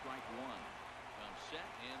 It's strike one. Comes set,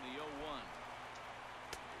 and the 0-1.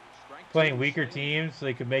 Strike Playing two, weaker swinging. teams so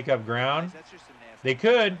they could make up ground. That's just a nasty They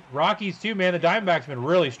could. Rockies too, man. The Diamondbacks been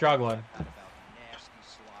really struggling. about nasty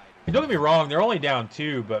sliders. And don't get me wrong, they're only down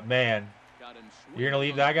 2, but man, Got him you're gonna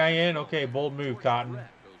leave that guy in? Okay, bold move, Cotton. Brett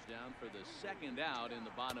goes down for the second out in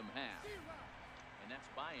the bottom half. And that's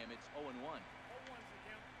by him. It's 0-1.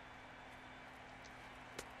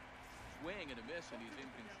 Swing and a miss, and he's in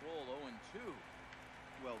control. 0-2.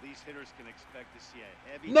 Well, these hitters can expect to see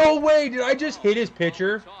a heavy. No way! Did I just hit his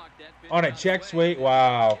pitcher on a check swing?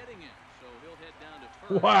 Wow.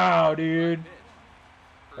 Wow, dude.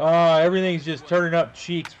 Everything's just turning up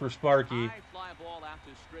cheeks for Sparky.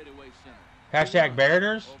 Hashtag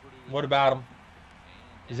Baroners? What about him?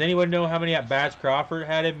 Does anyone know how many at-bats Crawford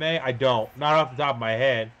had in May? I don't. Not off the top of my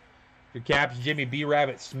head. Your cap's Jimmy B.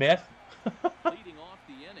 Rabbit Smith. Leading off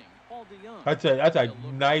the inning, Paul DeYoung. That's a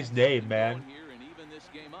nice name, man. Here and even this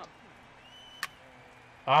game up.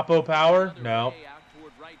 Oppo Power? Another No. way out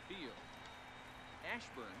toward right field.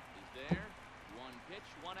 Ashburn is there. One pitch,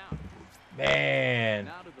 one out. Man.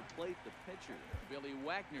 Now to the plate, the pitcher, Billy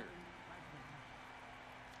Wagner.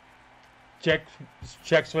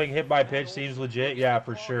 Check swing hit by pitch seems legit. Yeah,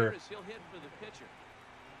 for sure. He'll hit for the pitcher.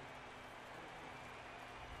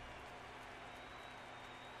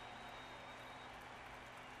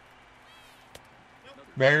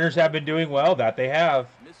 Mariners have been doing well. That they have.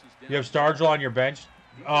 Misses down. You have Stargell on your bench.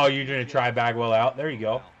 Oh, you're going to try Bagwell out. There you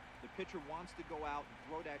go. The pitcher wants to go out and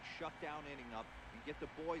throw that shutdown inning up and get the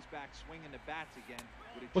boys back swinging the bats again.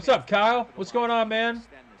 with a What's chance up, Kyle? for the What's going on, man?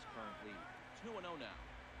 extend this current lead. 2-0 now.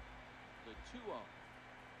 The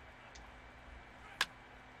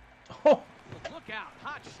 2-0. Oh, Look out.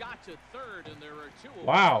 Hot shot to third, and there are 2 away.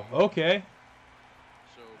 wow. Okay.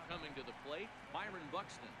 So coming to the plate, Byron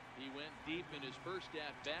Buxton. He went deep in his first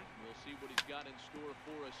at-bat. We'll see what he's got in store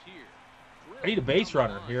for us here. I need a base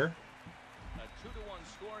runner here. A 2-1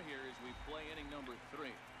 score here as we play inning number 3.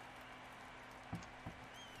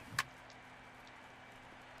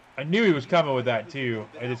 I knew he was coming with that, too.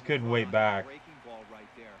 I just couldn't wait back. Breaking ball right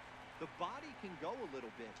there. The body can go a little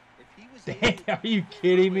bit. If he was Dang, are you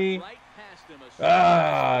kidding me? Right past him,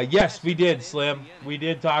 a Yes, we did, Slim. We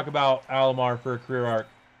did talk about Alomar for a career arc.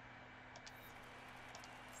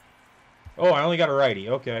 Oh, I only got a righty.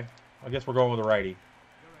 Okay. I guess we're going with a righty.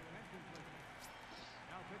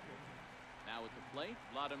 Now at the plate,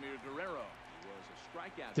 Vladimir Guerrero. He was a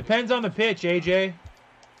strikeout. Depends on the pitch, AJ.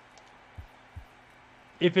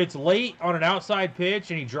 If it's late on an outside pitch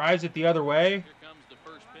and he drives it the other way, Here comes the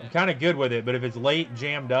first pitch. I'm kind of good with it. But if it's late,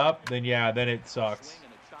 jammed up, then yeah, then it sucks. Swing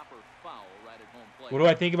and a chopper foul right at home plate. What do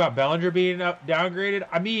I think about Bellinger being downgraded?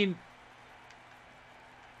 I mean,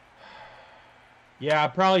 yeah,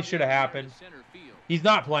 probably should have happened. Center field. He's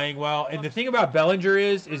not playing well. And the thing about Bellinger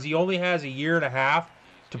is he only has a year and a half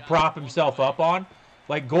to prop himself up on.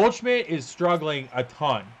 Like, Goldschmidt is struggling a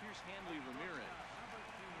ton. Here's Hanley Ramirez.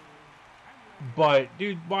 But,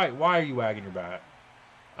 dude, why are you wagging your bat?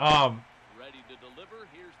 Ready to deliver.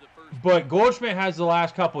 Here's the first. But Goldschmidt has the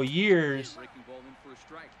last couple years Breaking ball in for a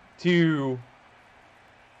strike. to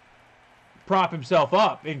prop himself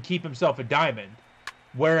up and keep himself a diamond.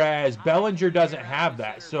 Whereas Bellinger doesn't have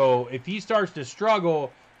that. So if he starts to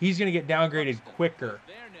struggle, he's going to get downgraded quicker.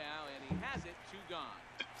 There now, and he has it. Two gone.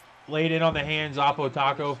 Laid in on the hands, Oppo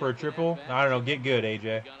Taco for a triple. I don't know. Get good,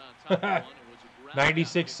 AJ.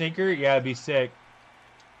 96 sinker? Yeah, it'd be sick.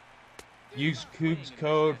 Use Cougs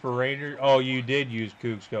code for Rangers. Oh, you did use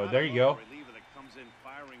Cougs code. There you go. Reliever that comes in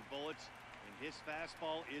firing bullets, and his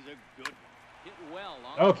fastball is a good one. Hit well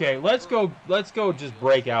on Okay, let's go. Let's go. Just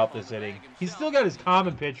break out this inning. He's still got his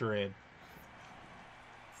common pitcher in.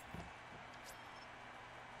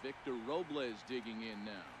 Victor Robles digging in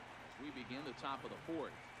now. As we begin the top of the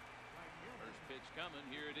fourth. First pitch coming.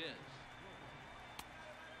 Here it is.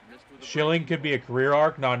 Missed with a Schilling could be a career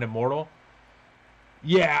arc, not an immortal.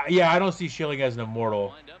 Yeah, I don't see Schilling as an immortal.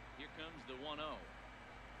 wind up. Here comes the 1-0.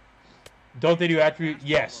 Don't they do attributes?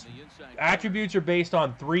 Yes. Attributes are based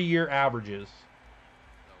on 3-year averages.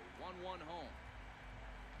 The 1-1 home.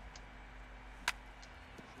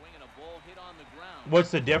 Swinging a ball hit on the ground. What's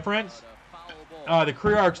the difference? But a foul ball. The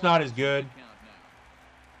career arc's not as good. Count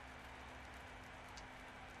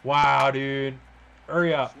now. Wow, dude.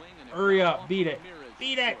 Hurry up. Swing and a Hurry foul up. off Beat of it. Ramirez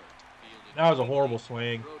Beat to it. short. Fielded That was a quickly. horrible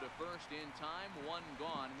swing. Throw to first in time. One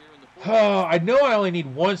gone here in the fourth. Oh, I know I only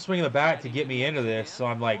need one swing of the bat to get me into this, so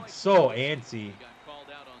I'm like so antsy. He got called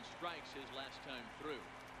out on strikes his last time through.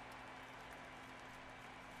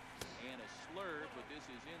 And a slur, but this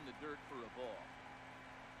is in the dirt for a ball.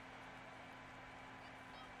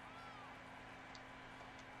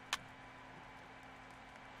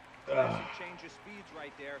 Classic change of speeds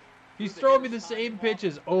right there. He's throwing me the same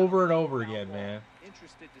pitches over and over again, man.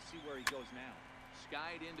 Interested to see where he goes now.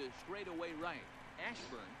 Skied into straightaway right.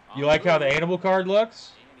 Ashburn. You like how the animal card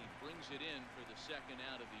looks? And he brings it in for the second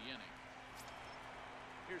out of the inning.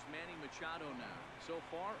 Here's Manny Machado now. So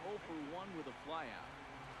far, 0 for 1 with a flyout.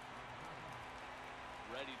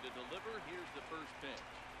 Ready to deliver. Here's the first pitch.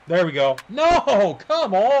 There we go. No,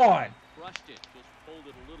 come on. Crushed it. Just pulled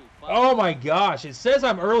it a little Oh my gosh. It says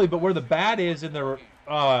I'm early, but where the bat is in the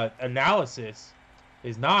analysis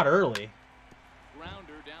is not early.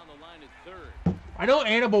 Grounder down the line at third. I know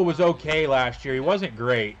Annibal was okay last year. He wasn't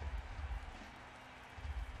great.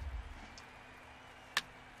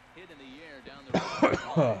 Hit in the air down the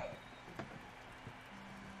right.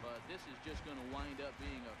 But this is just going to wind up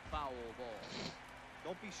being a foul ball.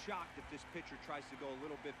 Don't be shocked if this pitcher tries to go a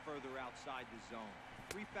little bit further outside the zone.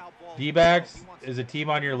 3 foul balls. D-backs is a team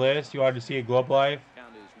on your list. You wanted to see a Globe Life?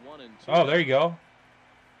 Count is 1 and 2. Oh, there you go.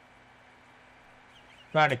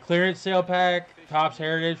 Found a clearance sale pack. Topps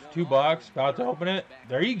Heritage for $2. About to open it.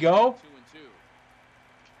 There you go. 2 and 2.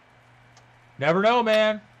 Never know,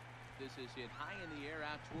 man. This is hit high in the air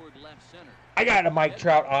out toward left center. I got a Mike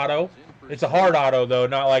Trout auto. It's a hard auto, though,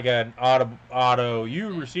 not like an auto.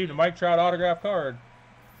 You received a Mike Trout autograph card.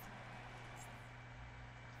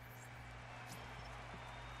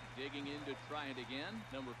 Digging in to try it again.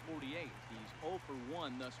 Number 48. He's 0 for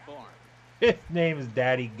 1 thus far. His name is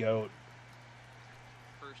Daddy Goat.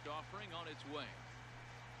 First offering on its way.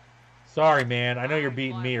 Sorry, man. I know you're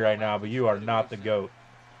beating me right now, but you are not the GOAT.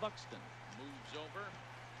 Buxton moves over.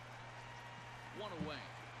 1 away.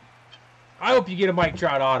 I hope you get a Mike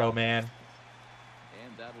Trout auto, man.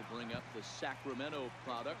 And that'll bring up the Sacramento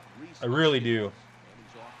product. Reese I really Hoskins. do. And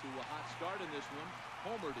he's off to a hot start in this one.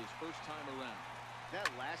 Homered his first time around. That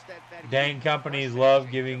last at-bat, Dang companies love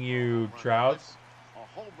giving you Trouts. A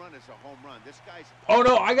home run is a home run. This guy's Oh,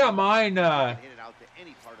 no, I got mine. hit it out to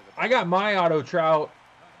any part of the I got my auto Trout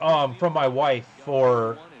from my wife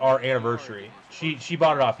for our anniversary. She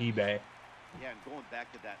bought it off eBay. Yeah, and going back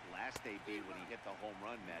to that last AB when he hit the home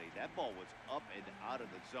run, Matty, that ball was up and out of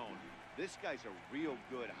the zone. This guy's a real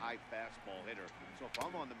good high fastball hitter. So if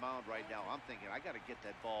I'm on the mound right now, I'm thinking I got to get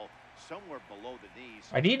that ball somewhere below the knees.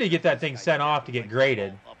 I need to get that thing sent off to get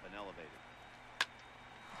graded. Up and elevated.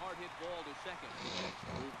 Hard hit ball to second.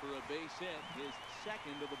 Through for a base hit. His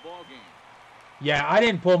second of the ball game. Yeah, I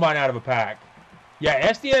didn't pull mine out of a pack.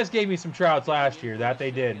 Yeah, SDS gave me some Trouts last year. That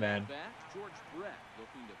they did, man. George Brett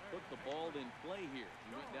looking to put the ball in play here.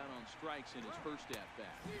 He went down on strikes in his first at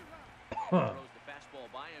bat. Throws the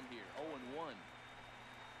fastball by him here. 0-1.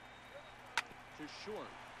 To short.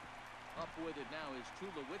 Up with it now is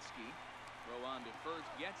Tulowitzki. Throw on to first,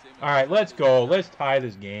 gets him. All right, let's go. Let's tie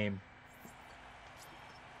this game.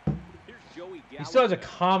 Here's Joey He still has a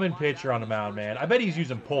Gallagher. common pitcher on the mound, man. I bet he's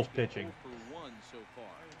using pulse pitching. 0 for 1 so far.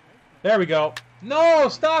 There we go. No,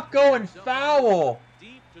 stop going foul.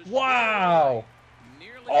 Deep to Wow.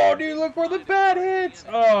 Nearly Oh, dude, look where the bat hits.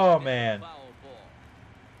 Oh, man. Foul ball.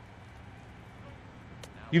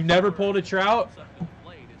 You've never pulled a trout?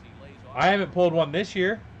 I haven't pulled one this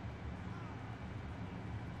year.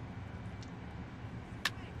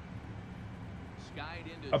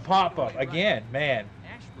 A pop-up again, man.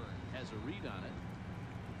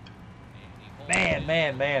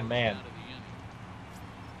 Man.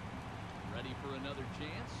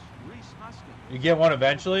 You get one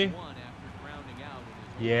eventually?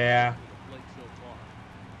 Yeah.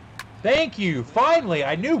 Thank you. Finally,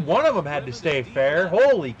 I knew one of them had to stay fair.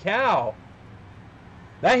 Holy cow.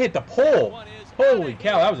 That hit the pole. Holy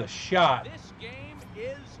cow, that was a shot. This game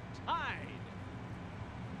is tied.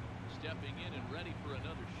 Stepping in and ready for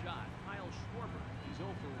another shot, Kyle Schwarber. He's 0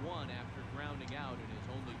 for 1 after grounding out in his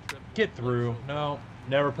only trip. Get through. No.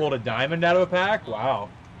 Never pulled a diamond out of a pack? Wow.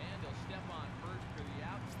 And he'll step on first for the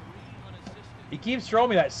out, 3 unassisted. He keeps throwing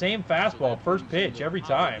me that same fastball first pitch every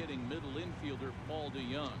time. Middle infielder Paul DeYoung.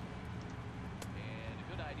 And a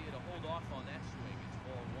good idea to hold off on that swing. It's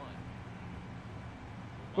ball 1.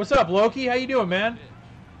 What's up, Loki? How you doing, man?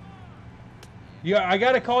 I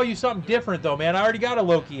got to call you something different, though, man. I already got a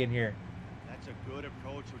Loki in here. That's a good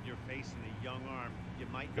approach when you're facing a young arm. You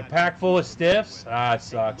might a pack full of stiffs? Ah, it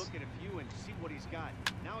sucks. Look at a few and see what he's got.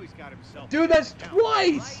 Now he's got himself. Dude, that's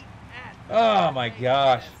twice! Oh, my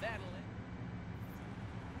gosh.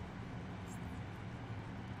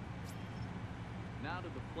 Now to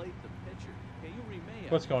the plate, the pitcher.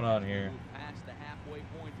 What's going on here? Past the halfway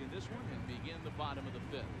point in this one and begin the bottom of the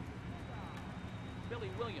 5th. Billy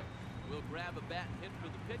Williams will grab a bat and hit for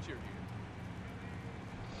the pitcher here.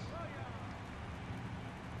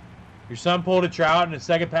 Your son pulled a trout in the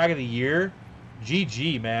second pack of the year?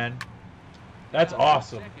 GG, man. That's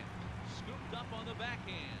awesome. Scooped up on the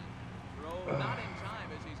backhand. Throw not in time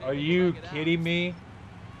as he's Are you kidding me?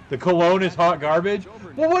 The cologne is hot garbage?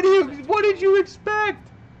 Well, what did you expect?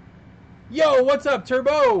 Yo, what's up,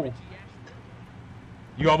 Turbo?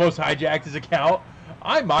 You almost hijacked his account?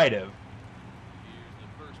 I might have.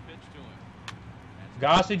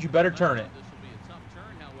 Gossage, you better turn it.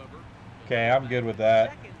 Okay, I'm good with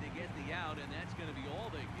that.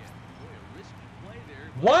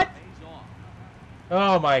 What?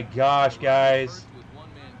 Oh my gosh, guys.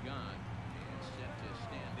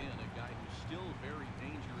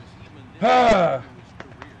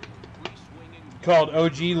 Called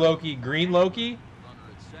OG Loki Green Loki?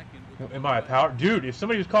 Am I a power? Dude, if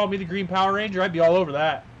somebody was calling me the Green Power Ranger, I'd be all over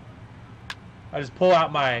that. I just pull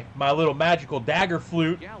out my little magical dagger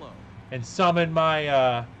flute and summon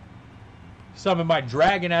my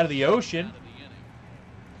dragon out of the ocean.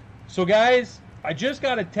 So guys, I just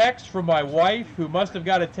got a text from my wife, who must have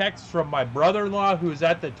got a text from my brother-in-law, who's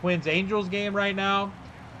at the Twins Angels game right now.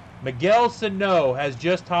 Miguel Sano has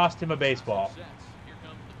just tossed him a baseball.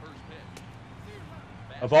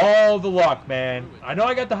 Of all the luck, man. I know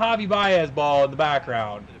I got the Javi Baez ball in the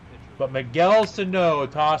background, but Miguel Sano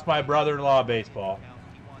tossed my brother-in-law a baseball.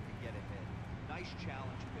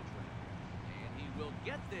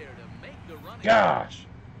 Gosh.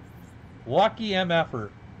 Lucky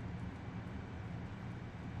MFer.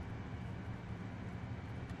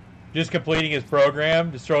 Just completing his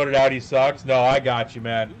program, just throwing it out, he sucks. No, I got you,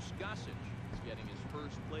 man. Getting his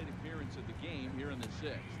first plate appearance of the game here in the 6th.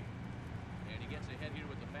 And he gets ahead here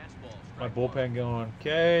with the fastball. My bullpen going,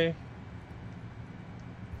 okay.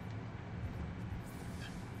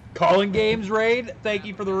 Colin Games raid. Thank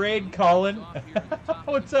you for the raid, Colin.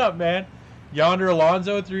 What's up, man? Yonder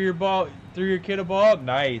Alonso threw your kid a ball.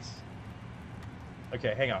 Nice.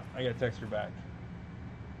 Okay, hang on. I gotta text her back.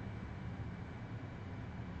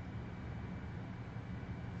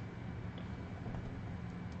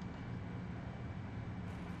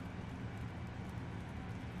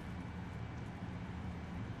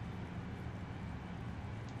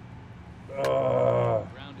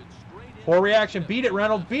 Poor reaction. Beat it,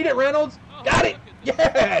 Reynolds. Beat it, Reynolds. Got it.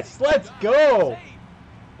 Yes. Let's go.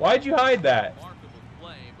 Why'd you hide that?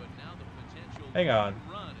 Hang on.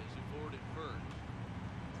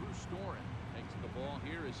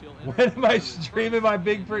 When am I streaming my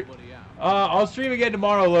big free? I'll stream again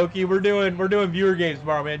tomorrow, Loki. We're doing viewer games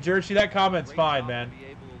tomorrow, man. Jersey, that comment's fine, man.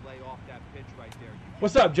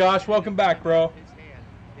 What's up, Josh? Welcome back, bro.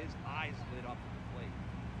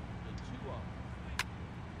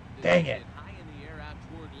 Dang it.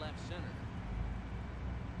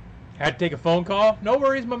 Had to take a phone call. No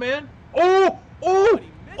worries, my man. Oh! Oh!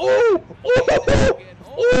 Oh! Oh!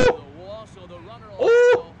 Oh!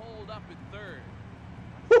 Oh!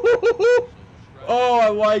 Oh, I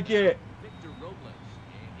like it.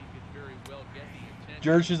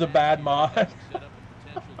 Jersh is a bad mod.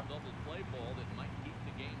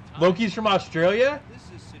 Loki's from Australia?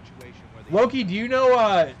 Loki, do you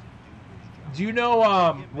know Do you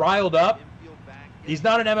know Riled Up? Infield back. He's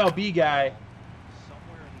not an MLB guy.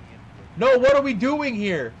 Somewhere in the infield. No, what are we doing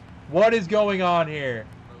here? What is going on here?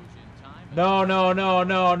 No, no, no,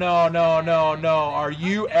 no, no, no, no, no. Are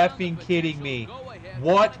you effing kidding me?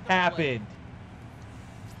 What happened?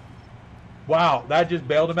 Wow, that just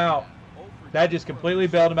bailed him out. That just completely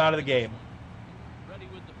bailed him out of the game. Ready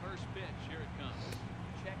with the first pitch. Here it comes.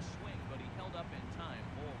 Check swing, but he held up in time.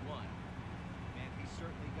 Ball one. Man, he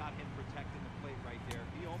certainly got him protecting the plate right there.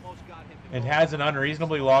 He almost got him to And go has an out.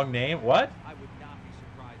 unreasonably long name. What? I would not be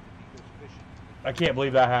surprised if he goes fishing. I can't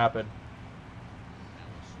believe that happened. Now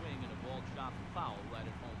a swing and a ball chopped foul right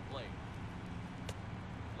at home plate.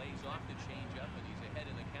 Lays off the changeup, and he's ahead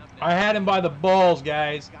in the count. I had him by the balls,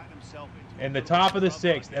 guys. Got himself into In the top of the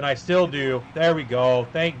sixth, and I still do. There we go.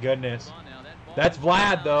 Thank goodness. That's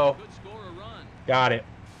Vlad, though. Could score a run. Got it.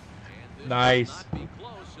 And this Nice. will not be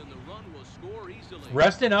close, and the run will score easily.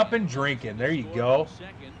 Resting up and drinking. There you go.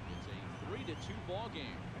 Second, it's a 3-2 ball game.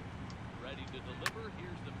 Ready to deliver.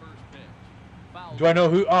 Here's the first pitch. Foul. Do I know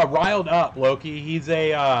who? Riled Up, Loki. He's a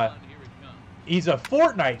Here it comes. he's a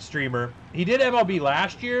Fortnite streamer. He did MLB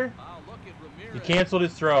last year. Look at He Ramirez. canceled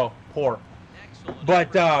his throw. Poor. Excellent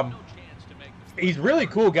But effort. No chance to make the play. he's a really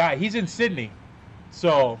cool guy. He's in Sydney.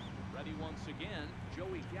 So Ready once again.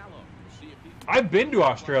 Joey Gallo. We'll see if he can- I've been to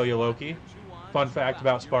Australia, Loki. 2 on, Fun 2 fact out.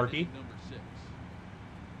 about Here Sparky. in inning number 6.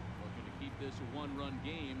 Looking to keep this a one-run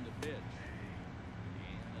game. The pitch.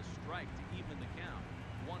 And a strike to even the count.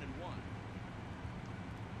 1-1.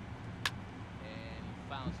 And he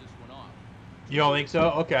fouls this one off. you don't think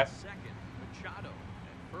so? Okay. Second, Machado.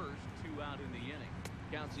 At first, 2 out in the inning.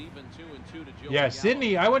 Counts even 2-2 to Joey Yeah, Gallo.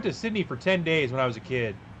 Sydney. I went to Sydney for 10 days when I was a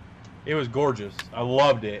kid. It was gorgeous. I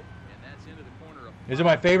loved it. And that's into the corner of Is it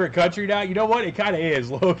my favorite country now? You know what? It kind of is,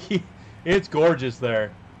 Loki. It's gorgeous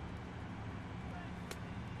there.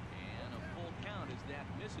 And a full count as that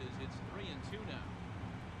misses. It's 3-2 now.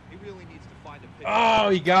 He really needs to find a pitch. Oh,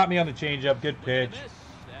 he got me on the changeup. Good pitch. Miss.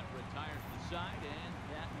 That retires the side,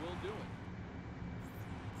 and that will do it.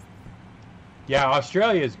 Yeah,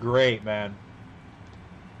 Australia is great, man.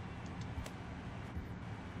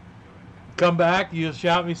 Come back. You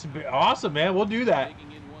shout me some. Awesome, man. We'll do that.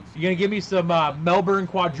 Taking in once You gonna give me some Melbourne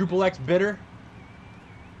Quadruple X bitter?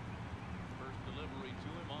 First delivery to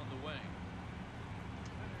him on the way.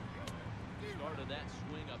 Started that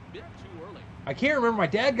swing a bit too early. I can't remember. My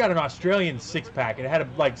dad got an Australian 6-pack. It had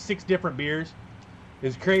like 6 different beers.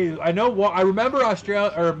 It's crazy. I know what I remember.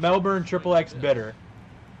 Australia or Melbourne Triple X bitter.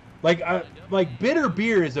 Like bitter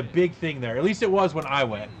beer is a big thing there. At least it was when I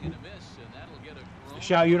went. And a miss, and that'll get a grown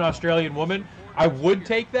Shout you an Australian woman. I would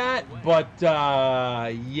take that, but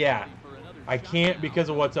yeah, I can't because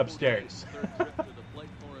of what's upstairs. Third trip to the plate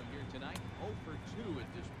for him here tonight. 0 for 2 at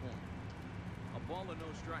this point. A ball and no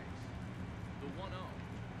strikes. The 1-0.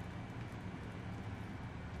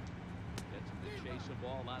 Gets him to chase a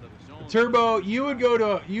ball out of the zone. Turbo, you'd go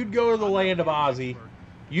to the land of Aussie.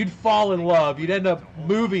 You'd fall in love. You'd end up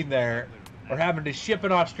moving there or having to ship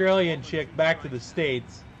an Australian chick back to the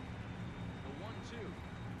States. The 1-2.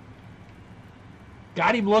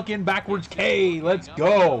 Got him looking backwards K. Let's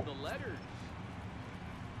go. The letters.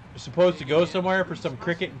 You're supposed to go somewhere for some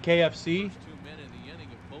cricket and KFC. First 2 men in the inning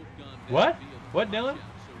have both gone down What? via the What, punch Dylan? out,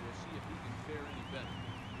 so we'll see if he can fare any better.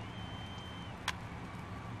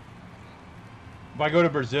 If I go to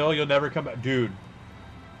Brazil, you'll never come back, dude.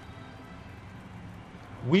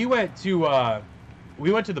 We went to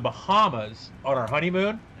the Bahamas on our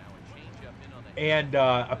honeymoon, Now a changeup in on the and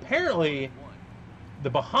apparently the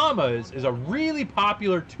Bahamas is a really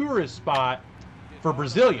popular tourist spot for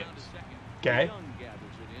Brazilians. Okay. Young gathers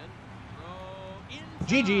it in.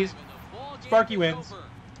 Throw in GG's. time, and the ball game Sparky is wins. over. Well,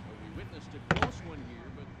 we witnessed a close one here,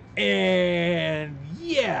 but And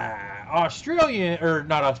yeah,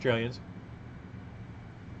 not Australians.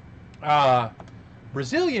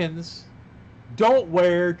 Brazilians don't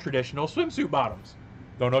wear traditional swimsuit bottoms.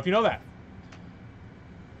 Don't know if you know that.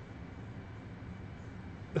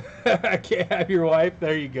 I can't have your wife.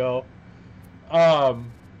 There you go.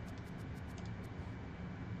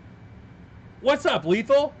 What's up,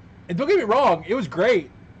 Lethal? And don't get me wrong, it was great.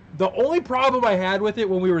 The only problem I had with it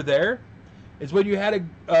when we were there is when you had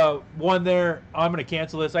one there. I'm going to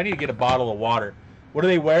cancel this. I need to get a bottle of water. What do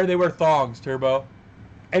they wear? They wear thongs, Turbo.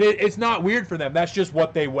 And it's not weird for them. That's just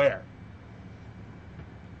what they wear.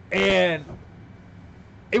 And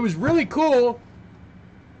it was really cool.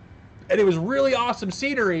 And it was really awesome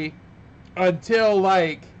scenery until,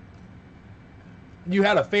 like, you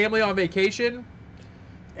had a family on vacation.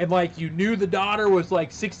 And, like, you knew the daughter was,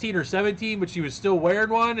 like, 16 or 17, but she was still wearing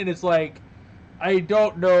one. And it's like, I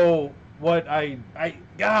don't know what I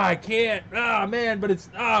can't. Ah, man, but it's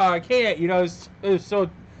I can't. You know, it was so.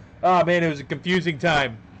 Oh man, it was a confusing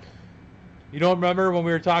time. You don't remember when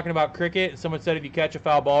we were talking about cricket and someone said if you catch a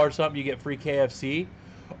foul ball or something, you get free KFC?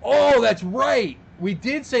 Oh, that's right. We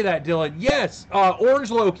did say that, Dylan. Yes,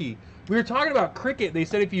 Orange Loki. We were talking about cricket. They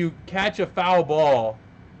said if you catch a foul ball,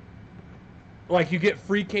 like you get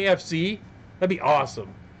free KFC. That'd be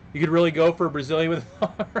awesome. You could really go for a Brazilian with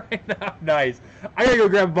right now. Nice. I gotta go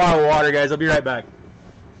grab a bottle of water, guys. I'll be right back.